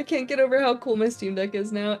 I can't get over how cool my Steam Deck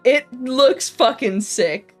is now. It looks fucking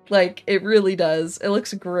sick. Like, it really does. It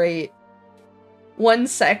looks great. 1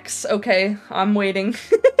 sec. Okay, I'm waiting.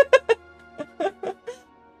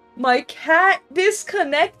 My cat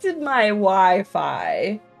disconnected my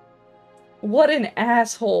Wi-Fi. What an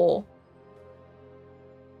asshole.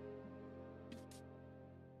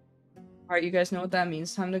 Alright, you guys know what that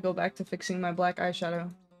means. Time to go back to fixing my black eyeshadow.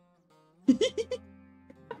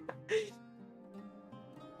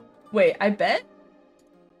 Wait, I bet?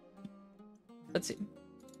 Let's see.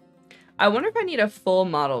 I wonder if I need a full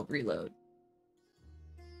model reload.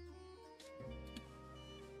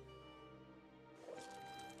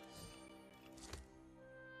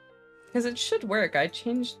 Because it should work. I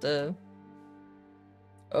changed the...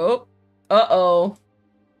 Oh. Uh-oh.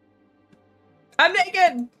 I'm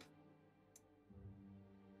naked!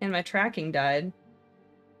 And my tracking died.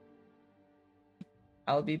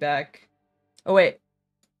 I'll be back. Oh, wait.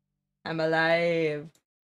 I'm alive.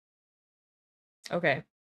 Okay.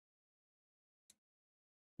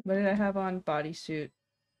 What did I have on? Bodysuit.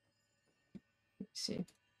 Let's see.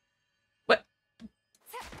 What?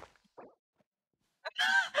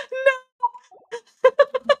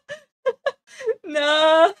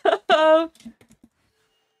 No! No!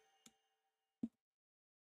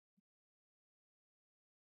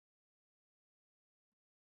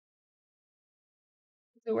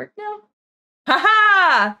 Does it work now?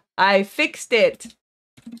 Haha! I fixed it!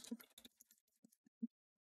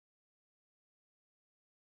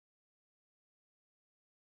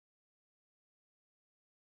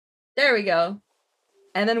 There we go.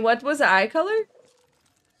 And then what was the eye color?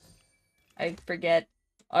 I forget.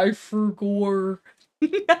 I forgot.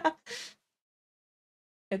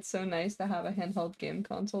 It's so nice to have a handheld game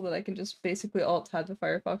console that I can just basically alt-tab the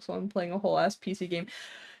Firefox while I'm playing a whole ass PC game.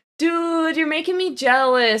 Dude, you're making me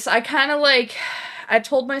jealous. I kind of like... I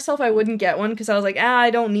told myself I wouldn't get one because I was like, I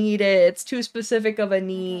don't need it. It's too specific of a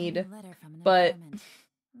need. But,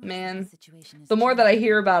 man, the more that I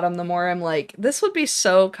hear about them, the more I'm like, this would be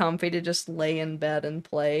so comfy to just lay in bed and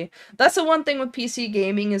play. That's the one thing with PC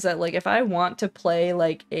gaming is that, like, if I want to play,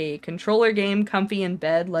 like, a controller game comfy in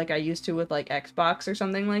bed like I used to with, like, Xbox or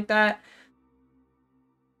something like that,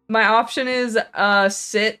 my option is,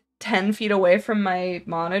 sit 10 feet away from my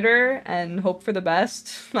monitor and hope for the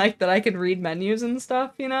best. Like, that I can read menus and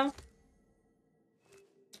stuff, you know?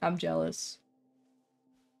 I'm jealous.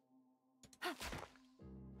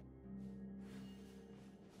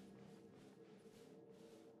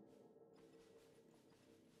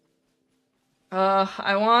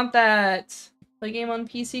 I want that. Play game on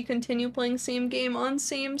PC, continue playing same game on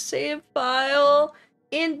same save file.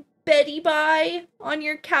 In Beddy Bye on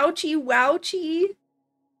your 𝗬𝗪𝗪.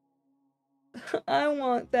 I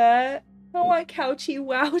want that. I want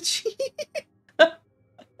𝗬𝗪𝗪.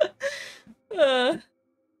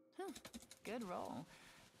 Good roll.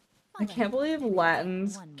 I can't believe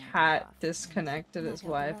Latin's cat disconnected his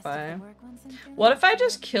Wi-Fi. What if I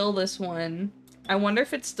just kill this one? I wonder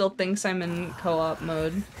if it still thinks I'm in co-op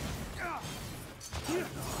mode.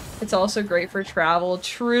 It's also great for travel.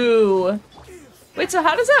 True. Wait, so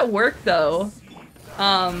how does that work though?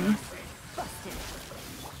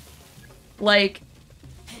 Like,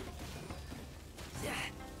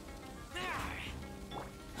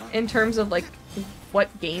 in terms of like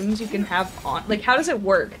what games you can have on, like how does it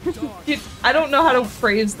work? I don't know how to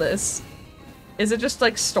phrase this. Is it just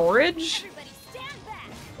like storage?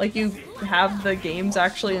 Like you have the games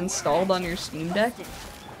actually installed on your Steam Deck?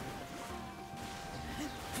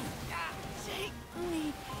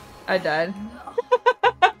 I died.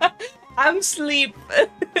 I'm asleep.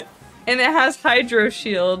 And it has Hydro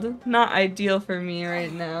Shield. Not ideal for me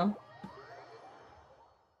right now.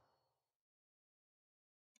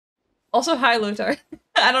 Also, hi, Lothar.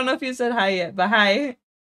 I don't know if you said hi yet, but hi.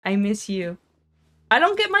 I miss you. I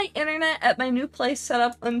don't get my internet at my new place set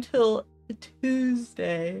up until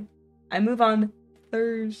Tuesday. I move on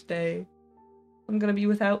Thursday. I'm gonna be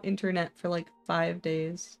without internet for like 5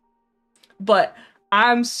 days. But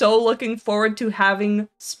I'm so looking forward to having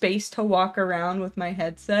space to walk around with my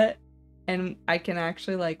headset. And I can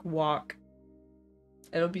actually like walk.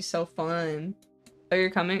 It'll be so fun. Oh,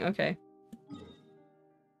 you're coming? Okay.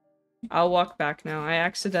 I'll walk back now. I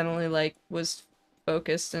accidentally like was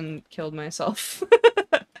focused and killed myself.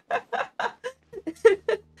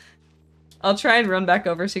 I'll try and run back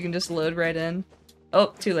over so you can just load right in.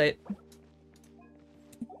 Oh, too late.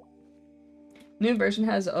 New version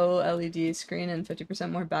has OLED screen and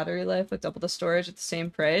 50% more battery life with double the storage at the same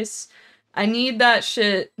price. I need that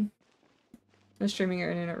shit. No streaming or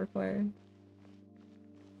internet required.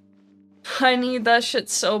 I need that shit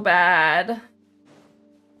so bad.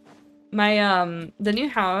 My, the new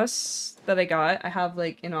house that I got, I have,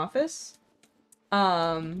 like, an office.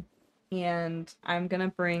 And I'm gonna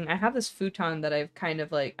bring, I have this futon that I've kind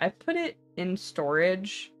of, like, I put it in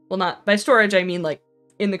storage. Well, not, by storage, I mean, like,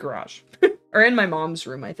 in the garage. Or in my mom's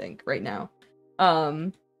room, I think, right now.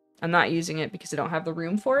 I'm not using it because I don't have the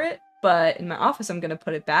room for it. But in my office, I'm gonna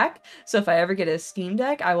put it back. So if I ever get a Steam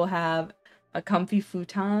Deck, I will have a comfy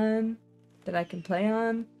futon that I can play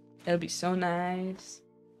on. It'll be so nice.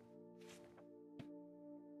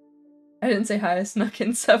 I didn't say hi, I snuck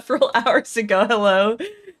in several hours ago. Hello.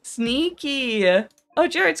 Sneaky. Oh,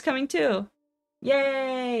 Jared's coming too.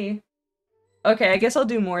 Yay. Okay, I guess I'll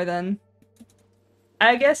do more then.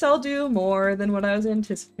 I guess I'll do more than what I was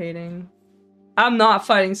anticipating. I'm not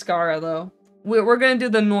fighting Skara though. We're gonna do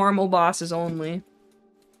the normal bosses only.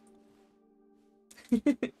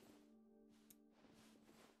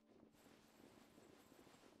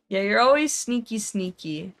 Yeah, you're always sneaky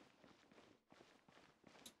sneaky.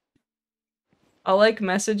 I'll like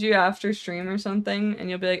message you after stream or something and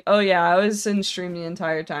you'll be like, oh yeah, I was in stream the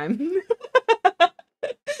entire time.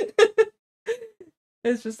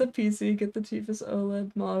 It's just a PC, get the cheapest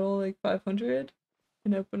OLED model, like 500,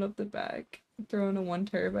 and open up the back. Throw in a 1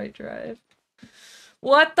 terabyte drive.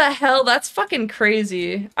 What the hell? That's fucking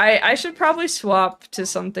crazy. I should probably swap to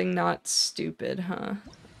something not stupid, huh?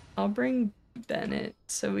 I'll bring Bennett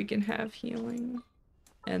so we can have healing.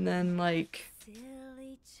 And then, like,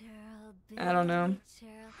 I don't know.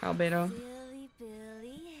 Albedo.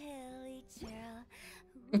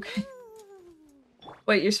 Okay.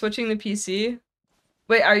 Wait, you're switching the PC?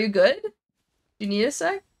 Wait, are you good? Do you need a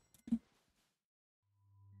sec?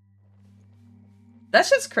 That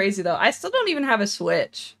shit's crazy though. I still don't even have a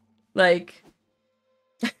Switch. Like,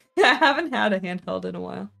 I haven't had a handheld in a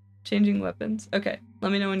while. Changing weapons. Okay,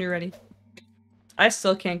 let me know when you're ready. I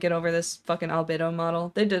still can't get over this fucking Albedo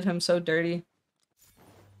model. They did him so dirty.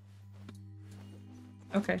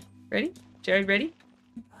 Okay, ready? Jared, ready?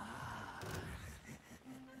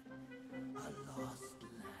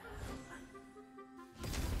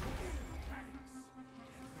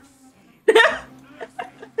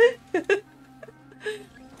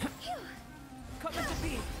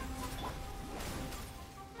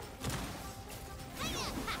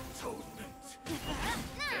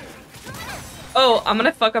 Oh, I'm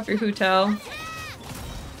gonna fuck up your 𝗬𝗃.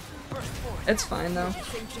 It's fine though.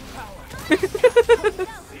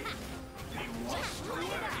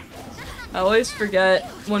 I always forget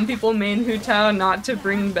when people main 𝗬𝗃 not to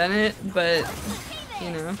bring Bennett, but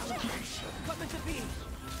you know.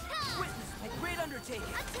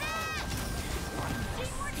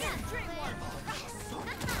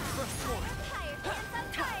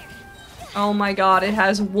 Oh my god, it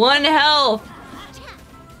has 1 health!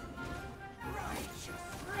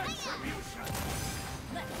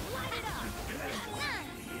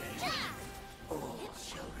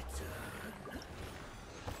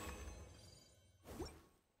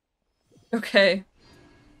 Okay.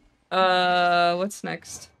 What's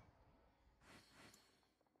next?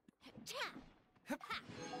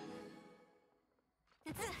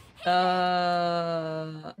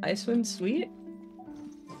 Icewind Sweet?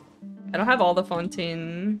 I don't have all the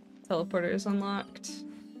Fontaine teleporters unlocked.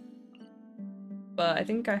 But I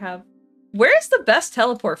think I have... Where's the best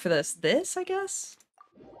teleport for this? This, I guess?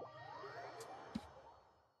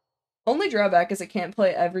 Only drawback is it can't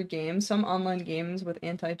play every game. Some online games with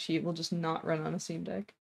anti-cheat will just not run on a Steam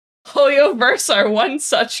Deck. Hoyoverse are one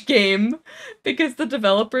such game because the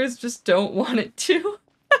developers just don't want it to.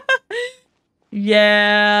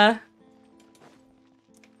 Yeah.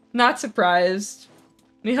 Not surprised.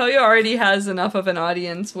 MiHoYo already has enough of an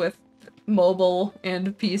audience with mobile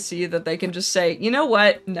and PC that they can just say, you know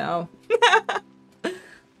what? No.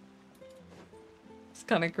 It's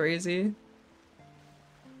kind of crazy.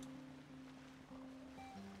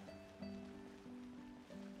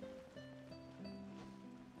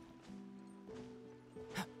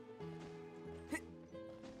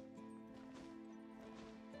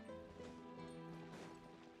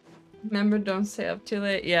 Remember, don't stay up too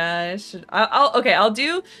late. Yeah, I should. Okay, I'll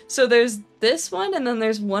do. So there's this one, and then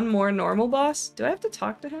there's one more normal boss. Do I have to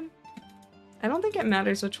talk to him? I don't think it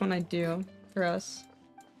matters which one I do for us.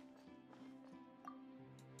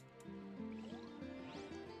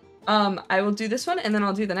 I will do this one, and then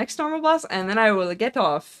I'll do the next normal boss, and then I will get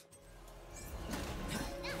off.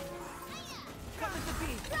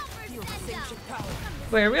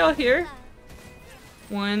 Wait, are we all here?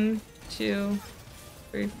 1, 2,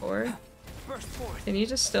 3, 4. Can you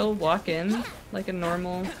just still walk in like a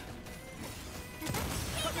normal?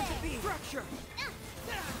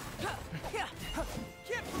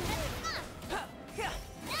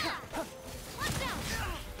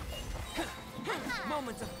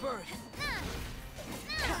 Moments of birth.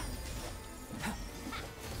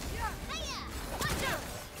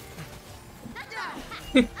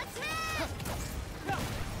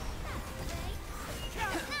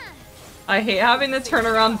 I hate having to turn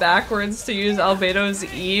around backwards to use Albedo's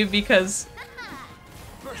E because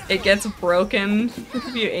it gets broken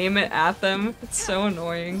if you aim it at them. It's so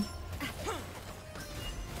annoying.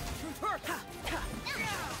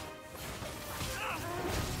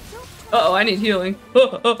 Uh-oh, I need healing.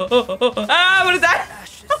 Ah, what is that?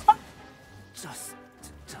 Just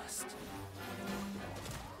dust.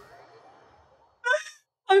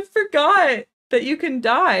 I forgot that you can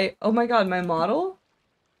die. Oh my god, my model?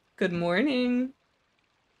 Good morning.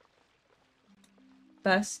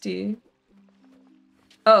 Bestie.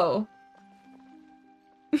 Oh.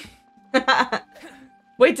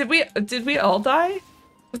 Wait, did we all die?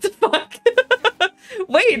 What the fuck?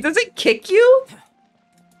 Wait, does it kick you?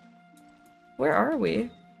 Where are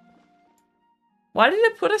we? Why did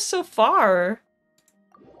it put us so far?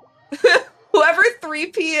 What Whoever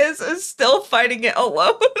 3P is still fighting it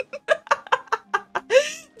alone.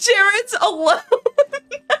 Jared's alone.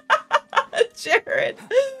 Jared.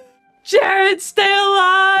 Jared, stay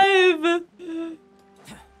alive.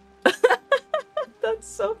 That's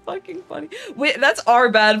so fucking funny. Wait, that's our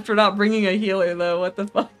bad for not bringing a healer though. What the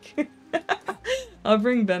fuck? I'll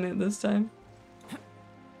bring Bennett this time.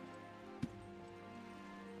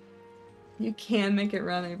 You can make it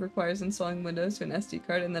run. It requires installing Windows to an SD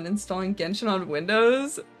card and then installing Genshin on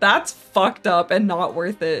Windows. That's fucked up and not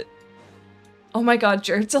worth it. Oh my god,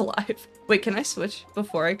 Jared's alive. Wait, can I switch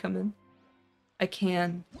before I come in? I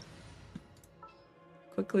can.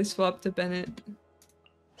 Quickly swap to Bennett.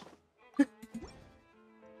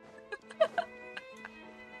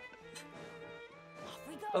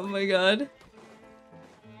 Oh my god.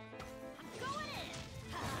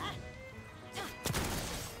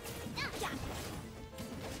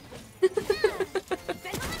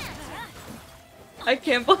 I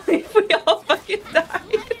can't believe we all fucking died.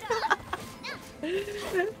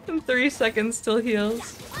 3 seconds till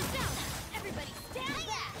heals.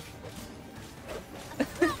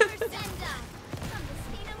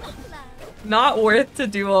 Not worth to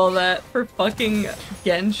do all that for fucking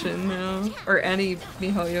Genshin, no. Or any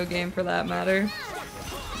MiHoYo game for that matter.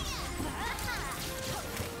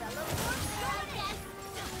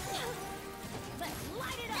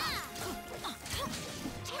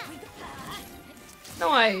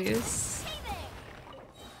 Nice.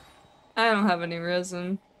 I don't have any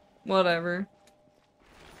resin. Whatever.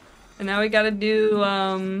 And now we gotta do,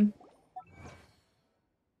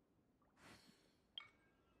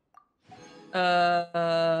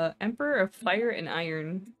 Emperor of Fire and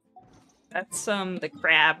Iron. That's, the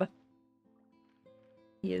crab.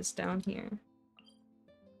 He is down here.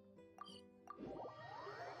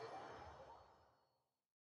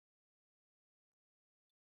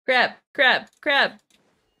 Crab! Crab! Crab!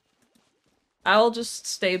 I'll just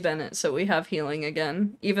stay Bennett so we have healing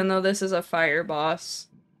again, even though this is a fire boss.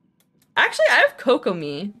 Actually, I have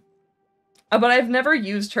𝗂𝗃𝗽, but I've never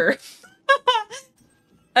used her.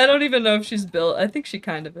 I don't even know if she's built. I think she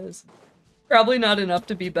kind of is. Probably not enough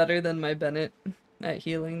to be better than my Bennett at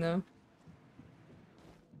healing, though.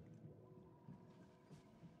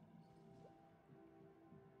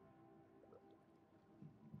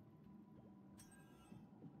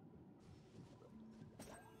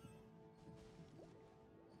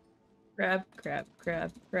 Crab, crab,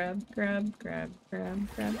 crab, crab, crab, crab, crab,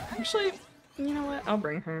 crab. Actually, you know what? I'll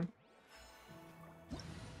bring her.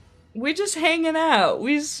 We just hanging out.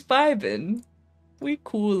 We vibing. We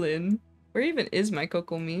coolin'. Where even is my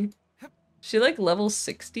𝗂𝗃𝗽? She like level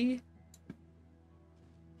 60?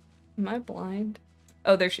 Am I blind?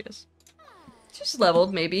 Oh, there she is. She's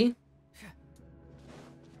leveled, maybe.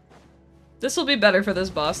 This will be better for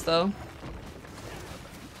this boss, though.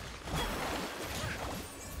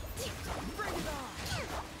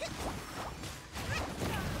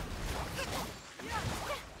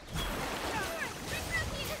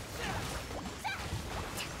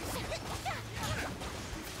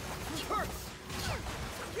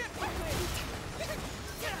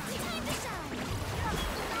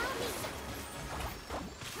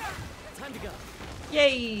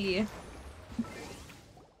 Yay! I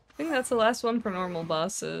think that's the last one for normal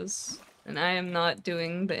bosses. And I am not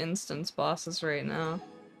doing the instance bosses right now.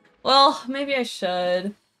 Well, maybe I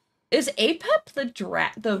should. Is Apep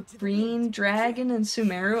the green dragon in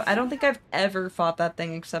Sumeru? I don't think I've ever fought that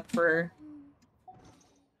thing except for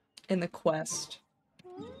in the quest.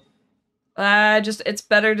 It's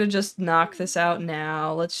better to just knock this out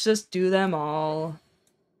now. Let's just do them all.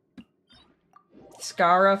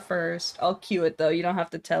 Skara first. I'll cue it though, you don't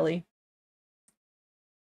have to telly.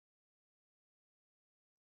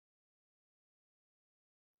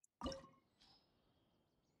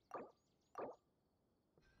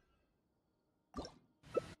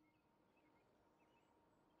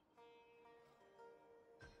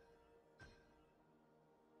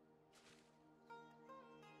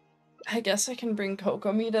 I guess I can bring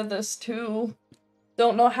𝗂𝗃𝗽 to this too.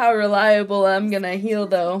 Don't know how reliable I'm gonna heal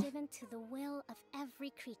though. Given to the will of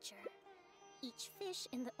every creature. Each fish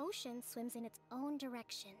in the ocean swims in its own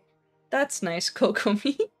direction. That's nice,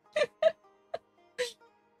 𝗂𝗃𝗽.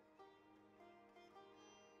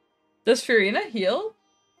 Does Furina heal?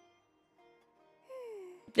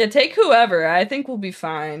 Yeah, take whoever. I think we'll be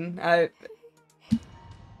fine.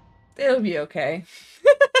 It'll be okay.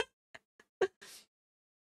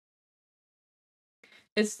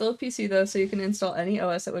 It's still a PC though, so you can install any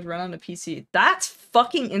OS that would run on a PC. That's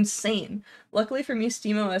fucking insane. Luckily for me,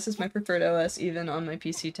 SteamOS is my preferred OS even on my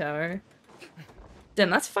PC tower. Damn,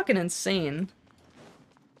 that's fucking insane.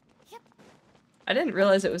 I didn't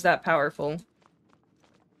realize it was that powerful.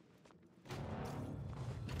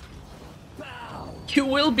 You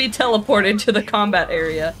will be teleported to the combat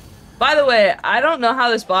area. By the way, I don't know how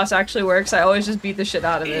this boss actually works. I always just beat the shit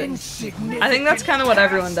out of it. I think that's kind of what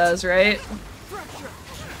everyone does, right?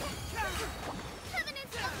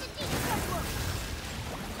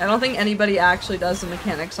 I don't think anybody actually does the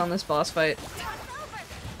mechanics on this boss fight.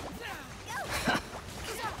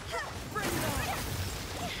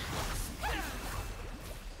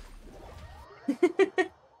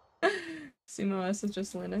 𝗧MOS is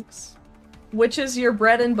just Linux. Which is your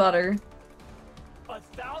bread and butter?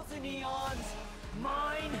 1,000 eons,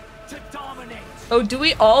 mine to dominate. Oh, do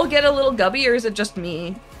we all get a little gubby or is it just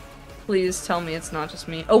me? Please tell me it's not just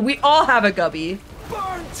me. Oh, we all have a gubby.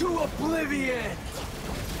 Burn to oblivion.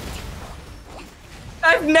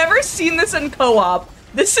 I've never seen this in co-op.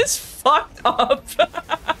 This is fucked up.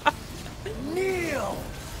 Kneel.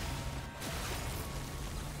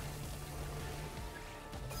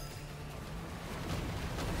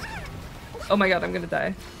 Oh my god, I'm gonna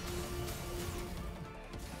die.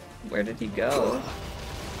 Where did he go?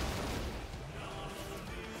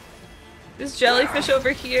 There's jellyfish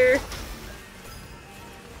over here.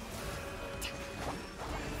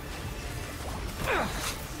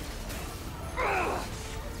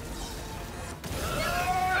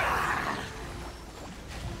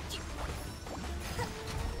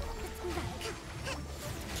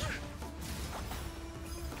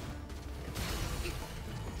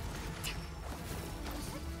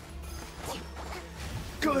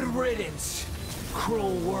 Good riddance,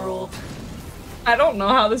 cruel world. I don't know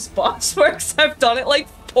how this boss works. I've done it like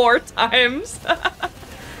 4 times.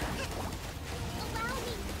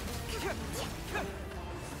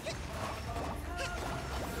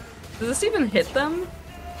 Does this even hit them?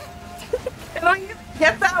 Can I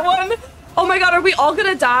get that one? Oh my god, are we all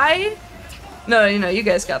gonna die? No, you know, you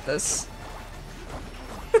guys got this.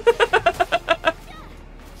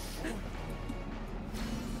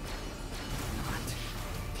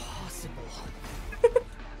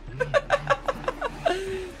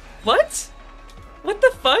 What? What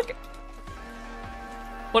the fuck?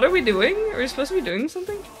 What are we doing? Are we supposed to be doing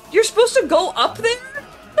something? You're supposed to go up there?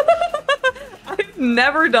 I've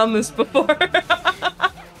never done this before.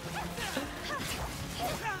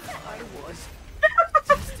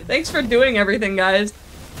 Thanks for doing everything, guys.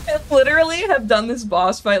 I literally have done this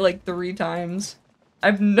boss fight like 3 times.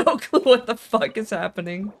 I have no clue what the fuck is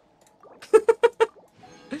happening.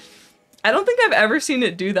 I don't think I've ever seen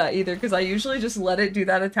it do that either, because I usually just let it do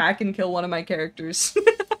that attack and kill one of my characters.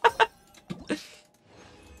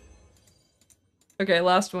 Okay,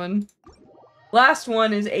 last one. Last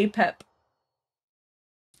one is APEP.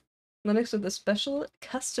 Linux with a special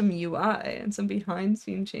custom UI and some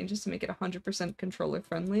behind-scene changes to make it 100%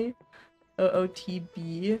 controller-friendly.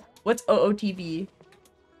 OOTB. What's OOTB?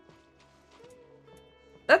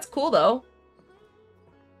 That's cool, though.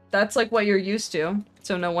 That's like what you're used to,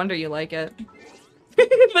 so no wonder you like it.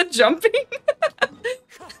 The jumping?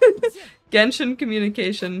 Genshin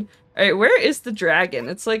communication. Alright, where is the dragon?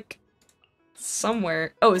 It's like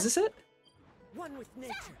somewhere. Oh, is this it?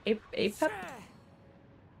 APEP?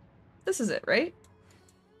 This is it, right?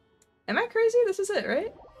 Am I crazy? This is it,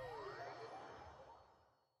 right?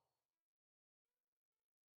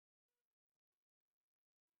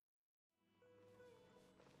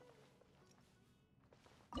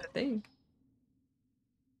 I think.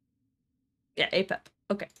 Yeah, APEP.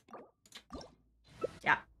 Okay.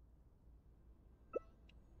 Yeah.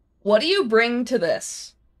 What do you bring to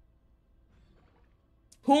this?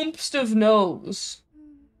 Whomst knows.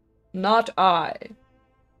 Not I.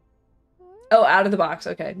 Oh, out of the box.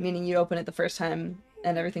 Okay, meaning you open it the first time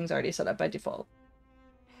and everything's already set up by default.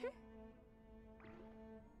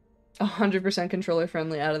 100% controller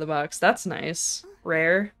friendly out of the box. That's nice.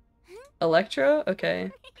 Rare. Electro?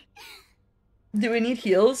 Okay. Do we need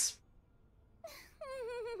heals?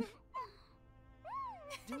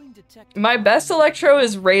 My best Electro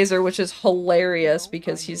is Razor, which is hilarious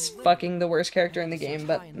because he's fucking the worst character in the game,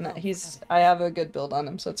 but no, I have a good build on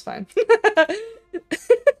him, so it's fine.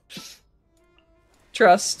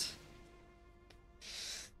 Trust.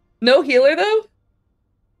 No healer, though?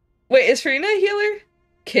 Wait, is Farina a healer?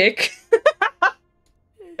 Kick.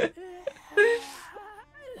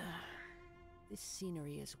 This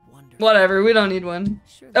scenery is wonderful. Whatever, we don't need one.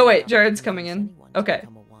 Oh wait, Jared's coming in. Okay.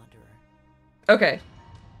 Okay.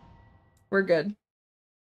 We're good.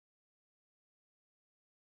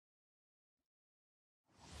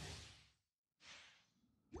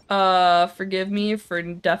 Forgive me for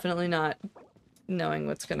definitely not knowing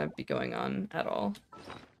what's gonna be going on at all.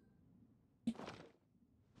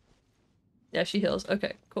 Yeah, she heals.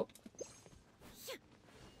 Okay, cool.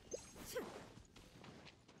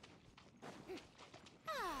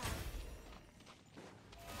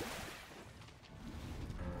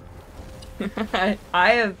 I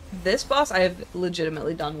have this boss I have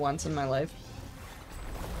legitimately done once in my life.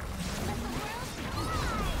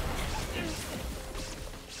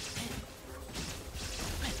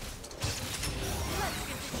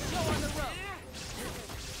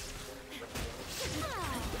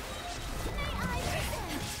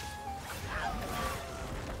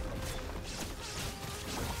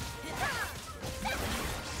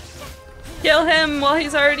 Kill him while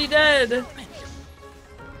he's already dead.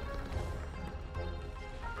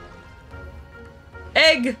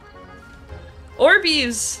 Egg!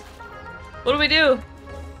 Orbeez! What do we do?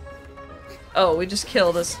 Oh, we just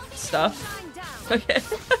kill this stuff. Okay.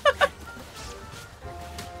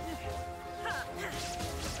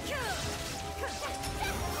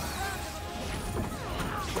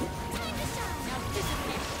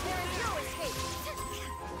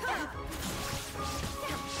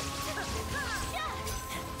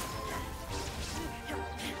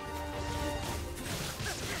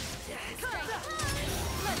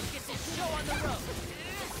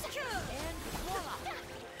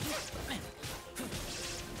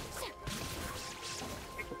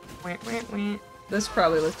 This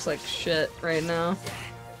probably looks like shit right now.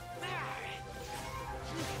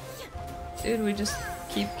 Dude, we just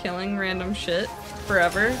keep killing random shit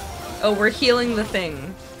forever. Oh, we're healing the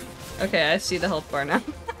thing. Okay, I see the health bar now.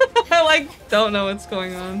 I like don't know what's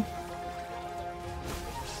going on.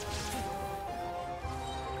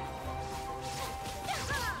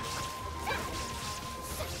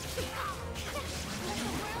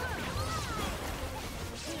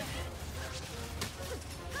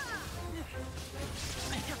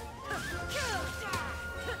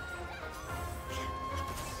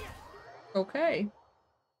 Okay.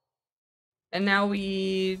 And now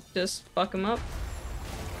we just fuck him up.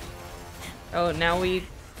 Oh, now we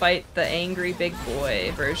fight the angry big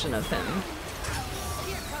boy version of him.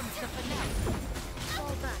 Here comes the finale.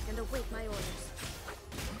 Fall back and await my orders.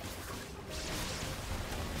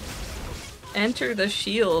 Enter the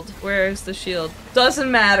shield. Where is the shield? Doesn't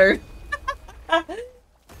matter.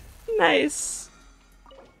 Nice.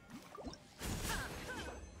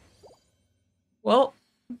 Well,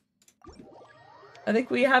 I think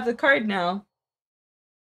we have the card now.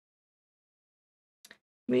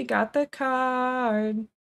 We got the card.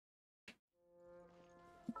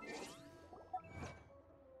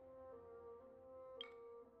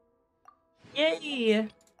 Yay!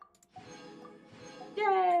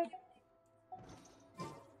 Yay!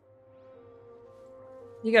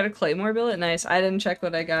 You got a Claymore billet? Nice. I didn't check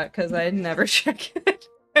what I got because I never check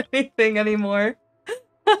anything anymore.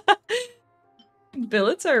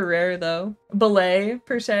 Billets are rare though. Belay,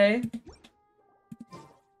 per se.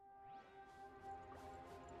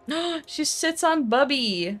 She sits on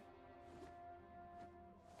Bubby.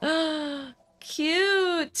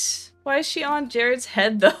 Cute. Why is she on Jared's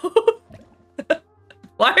head though?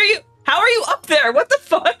 Why are you? How are you up there? What the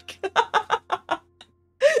fuck?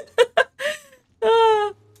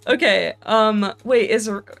 Okay. Wait.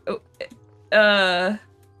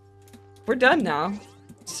 We're done now.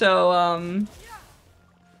 So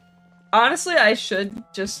honestly, I should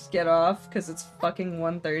just get off because it's fucking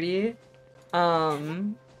 1:30.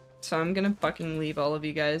 So I'm gonna fucking leave all of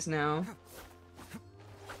you guys now.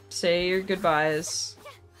 Say your goodbyes.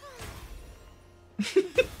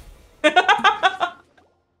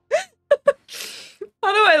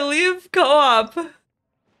 How do I leave co-op?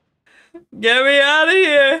 Get me out of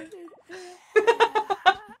here.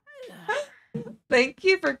 Thank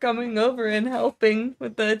you for coming over and helping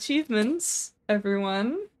with the achievements,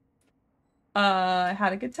 everyone. I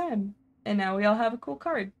had a good time. And now we all have a cool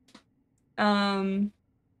card.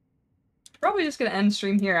 Probably just gonna end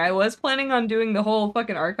stream here. I was planning on doing the whole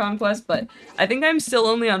fucking Archon quest, but I think I'm still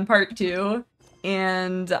only on part 2.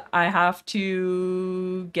 And I have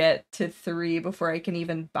to get to 3 before I can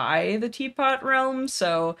even buy the Teapot Realm,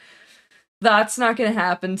 so that's not gonna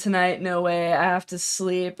happen tonight, no way. I have to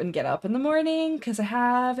sleep and get up in the morning because I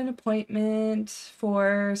have an appointment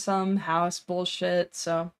for some house bullshit,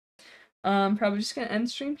 so probably just gonna end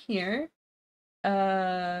stream here.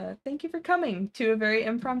 Thank you for coming to a very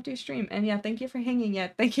impromptu stream, and yeah, thank you for hanging. Yeah,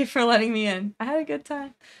 thank you for letting me in. I had a good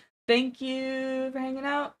time. Thank you for hanging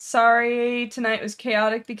out. Sorry tonight was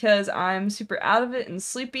chaotic because I'm super out of it and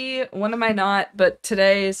sleepy. When am I not? But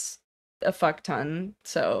today's a fuck ton.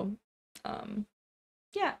 So,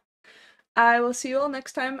 yeah. I will see you all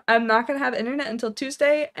next time. I'm not gonna have internet until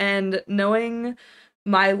Tuesday, and knowing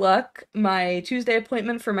my luck, my Tuesday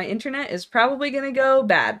appointment for my internet is probably gonna go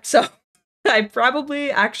bad. So I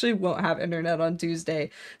probably actually won't have internet on Tuesday.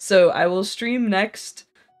 So I will stream next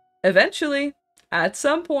eventually at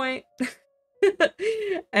some point.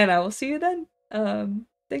 And I will see you then.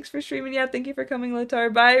 Thanks for streaming. Yeah, thank you for coming,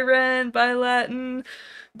 Lotar. Bye, Rant. Bye, Latin.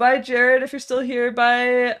 Bye, Jared, if you're still here.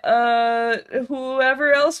 Bye,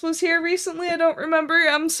 whoever else was here recently. I don't remember.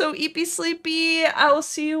 I'm so eepy sleepy. I will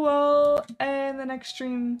see you all in the next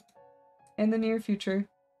stream in the near future.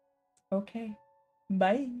 Okay.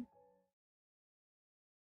 Bye.